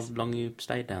remember how long you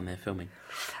stayed down there filming?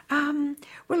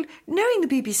 Well, knowing the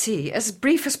BBC, as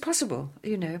brief as possible,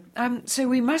 so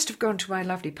we must have gone to my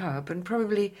lovely pub, and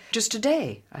probably just a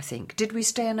day, I think. Did we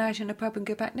stay a night in a pub and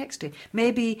go back next day?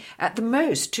 Maybe, at the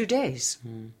most, 2 days,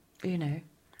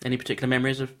 Any particular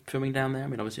memories of filming down there? I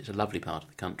mean, obviously it's a lovely part of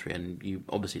the country, and you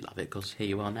obviously love it because here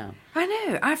you are now. I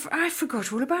know. I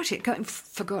forgot all about it.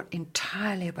 Forgot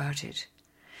entirely about it.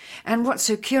 And what's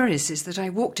so curious is that I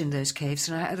walked in those caves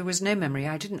and there was no memory.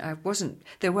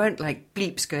 There weren't like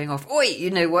bleeps going off, oi, you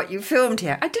know what you filmed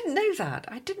here. I didn't know that.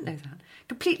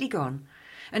 Completely gone.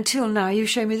 Until now you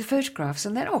show me the photographs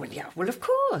and then, of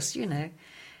course,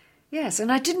 Yes,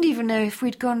 and I didn't even know if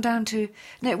we'd gone down to...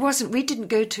 No, it wasn't. We didn't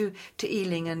go to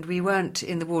Ealing, and we weren't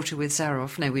in the water with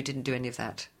Zaroff. No, we didn't do any of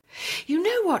that. You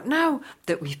know what? Now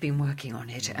that we've been working on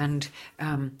it and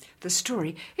the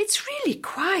story, it's really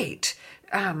quite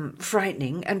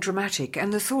frightening and dramatic.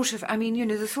 And the thought of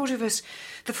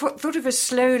us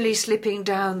slowly slipping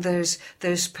down those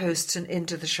posts and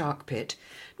into the shark pit.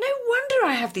 No wonder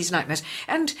I have these nightmares.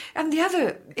 And the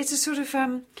other, it's a sort of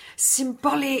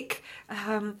symbolic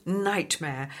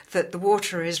nightmare that the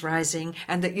water is rising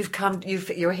and that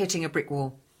you're hitting a brick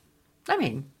wall. I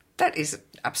mean, that is an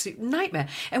absolute nightmare.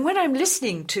 And when I'm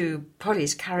listening to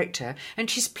Polly's character and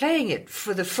she's playing it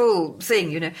for the full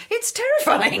thing, it's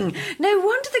terrifying. No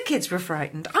wonder the kids were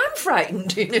frightened. I'm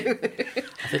frightened,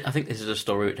 I think this is a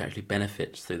story which actually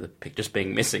benefits through the pictures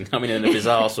being missing. I mean, in a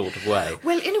bizarre sort of way.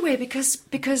 Well, in a way, because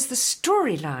the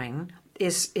storyline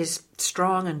is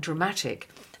strong and dramatic.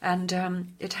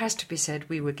 And it has to be said,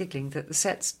 we were giggling, that the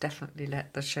sets definitely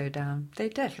let the show down. They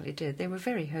definitely did. They were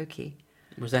very hokey.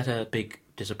 Was that a big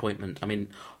disappointment? I mean,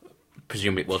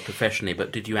 presumably it was professionally,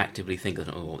 but did you actively think that,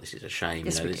 this is a shame?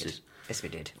 Yes, we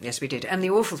did. Yes, we did. And the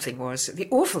awful thing was,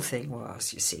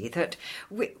 you see, that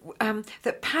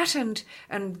that Pat and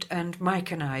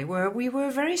Mike and I we were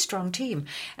a very strong team.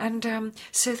 And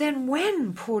so then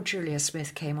when poor Julia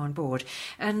Smith came on board,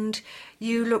 and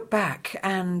you look back,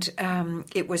 and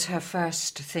it was her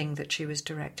first thing that she was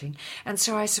directing, and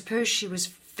so I suppose she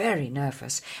was very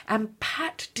nervous, and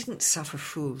Pat didn't suffer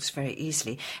fools very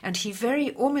easily, and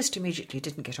he almost immediately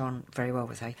didn't get on very well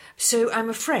with her. So I'm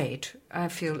afraid, I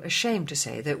feel ashamed to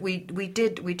say, that we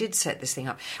did set this thing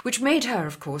up, which made her,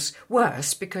 of course,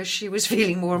 worse, because she was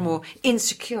feeling more and more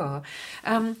insecure.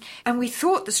 And we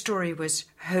thought the story was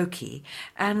hokey,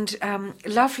 and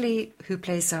Lovely, who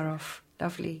plays Zaroff,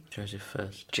 lovely Joseph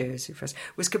First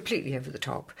was completely over the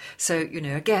top. So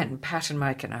again, Pat and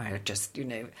Mike and I are just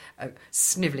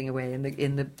snivelling away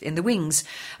in the wings,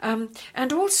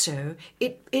 and also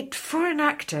it for an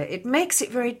actor it makes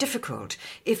it very difficult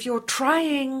if you're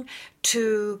trying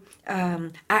to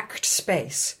act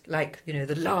space, like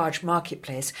the large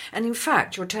marketplace, and in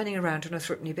fact you're turning around on a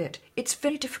threepenny bit. It's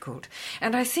very difficult,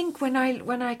 and I think when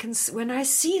I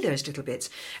see those little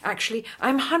bits, actually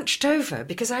I'm hunched over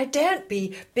because I daren't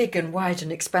be big and wide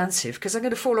and expansive because I'm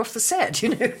going to fall off the set.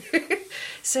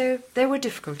 So there were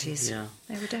difficulties. Yeah,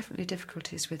 there were definitely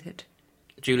difficulties with it.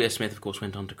 Julia Smith, of course,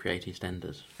 went on to create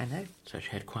EastEnders. I know. So she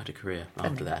had quite a career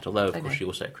after that. Although, of course, she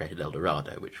also created El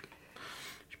Dorado, which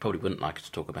probably wouldn't like us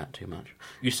to talk about too much.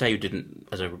 You say you didn't,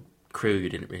 as a crew, you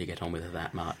didn't really get on with her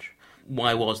that much.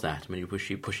 Why was that? I mean, was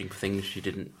she pushing for things she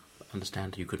didn't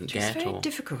understand, you couldn't get?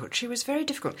 She was very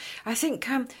difficult. I think,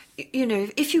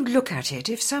 if you look at it,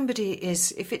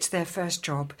 if it's their first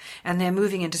job and they're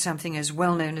moving into something as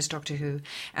well known as Doctor Who,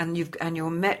 and you're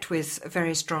met with a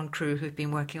very strong crew who've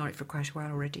been working on it for quite a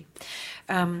while already,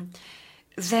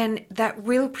 then that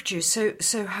will produce...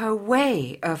 So her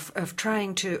way of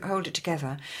trying to hold it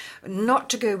together, not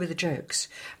to go with the jokes,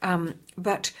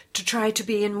 but to try to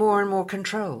be in more and more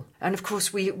control. And, of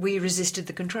course, we resisted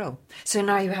the control. So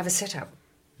now you have a setup.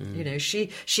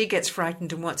 She gets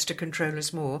frightened and wants to control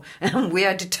us more, and we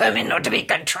are determined not to be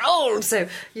controlled. So,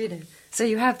 so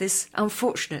you have this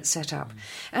unfortunate setup.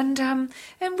 And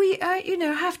we,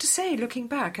 have to say, looking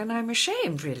back, and I'm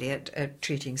ashamed, really, at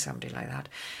treating somebody like that.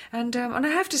 And I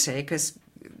have to say, because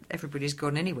everybody's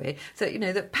gone anyway, that,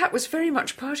 that Pat was very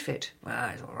much part of it. Well,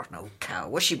 an old cow,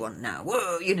 what's she want now?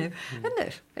 Whoa, And no,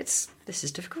 this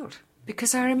is difficult.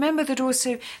 Because I remember that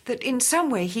also, that in some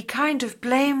way he kind of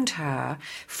blamed her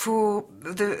for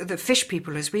the fish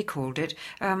people, as we called it,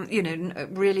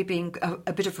 really being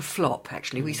a bit of a flop,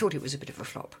 actually. We thought it was a bit of a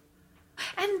flop.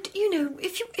 And,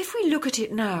 if we look at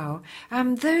it now,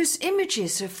 those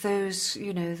images of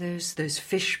those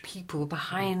fish people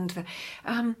behind the...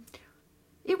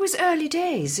 it was early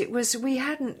days. It was, we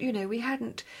hadn't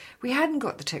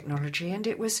got the technology, and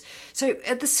it was, so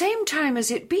at the same time as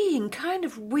it being kind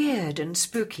of weird and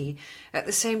spooky, at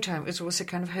the same time it was also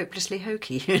kind of hopelessly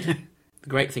hokey, The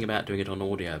great thing about doing it on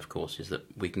audio, of course, is that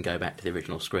we can go back to the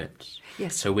original scripts.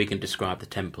 Yes. So we can describe the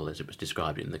temple as it was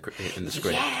described in the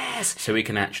script. Yes. So we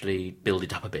can actually build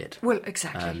it up a bit. Well,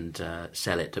 exactly. And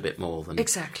sell it a bit more than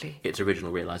exactly its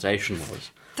original realisation was.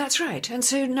 That's right. And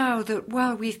so now that,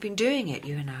 while we've been doing it,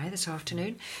 you and I, this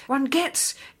afternoon, one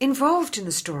gets involved in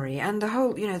the story, and the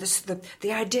whole,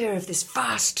 the idea of this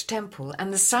vast temple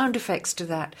and the sound effects to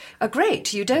that are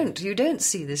great. You don't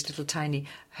see this little tiny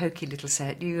hokey little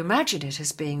set. You imagine it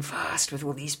as being vast with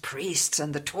all these priests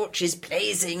and the torches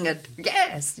blazing and,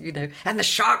 yes, and the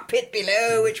shark pit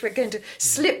below, which we're going to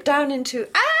slip down into.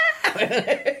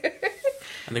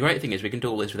 And the great thing is we can do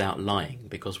all this without lying,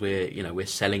 because we're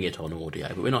selling it on audio,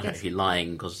 but we're not actually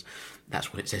lying, because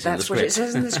that's what it says in the script. That's what it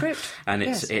says in the script. And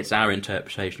it's our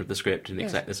interpretation of the script in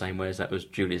exactly the same way as that was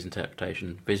Julie's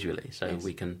interpretation visually. So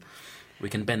we can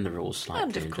bend the rules slightly.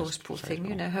 And of course, poor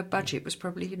thing, her budget was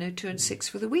probably 2 and 6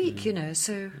 for the week,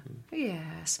 so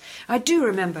yes. I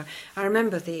remember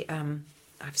the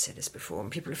I've said this before, and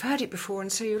people have heard it before,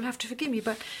 and so you'll have to forgive me,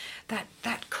 but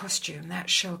that costume, that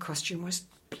shell costume, was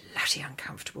bloody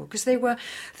uncomfortable, because they were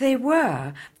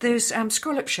those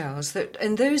scallop shells that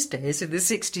in those days, in the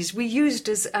 60s, we used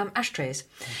as ashtrays,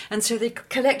 and so they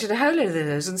collected a whole load of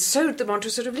those and sewed them onto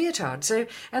a sort of leotard.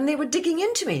 And they were digging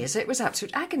into me, so it was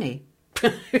absolute agony.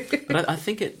 But I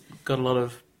think it got a lot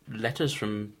of letters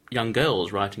from young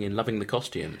girls writing in, loving the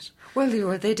costumes. Well,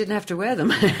 they didn't have to wear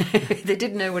them. They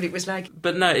didn't know what it was like.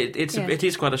 But no, it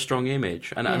is quite a strong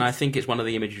image, and I think it's one of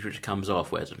the images which comes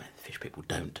off, whereas the fish people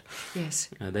don't. Yes.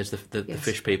 There's the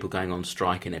fish people going on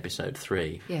strike in episode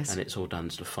 3, yes, and it's all done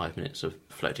sort of 5 minutes of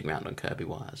floating around on Kirby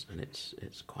wires, and it's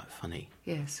quite funny.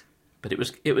 Yes. But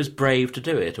it was brave to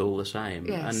do it all the same.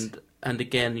 Yes. And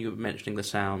again, you were mentioning the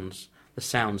sounds. The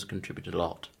sounds contributed a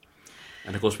lot.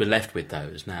 And of course we're left with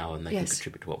those now, and they can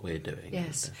contribute to what we're doing.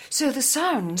 Yes. So the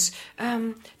sounds,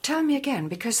 tell me again,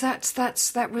 because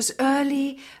that was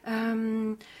early...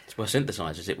 Well,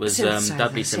 synthesizers. It was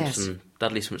Dudley Simpson. Yes.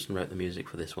 Dudley Simpson wrote the music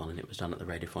for this one, and it was done at the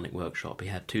Radiophonic Workshop. He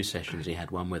had 2 sessions. He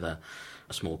had one with a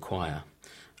small choir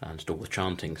and did all the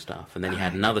chanting stuff, and then he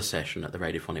had another session at the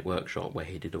Radiophonic Workshop where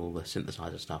he did all the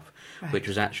synthesizer stuff, which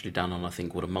was actually done on, I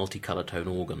think, called a multicolour tone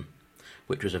organ,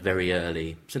 which was a very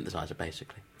early synthesizer,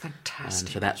 basically. Fantastic.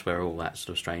 And so that's where all that sort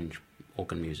of strange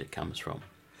organ music comes from.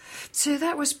 So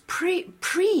that was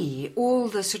pre all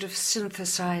the sort of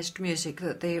synthesized music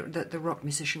that the rock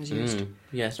musicians used.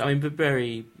 Yes, I mean, but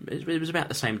it was about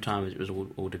the same time as it was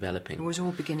all developing. It was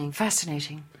all beginning.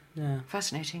 Fascinating. Yeah.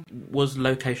 Fascinating. Was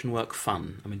location work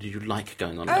fun? I mean, did you like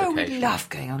going on location? Oh, we love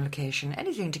going on location.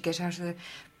 Anything to get out of the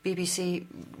BBC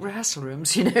rehearsal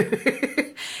rooms,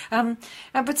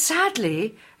 But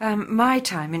sadly, my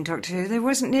time in Doctor Who, there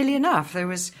wasn't nearly enough. There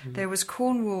was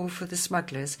Cornwall for the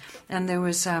smugglers, and there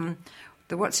was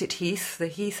the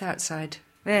Heath outside.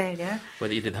 Yeah.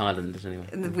 Well, you did Highlanders anyway.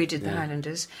 We did the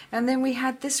Highlanders, and then we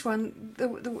had this one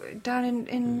down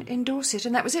in Dorset,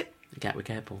 and that was it. Gatwick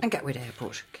Airport. And Gatwick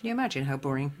Airport. Can you imagine how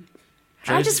boring?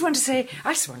 I just want to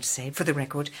say, for the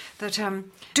record, that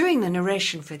doing the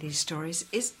narration for these stories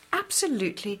is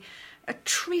absolutely a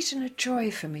treat and a joy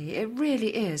for me. It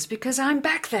really is, because I'm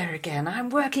back there again.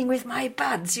 I'm working with my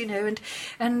buds,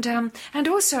 and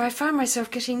also I find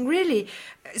myself getting really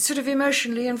sort of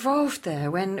emotionally involved there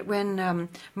when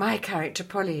my character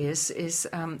Polly is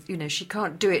she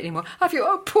can't do it anymore. I feel,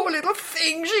 oh, poor little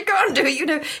thing, she can't do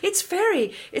it. It's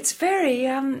very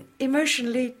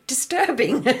emotionally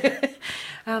disturbing.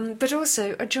 But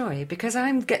also a joy, because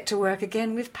I get to work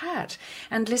again with Pat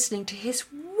and listening to his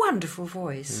wonderful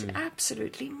voice.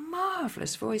 Absolutely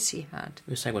marvellous voice he had.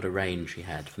 We say what a range he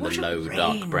had, from the low,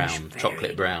 dark brown,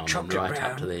 chocolate brown, and right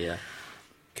up to the...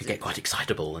 could get quite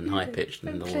excitable and high-pitched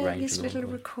and all range. Playing his little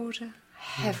recorder.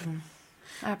 Heaven.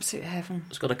 Absolute heaven.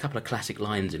 It's got a couple of classic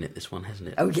lines in it, this one, hasn't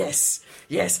it? Oh, yes.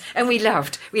 And we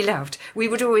loved. We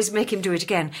would always make him do it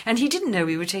again. And he didn't know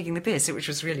we were taking the piss, which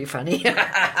was really funny.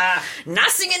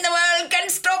 Nothing in the world can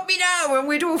stop me now. And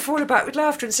we'd all fall about with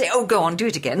laughter and say, oh, go on, do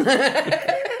it again.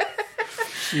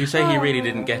 You say he really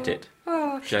didn't get it.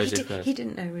 Oh, Joseph he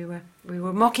didn't know we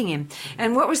were mocking him.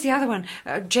 And what was the other one?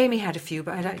 Jamie had a few,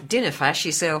 but I like dinner fash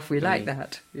yourself. We like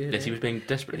that. Yes, he was being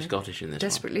desperately Scottish in this.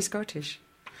 Desperately Scottish.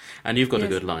 And you've got a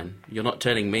good line. You're not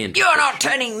turning me into. You're not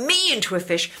turning me into a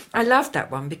fish. I loved that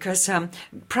one because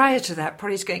prior to that,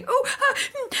 Polly's going,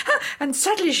 and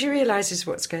suddenly she realises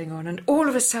what's going on, and all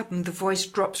of a sudden the voice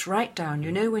drops right down.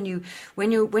 You know, when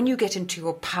you get into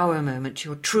your power moment,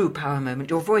 your true power moment,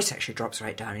 your voice actually drops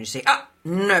right down, and you say,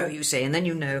 no, you say, and then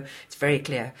you know it's very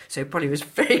clear. So Polly was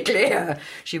very clear.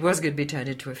 She was going to be turned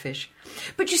into a fish.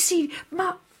 But you see,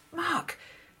 Mark.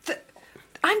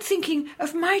 I'm thinking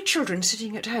of my children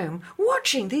sitting at home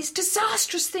watching these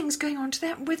disastrous things going on to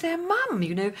them with their mum,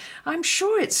 you know. I'm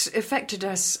sure it's affected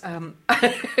us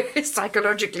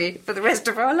psychologically for the rest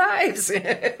of our lives.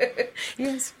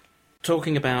 Yes.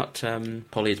 Talking about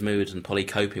Polly's moods and Polly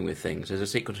coping with things, there's a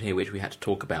sequence here which we had to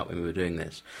talk about when we were doing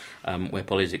this, where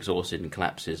Polly's exhausted and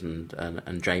collapses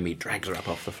and Jamie drags her up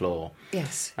off the floor.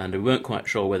 Yes. And we weren't quite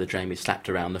sure whether Jamie slapped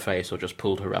her around the face or just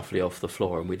pulled her roughly off the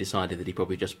floor, and we decided that he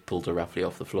probably just pulled her roughly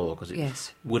off the floor, because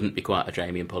it wouldn't be quite a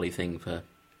Jamie and Polly thing for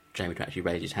Jamie to actually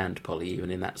raise his hand to Polly, even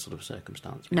in that sort of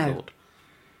circumstance, we thought.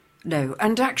 No,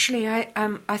 and actually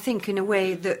I think in a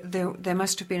way that there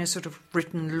must have been a sort of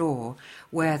written law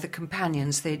where the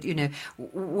companions, they, you know,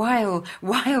 while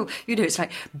you know, it's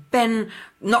like Ben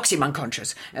knocks him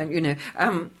unconscious, and you know,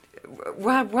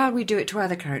 while we do it to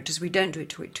other characters, we don't do it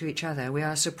to each other. We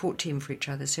are a support team for each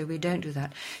other, so we don't do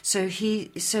that. So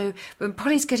when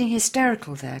Polly's getting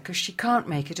hysterical there because she can't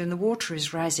make it and the water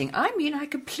is rising, I mean, I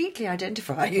completely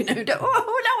identify, you know.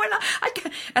 I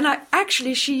can't. And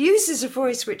actually she uses a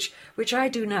voice which I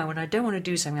do now when I don't want to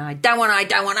do something. I don't want,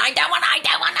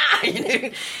 you know.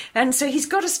 And so he's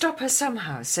got to stop her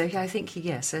somehow. So I think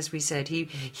as we said, he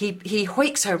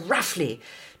hoiks her roughly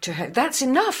to her. That's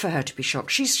enough for her to be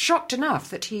shocked. She's shocked enough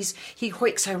that he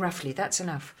hoiks her roughly. That's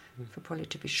enough for Polly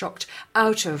to be shocked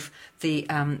out of the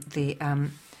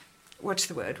what's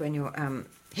the word when you're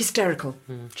hysterical.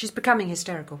 She's becoming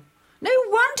hysterical. No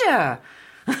wonder.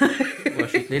 Well,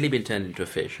 she's nearly been turned into a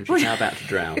fish, and she's now about to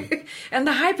drown. And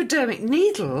the hypodermic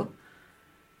needle,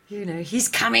 you know, he's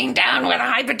coming down with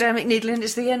a hypodermic needle, and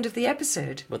it's the end of the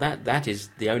episode. Well, that is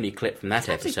the only clip from that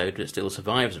episode that still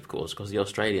survives, of course, because the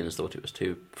Australians thought it was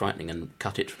too frightening and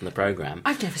cut it from the programme.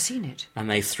 I've never seen it. And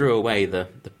they threw away the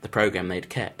programme they'd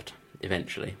kept,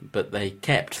 eventually, but they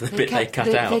kept the bit they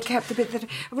cut out. They kept the bit that...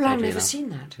 Well, I've never seen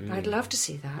that. I'd love to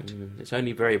see that. It's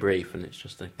only very brief, and it's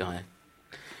just a guy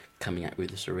coming at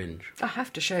with a syringe. I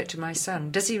have to show it to my son.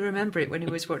 Does he remember it when he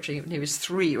was watching it when he was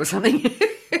 3 or something?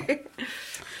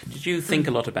 Did you think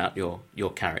a lot about your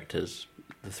characters,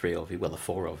 the 3 of you, well, the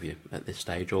 4 of you at this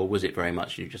stage, or was it very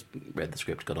much you just read the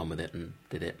script, got on with it, and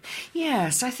did it?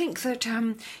 Yes, I think that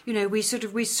you know, we sort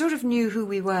of knew who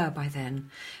we were by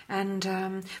then,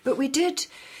 and but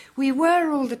we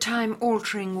were all the time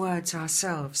altering words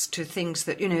ourselves to things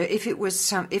that, you know, if it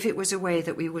was a way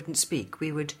that we wouldn't speak,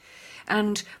 we would.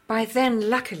 And by then,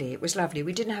 luckily, it was lovely.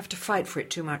 We didn't have to fight for it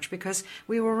too much because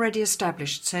we were already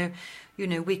established. So, you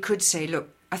know, we could say, look,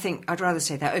 I think I'd rather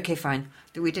say that. Okay, fine.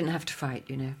 That we didn't have to fight,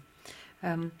 you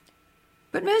know.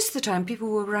 But most of the time, people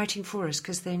were writing for us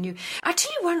because they knew. I'll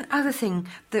tell you one other thing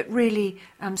that really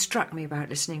struck me about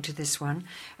listening to this one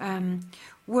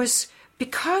was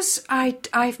because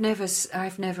I've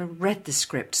never read the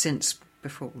script since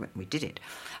before we did it.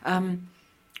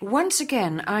 Once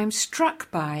again, I'm struck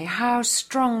by how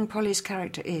strong Polly's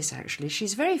character is, actually.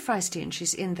 She's very feisty and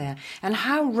she's in there. And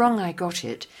how wrong I got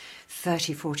it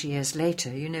 30, 40 years later,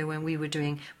 you know, when we were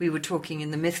talking in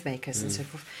the Mythmakers and so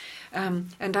forth.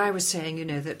 And I was saying, you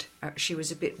know, that she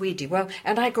was a bit weedy. Well,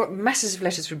 and I got masses of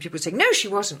letters from people saying, no, she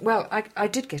wasn't. Well, I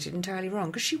did get it entirely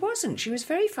wrong, because she wasn't. She was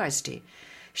very feisty.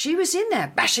 She was in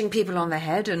there bashing people on the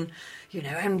head and, you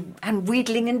know, and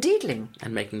wheedling and deedling.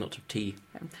 And making lots of tea.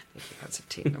 Making lots of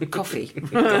tea and coffee.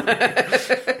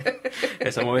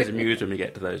 Yes, I'm always amused when we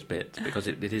get to those bits, because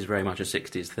it is very much a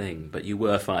 60s thing, but you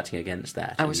were fighting against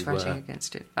that. I was fighting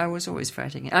against it. I was always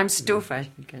fighting it. I'm still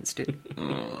fighting against it.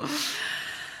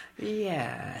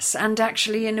 Yes, and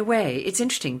actually, in a way, it's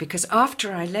interesting because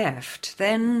after I left,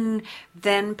 then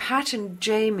Pat and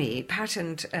Jamie, Pat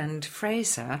and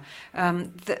Fraser,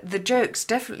 the jokes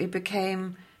definitely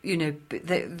became, you know,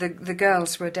 the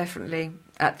girls were definitely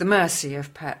at the mercy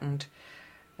of Pat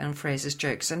and Fraser's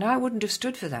jokes, and I wouldn't have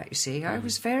stood for that. You see, I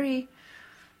was very,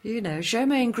 you know,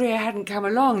 Germaine Greer hadn't come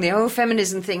along, the whole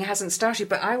feminism thing hasn't started,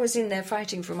 but I was in there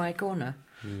fighting for my corner.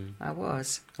 I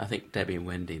was. I think Debbie and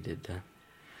Wendy did.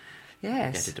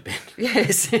 Yes. Get it a bit.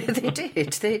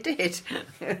 Yes, they did.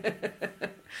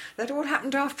 That all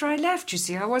happened after I left, you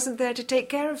see. I wasn't there to take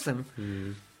care of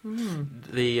them.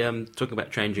 The talking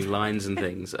about changing lines and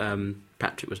things,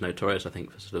 Patrick was notorious, I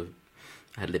think, for sort of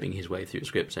ad-libbing his way through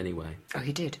scripts anyway. Oh,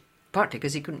 he did. Partly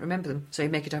because he couldn't remember them, so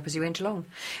he'd make it up as he went along.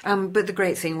 But the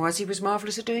great thing was he was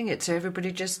marvellous at doing it, so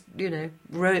everybody just,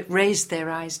 raised their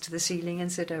eyes to the ceiling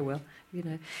and said, oh, well,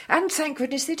 And thank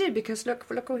goodness they did, because look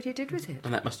what he did with it.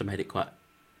 And that must have made it quite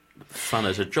fun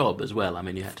as a job as well. I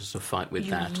mean, you had to sort of fight with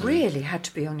that. You really had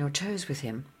to be on your toes with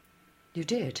him. You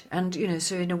did. And,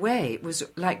 so in a way, it was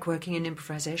like working in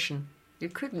improvisation. You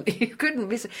couldn't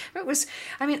miss it. It was,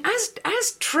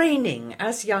 as training,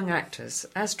 as young actors,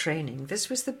 this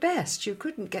was the best. You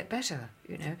couldn't get better,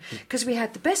 because we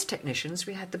had the best technicians,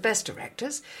 we had the best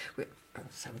directors,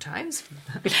 sometimes,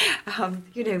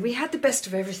 we had the best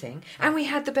of everything, and we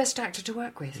had the best actor to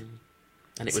work with.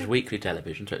 And it was weekly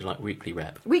television, so it was like weekly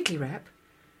rep. Weekly rep.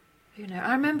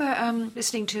 I remember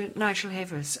listening to Nigel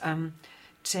Havers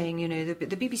saying,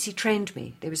 the BBC trained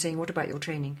me. They were saying, what about your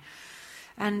training?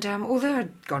 And although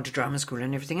I'd gone to drama school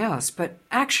and everything else, but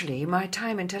actually my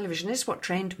time in television is what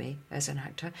trained me as an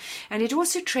actor. And it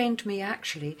also trained me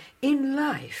actually in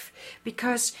life,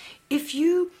 because if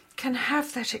you can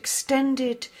have that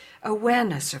extended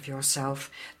awareness of yourself,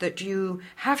 that you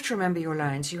have to remember your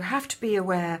lines, you have to be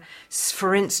aware,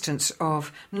 for instance,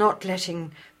 of not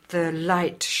letting the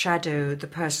light shadow the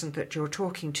person that you're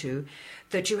talking to,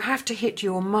 that you have to hit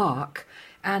your mark,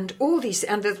 and all these,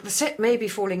 and the set may be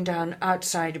falling down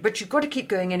outside, but you've got to keep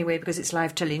going anyway because it's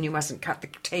live telly and you mustn't cut the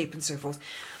tape and so forth.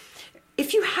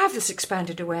 If you have this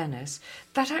expanded awareness,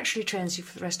 that actually trains you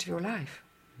for the rest of your life.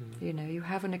 You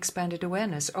have an expanded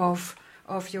awareness of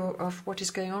what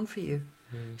is going on for you.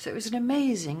 So it was an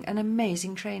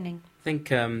amazing training. I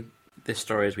think this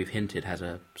story, as we've hinted, has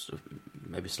a sort of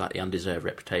maybe slightly undeserved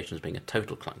reputation as being a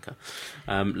total clunker,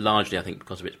 largely, I think,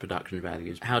 because of its production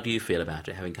values. How do you feel about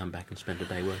it, having come back and spent a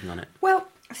day working on it? Well,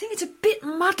 I think it's a bit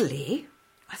muddly.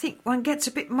 I think one gets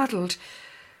a bit muddled.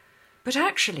 But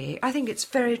actually, I think it's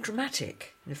very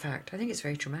dramatic, in fact. I think it's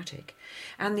very dramatic.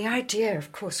 And the idea,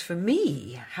 of course, for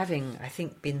me, having, I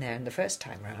think, been there in the first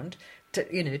time round,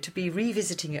 to be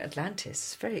revisiting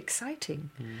Atlantis, is very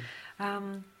exciting.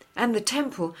 And the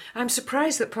temple, I'm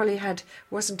surprised that Polly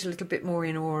wasn't a little bit more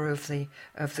in awe of the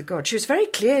god. She was very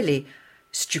clearly,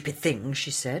 stupid thing, she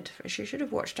said. She should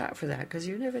have watched out for that, because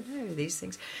you never know these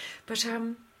things. But,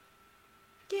 so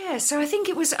I think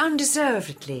it was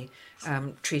undeservedly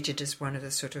treated as one of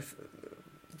the sort of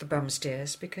the bum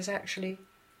steers, because actually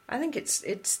I think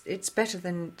it's better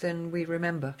than we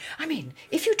remember. I mean,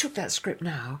 if you took that script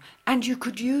now and you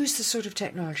could use the sort of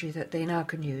technology that they now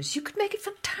can use, you could make it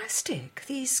fantastic.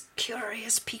 These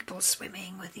curious people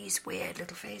swimming with these weird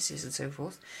little faces and so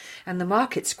forth. And the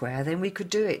market square, then we could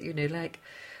do it, like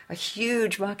a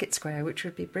huge market square, which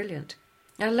would be brilliant.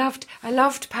 I loved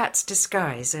Pat's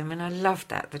disguise. I loved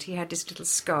that he had this little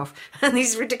scarf and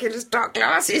these ridiculous dark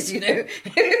glasses,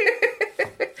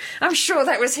 I'm sure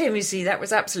that was him, you see. That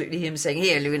was absolutely him saying,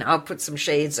 here, Lewin, I'll put some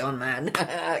shades on, man.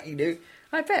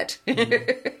 I bet.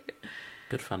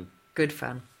 Good fun. Good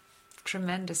fun.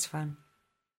 Tremendous fun.